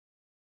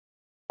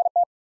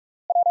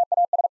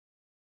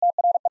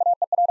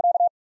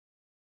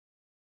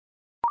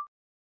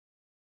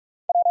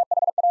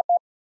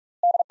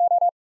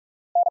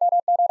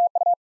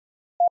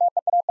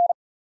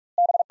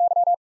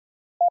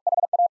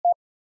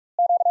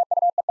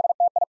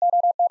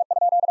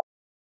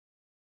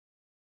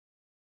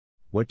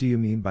 What do you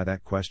mean by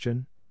that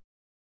question?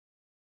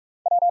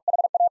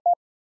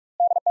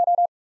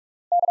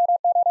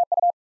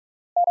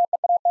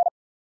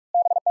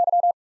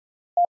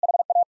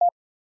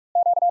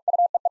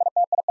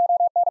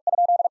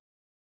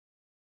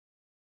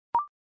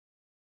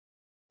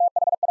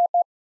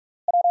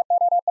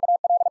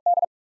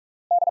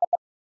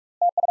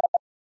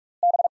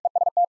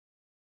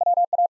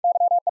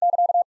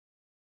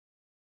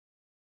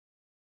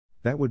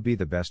 That would be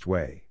the best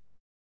way.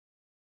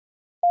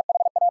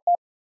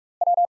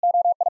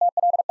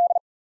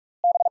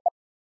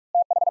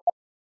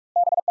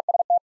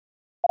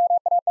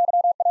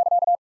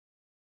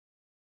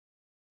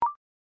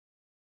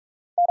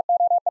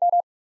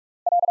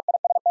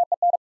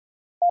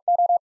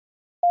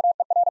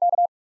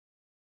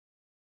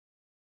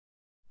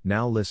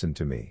 Now listen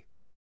to me.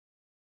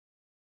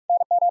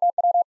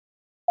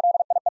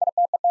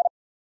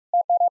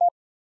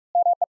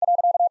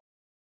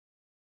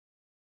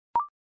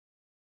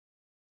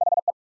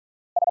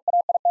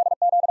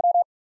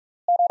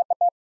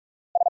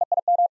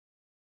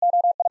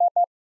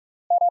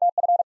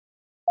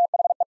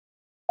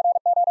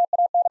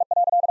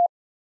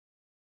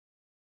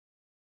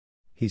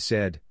 He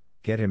said,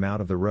 get him out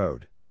of the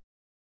road.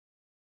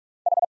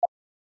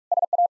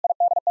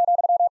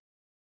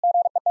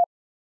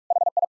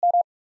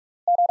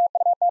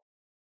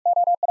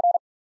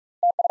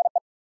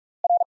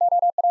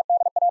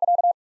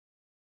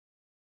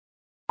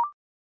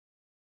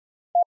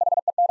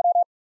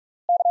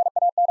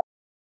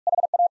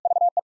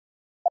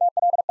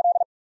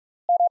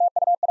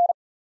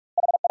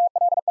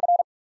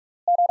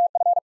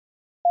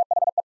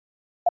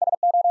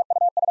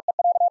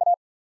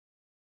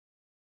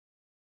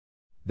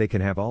 They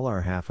can have all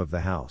our half of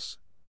the house.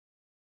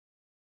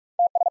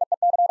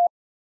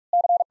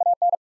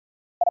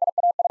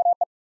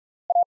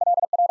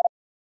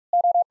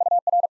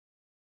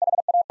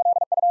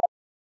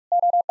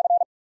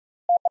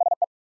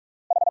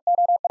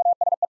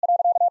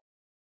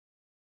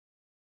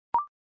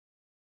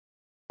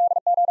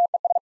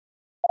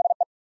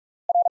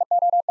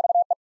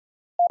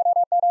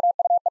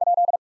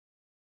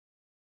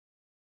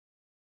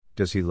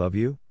 Does he love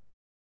you?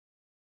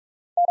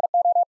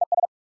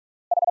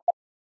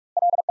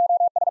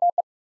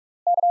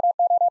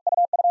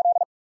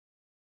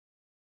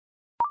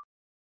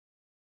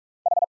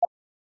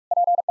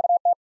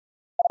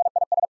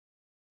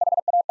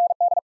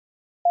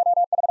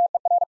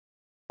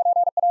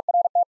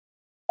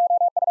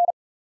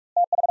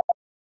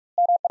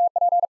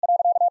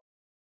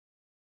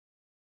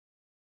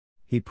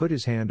 He put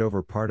his hand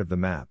over part of the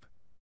map.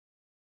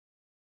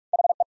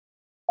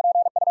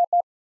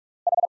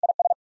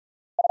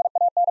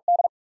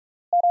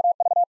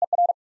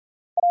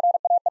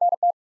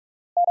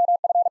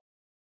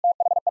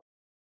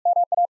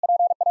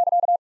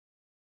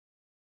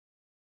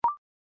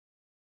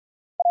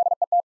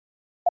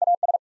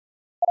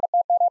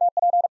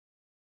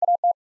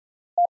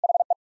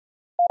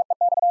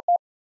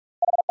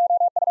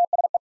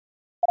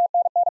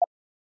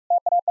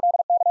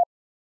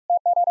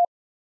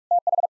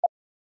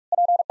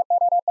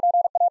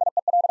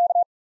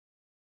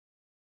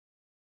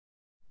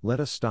 Let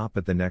us stop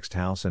at the next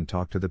house and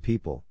talk to the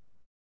people.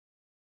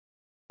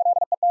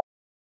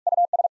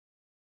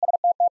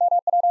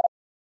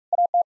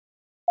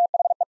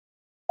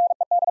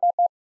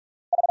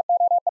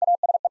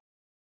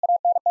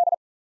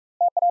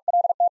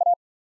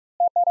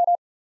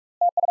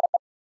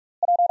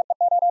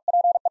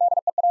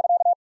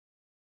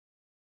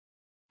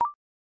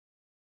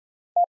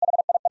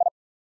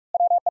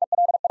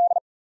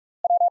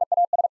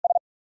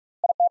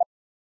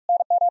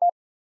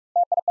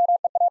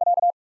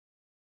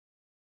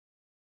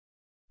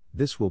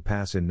 This will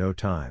pass in no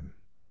time.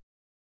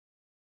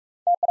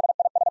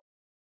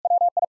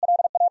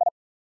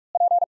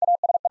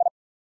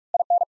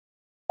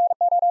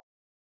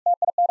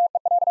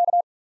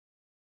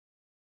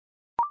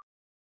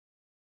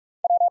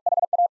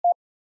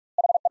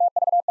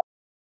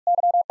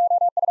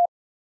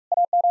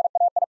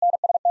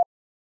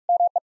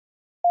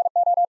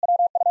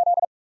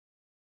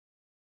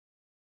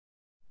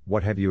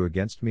 What have you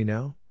against me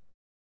now?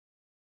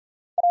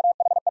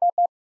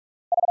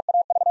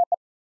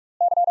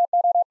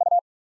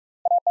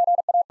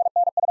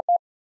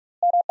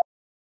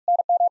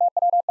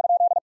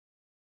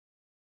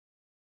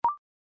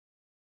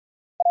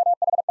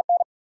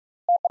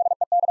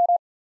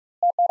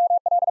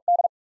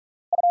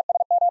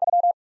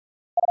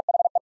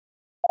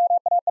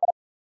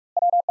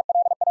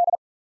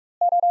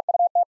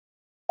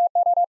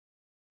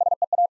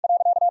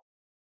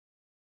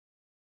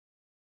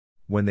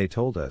 When they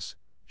told us,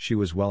 she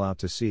was well out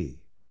to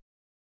sea.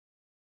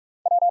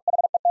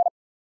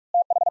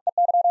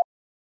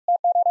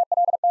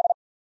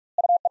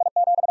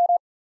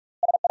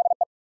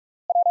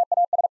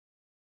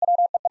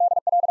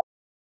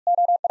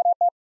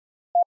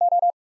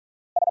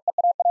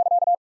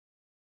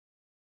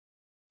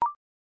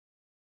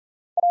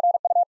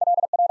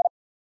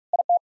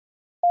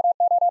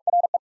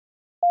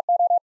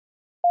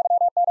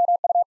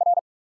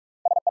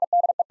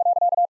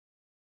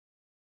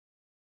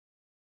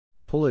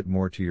 Pull it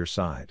more to your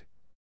side.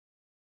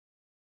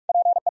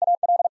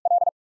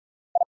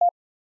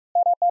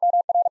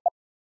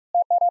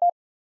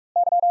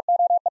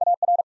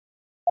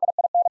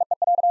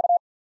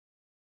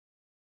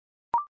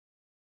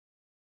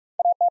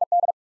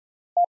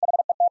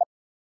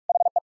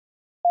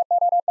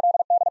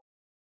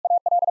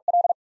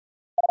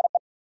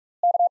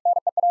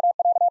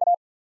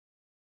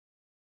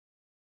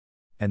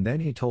 And then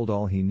he told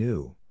all he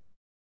knew.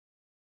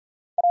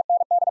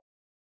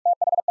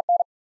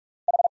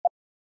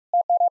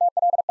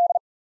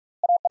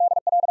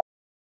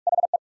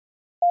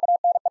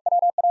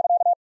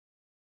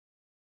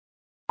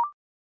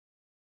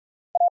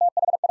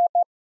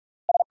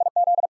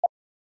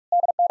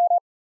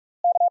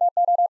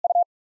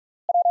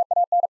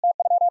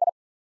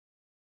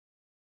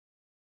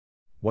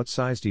 What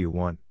size do you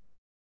want?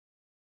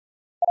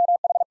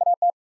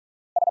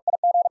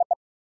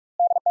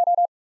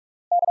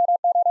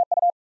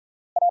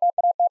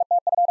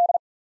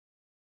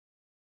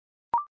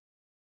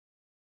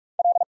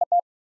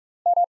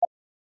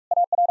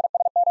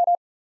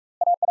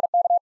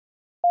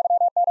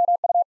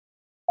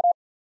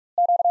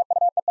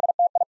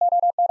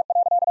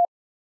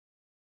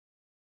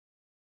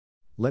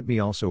 Let me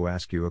also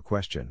ask you a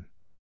question.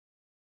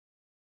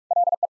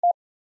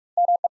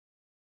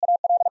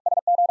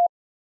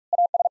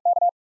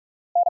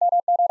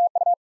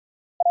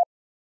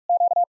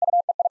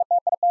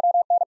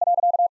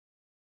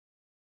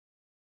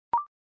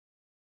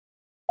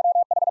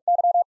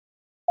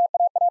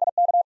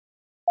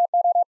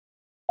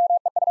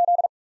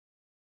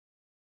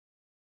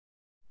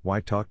 Why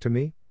talk to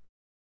me?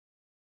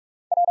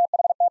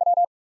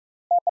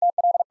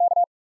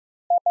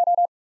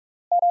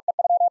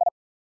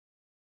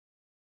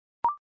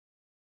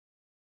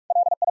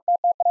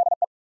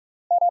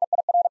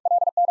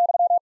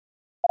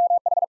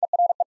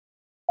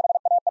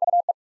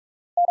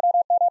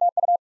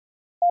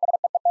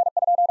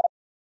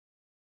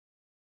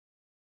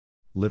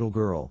 Little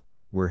girl,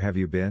 where have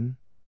you been?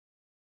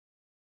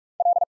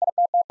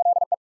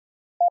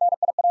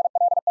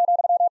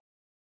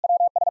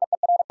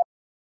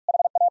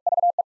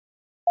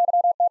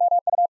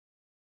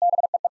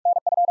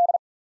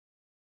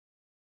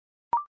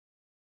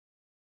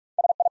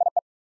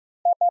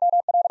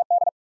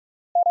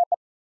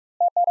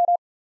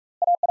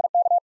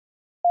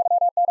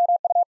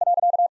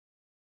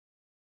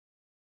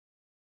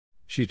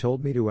 She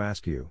told me to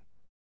ask you.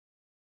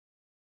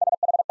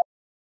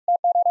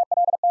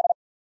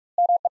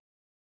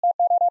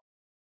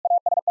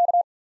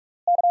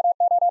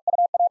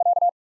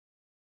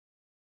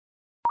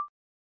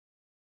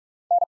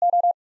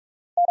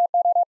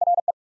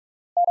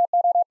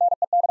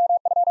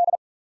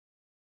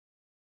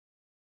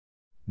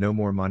 No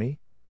more money?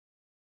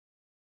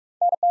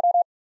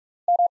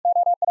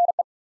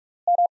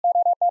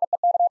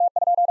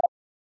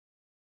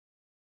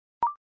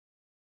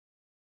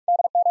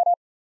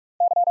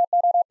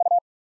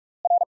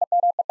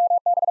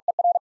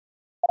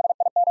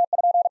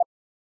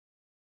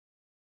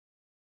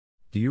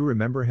 Do you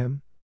remember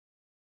him?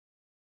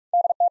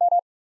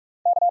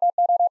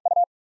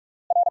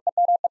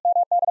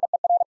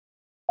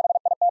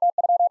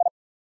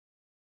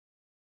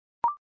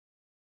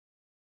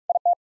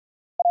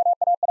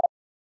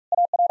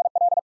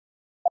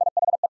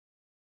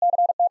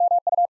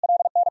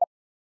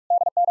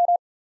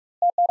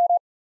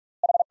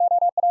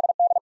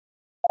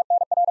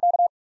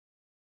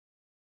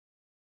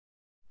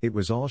 It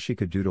was all she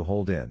could do to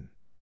hold in.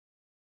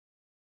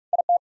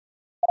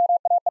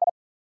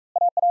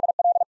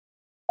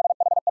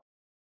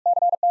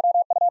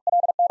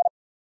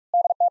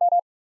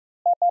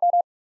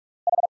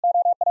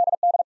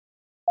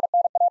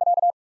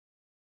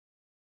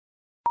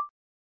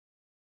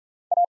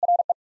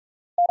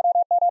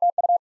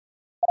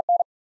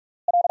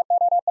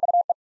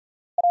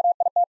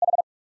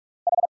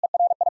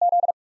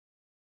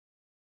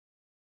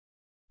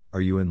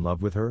 Are you in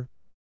love with her?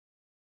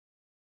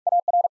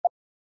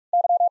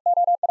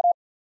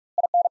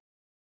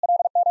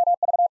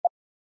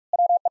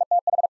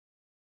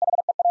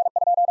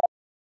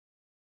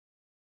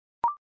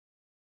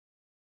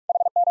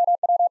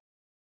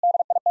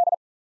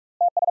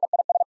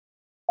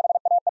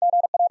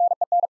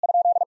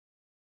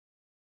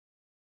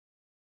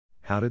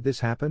 How did this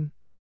happen?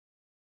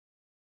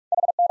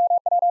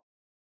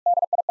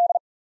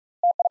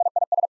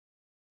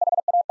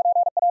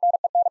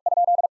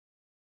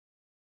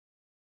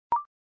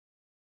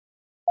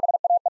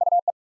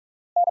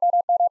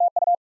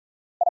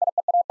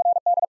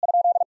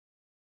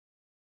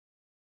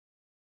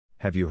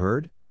 Have you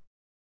heard?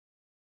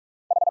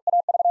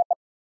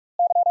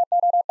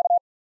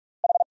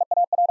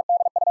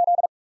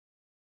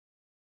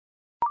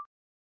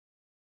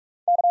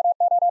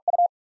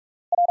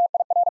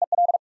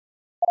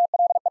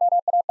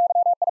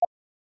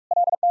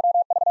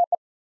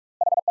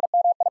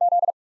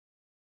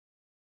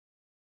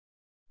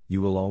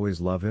 You will always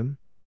love him?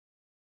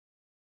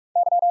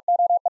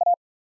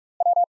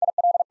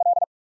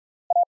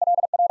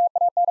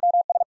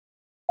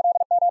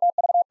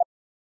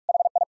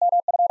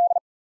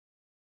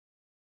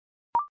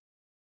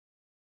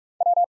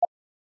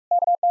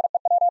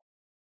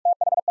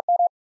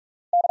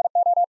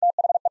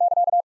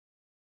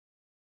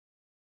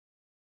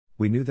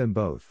 We knew them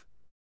both.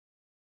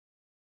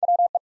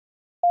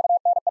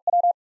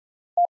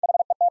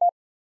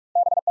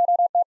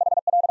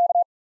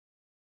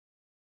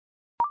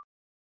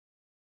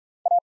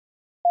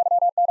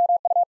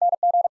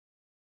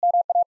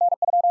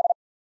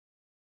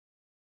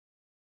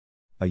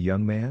 A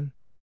young man?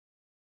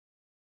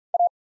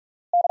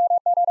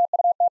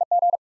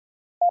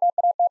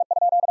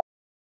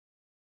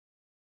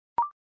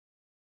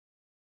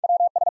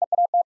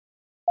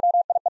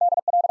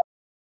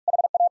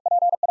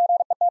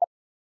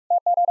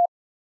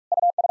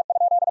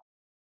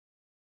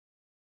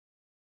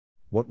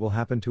 What will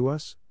happen to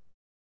us?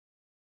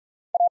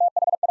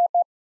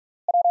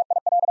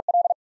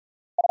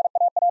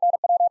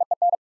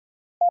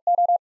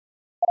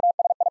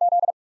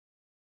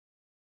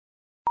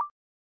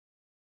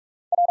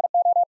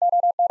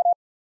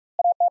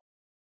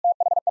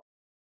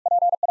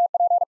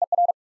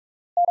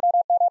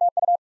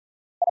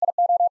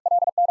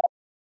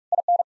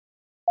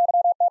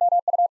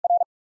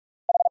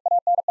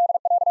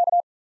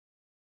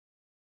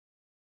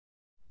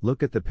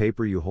 Look at the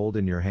paper you hold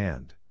in your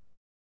hand.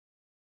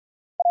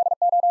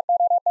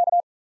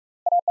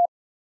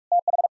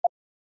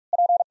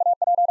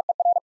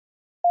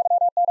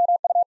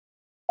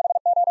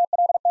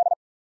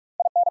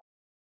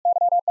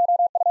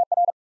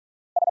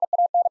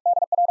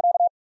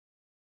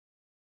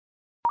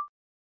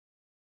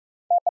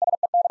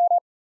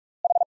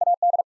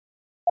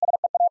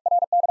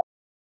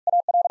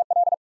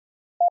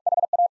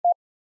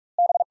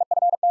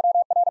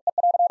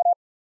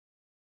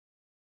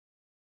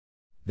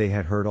 They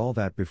had heard all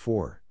that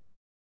before.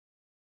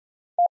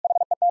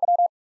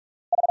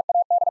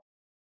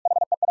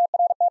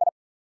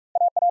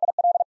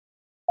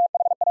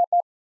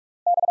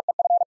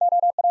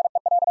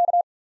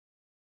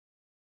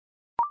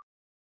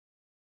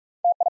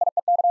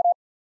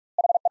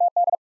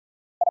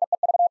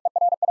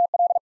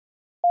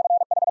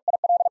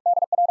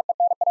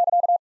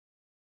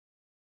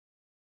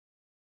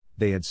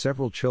 They had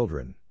several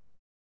children.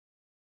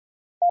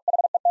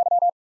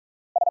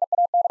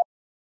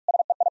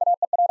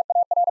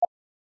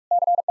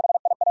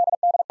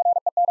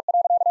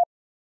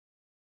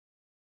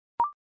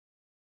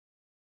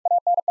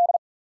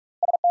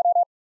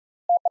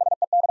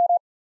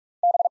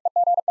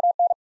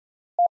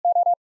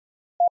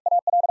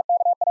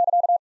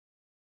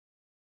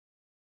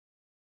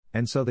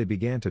 And so they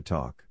began to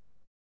talk.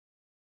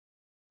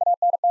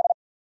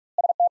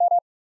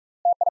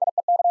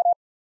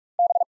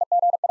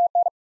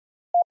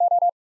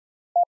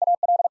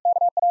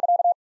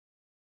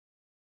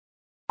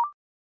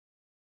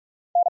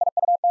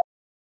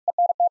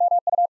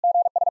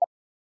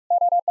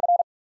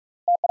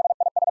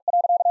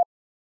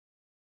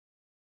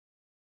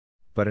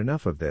 But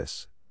enough of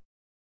this.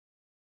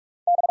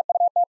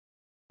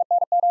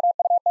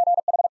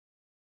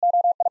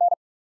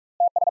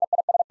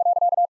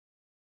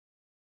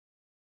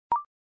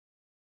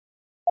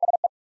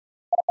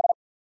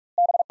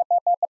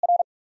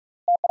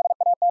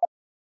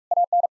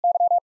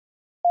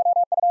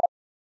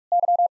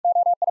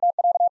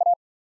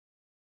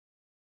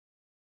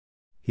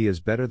 He is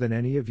better than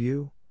any of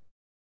you?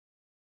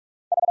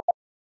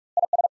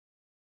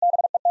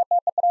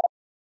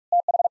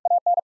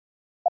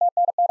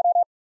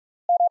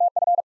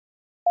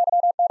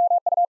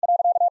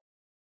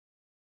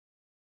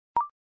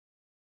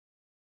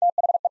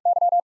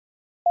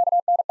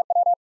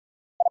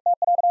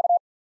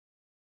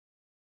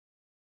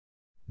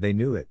 They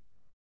knew it.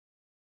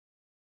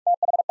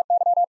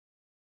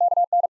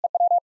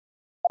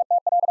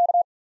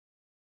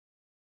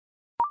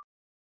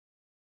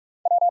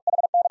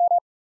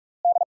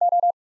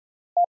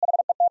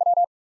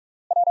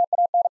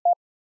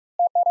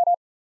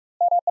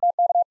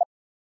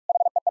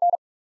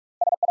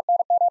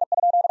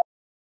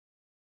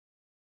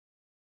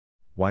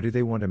 Why do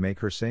they want to make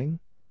her sing?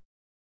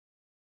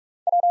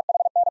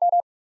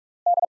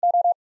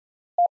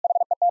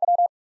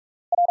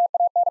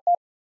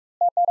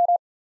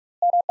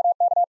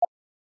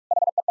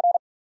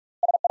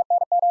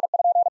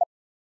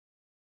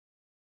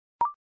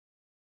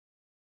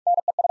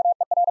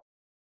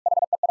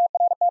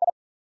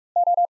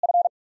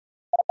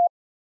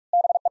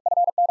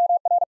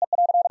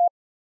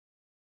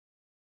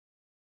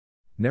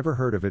 Never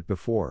heard of it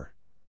before.